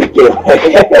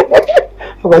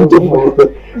 Wonderful.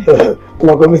 Come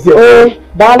on, come see.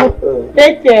 Darling,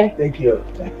 take care. Thank you.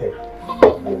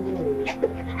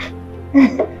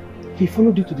 He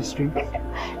followed you to the stream?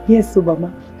 Yes,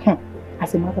 Obama.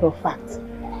 As a matter of fact,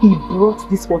 he brought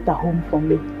this water home for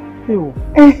me. Oh,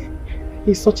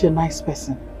 he's such a nice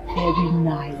person. Very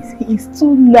nice. He is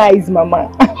too nice, Mama.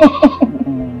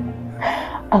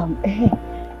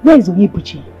 Where is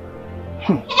Onyebuchi?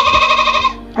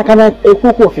 I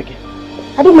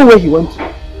don't know where he went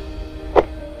to.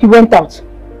 He went out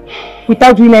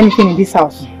without doing anything in this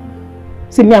house.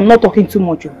 See me, I'm not talking too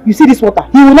much. You see this water?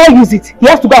 He will not use it. He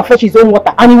has to go and fetch his own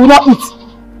water and he will not eat.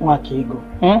 Okay, go.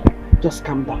 Just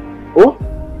calm down. Oh,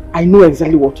 I know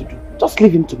exactly what to do. Just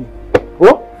leave him to me.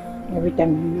 Oh, every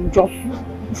time you just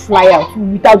fly out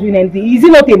without doing anything. Is he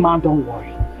not a man? Don't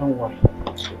worry. Don't worry.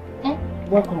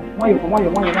 Welcome. Why you come?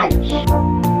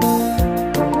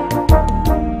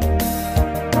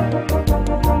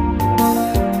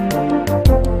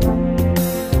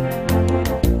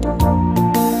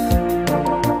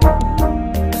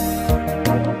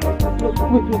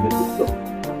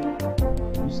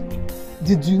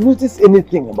 Did you notice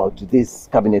anything about today's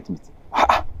cabinet meeting?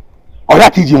 Or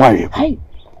that is Hi.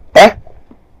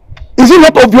 Is it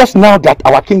not obvious now that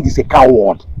our king is a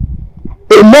coward?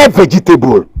 A mere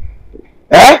vegetable?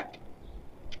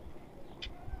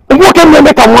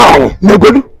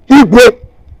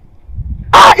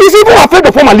 He's even afraid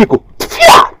of Omaliko.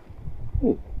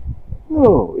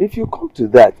 No, if you come to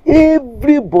that,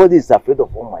 everybody is afraid of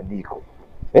Omaliko.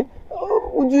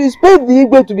 Would you expect the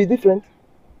Igwe to be different?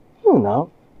 No, now.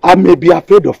 I may be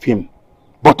afraid of him,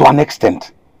 but to an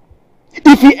extent.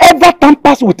 If he ever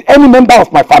tampers with any member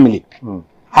of my family,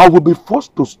 I will be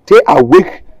forced to stay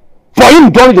awake for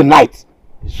him during the night.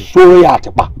 So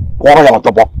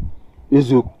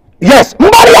yes,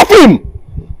 Mbari of him.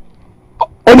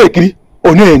 Onekiri,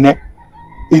 Onene,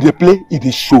 if they play, if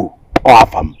they show, or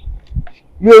afam.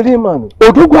 You're a man.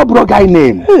 Odogwu bro guy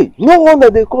name. Hey, no wonder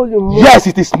they call you man. Yes,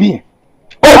 it is me.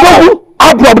 Odogwu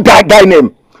Abroad guy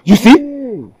name. You see?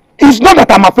 It's not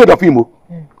that I'm afraid of him,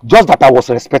 just that I was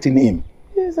respecting him.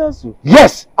 Yes, also.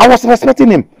 Yes, I was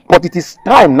respecting him, but it is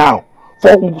time now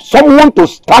for someone to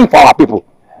stand for our people.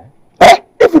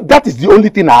 If that is the only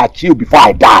thing I achieve before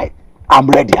I die, I'm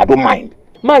ready. I don't mind.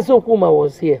 Mazo Kuma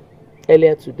was here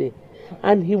earlier today,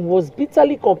 and he was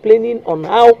bitterly complaining on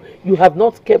how you have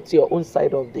not kept your own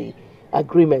side of the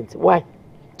agreement. Why?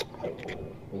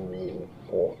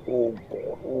 Oh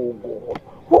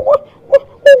God.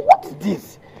 What is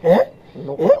this?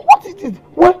 What is this?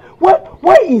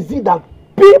 Why is it that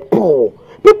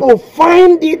people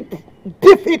find it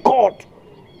difficult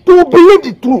to believe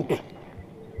the truth?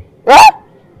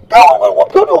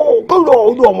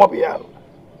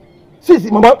 See,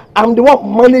 Mama, I'm the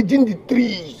one managing the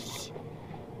trees.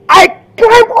 I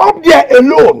climb up there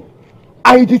alone,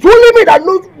 and it is only me that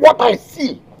knows what I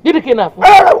see. Did you enough? I'm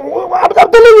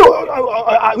telling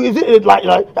you, is it like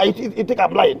you think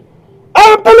I'm lying?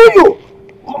 I'm telling you,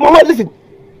 Mama, listen.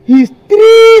 His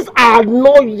trees are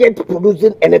not yet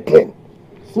producing anything.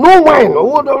 No wine.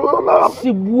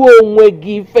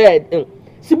 Sibuonwegi fed.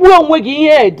 Sibuonwegi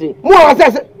head.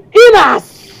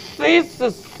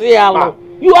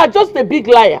 You are just a big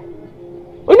liar.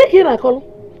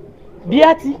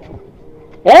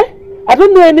 I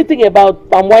don't know anything about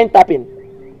palm wine tapping.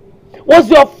 Was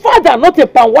your father not a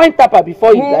palm wine tapper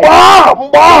before he died?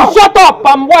 Shut up!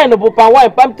 Palm wine,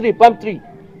 palm tree.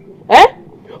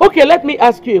 Okay, let me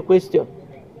ask you a question.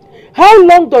 How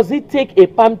long does it take a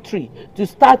palm tree to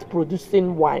start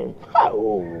producing wine?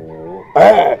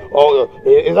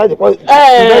 Is that the point?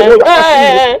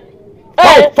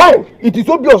 Fine. It is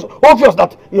obvious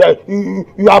that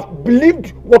you have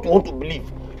believed what you want to believe.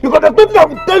 Because there's nothing I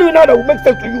will tell you now that will make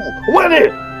sense to you.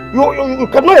 You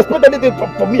cannot expect anything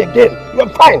from me again. You are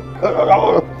fine.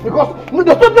 Because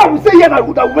there's nothing I will say here that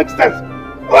will make sense.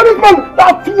 What is man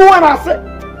that you and I say?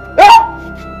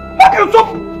 How can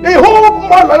a whole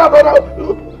man like that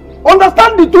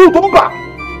understand the truth?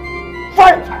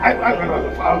 Fine.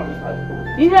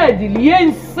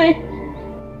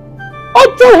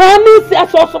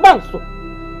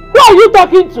 Who are you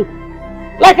talking to?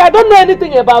 Like I don't know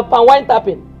anything about palm wine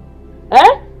tapping.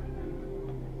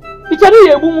 You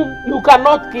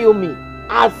cannot kill me.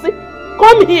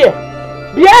 Come here.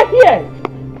 Be here.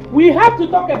 We have to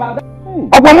talk about that.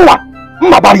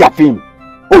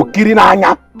 Oh,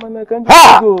 Kirinanya. Mama, can you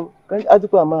go? Can you ask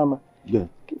for Mama? Yeah.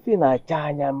 Kifina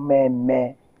chanya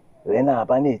meme. Wena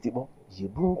abane tipo.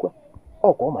 Yebunkwa.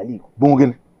 Oko Maliko.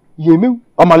 Bungin. Yemu.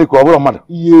 Amaliko aburo mada.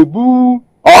 Yebu.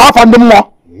 Afande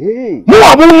mo. Hey. Mu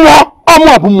abumo. Amu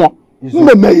abumo.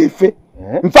 Mmeme yefe.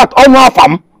 In fact, onu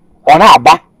afam. Ona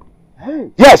aba.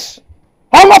 Hey. Yes.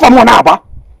 Onu afam ona aba.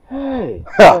 Hey.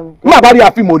 Ma bari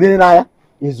afim onene na ya.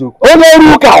 Izo. Onye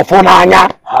ru ka ofo na anya.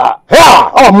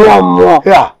 Omuwa.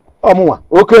 Yeah. Omuwa.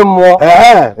 Okay, mo.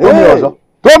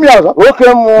 Tomi ozo.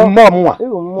 Okay, mo. Omuwa.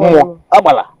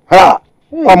 Abala.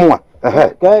 Omuwa.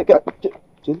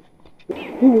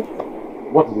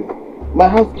 What is it? My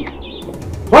house key.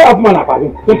 Why have man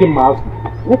apartment? Take him my house key.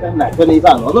 What am I telling you? I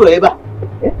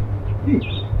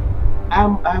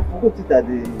forgot it at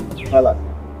the palace.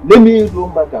 Let me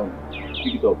run back and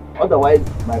pick it up. Otherwise,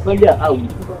 my family and I will be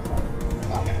outside.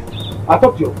 I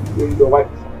talked to your wife.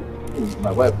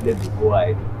 My wife let me go.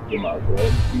 I came out.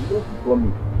 She did not inform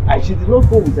me. And she did not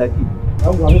go with her kid.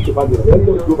 I'm going to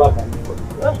go back and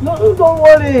no, don't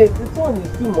worry. The sun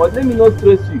is too much. Let me not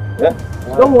stress you.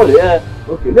 Don't worry.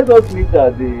 Okay, let us meet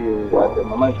at the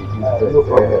Mama Kitty's. No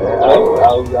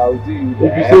problem. I'll see you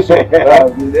there. If you say so, I'll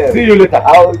be there. See you later.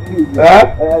 I'll see you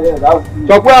there. Yes, I'll see you.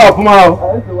 Talk well tomorrow.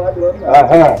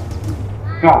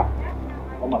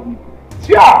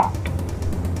 Yeah.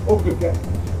 Okay.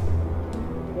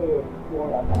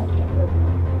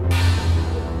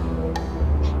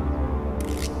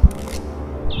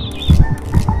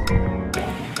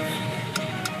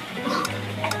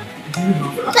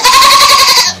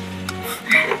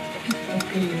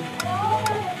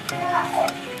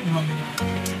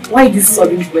 Why this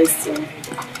sudden question?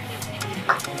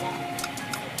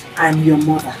 I'm your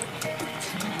mother,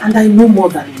 and I know more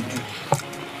than you do.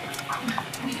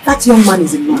 That young man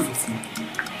is in love with me.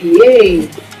 Yay!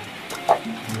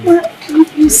 Well,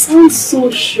 you sound so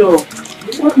sure.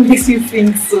 What makes you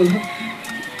think so?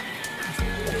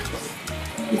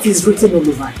 It is written all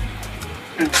over.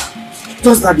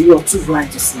 Just that you are too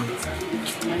blind to see it.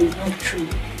 It's not true.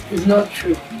 It's not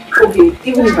true. Okay,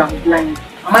 even if I'm blind,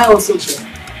 am I also blind?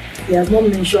 He has not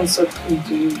mentioned such thing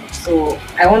to you. So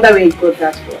I wonder where he got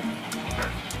that from.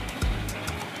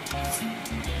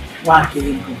 Why can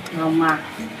you go? Mama.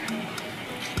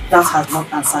 That has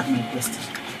not answered my question.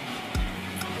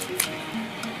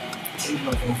 Do you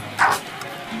love him?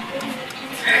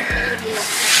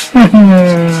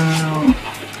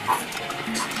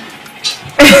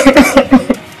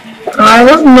 I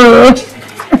don't know.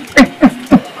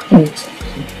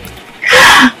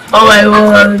 Oh my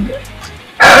word.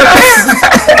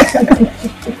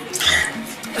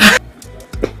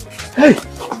 Hey!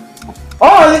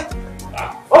 Oh,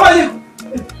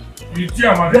 You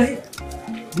tell man.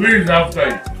 Where is after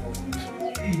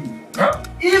you? Huh?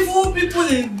 Evil people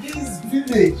in this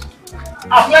village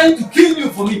are planning to kill you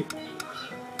for me.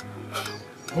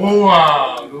 Oh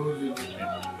wow!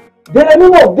 There are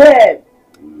many of them.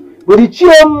 But the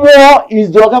Chiemo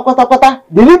is the Oga,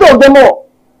 the leader of them all.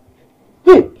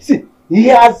 Hey, see, he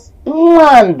has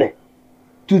planned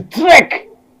to trek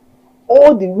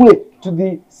all the way to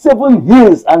the 7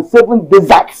 hills and 7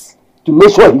 deserts to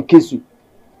make sure he kills you.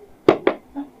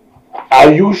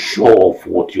 Are you sure of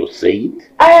what you're saying?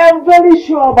 I am very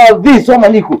sure about this,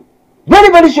 Omaniku.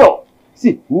 Very, very sure.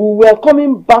 See, we were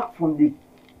coming back from the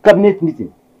cabinet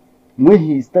meeting when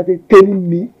he started telling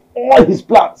me all his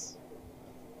plans.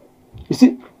 You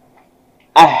see,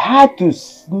 I had to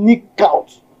sneak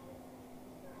out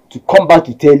to come back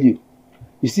to tell you.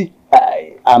 You see,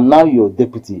 I am now your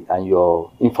deputy and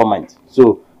your informant.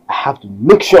 So I have to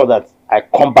make sure that I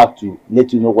come back to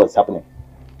let you know what's happening.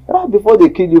 Before they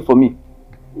kill you for me.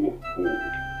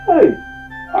 Hey!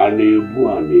 Unable.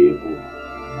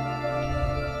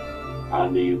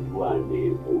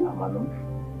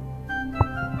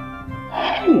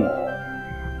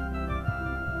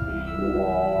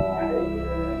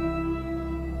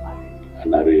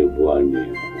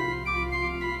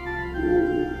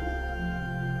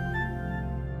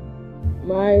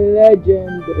 My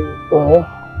legendary.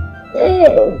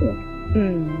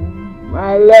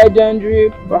 My legendary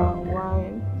brown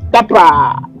wine.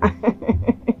 Tapa!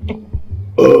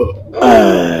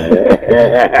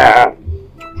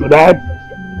 Should I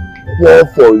pour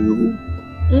for you?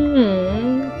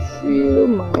 Feel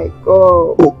my cup.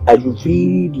 Oh, I should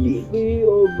feel it. Feel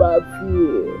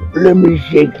overfeel. Let me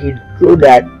shake it so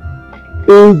that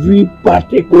every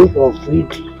particle of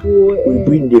it will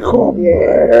be in the cup.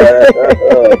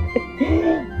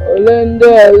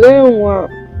 Olenda Lenwa.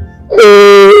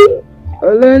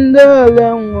 Olenda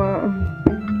Lenwa.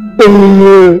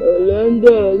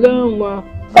 Olenda Lenwa.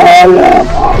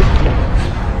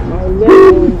 My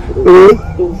lemon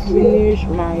to finish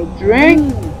my drink.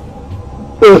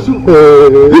 This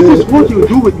is what you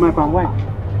do with my palm wine.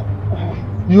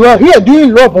 You are here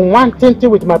doing love on 120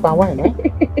 with my palm wine, eh?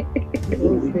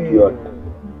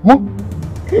 Huh?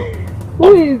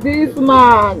 Who is this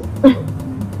man?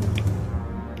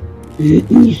 He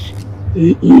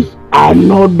is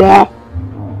another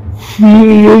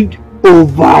field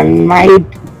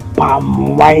overnight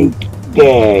palm wine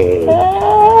girl.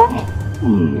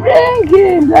 Bring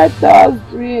him, let us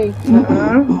drink.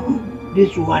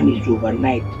 This one is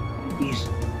overnight.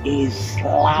 Is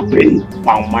slapping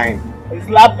palm wine.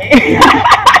 Slapping.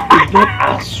 It's not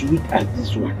as sweet as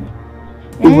this one.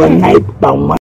 Overnight palm wine.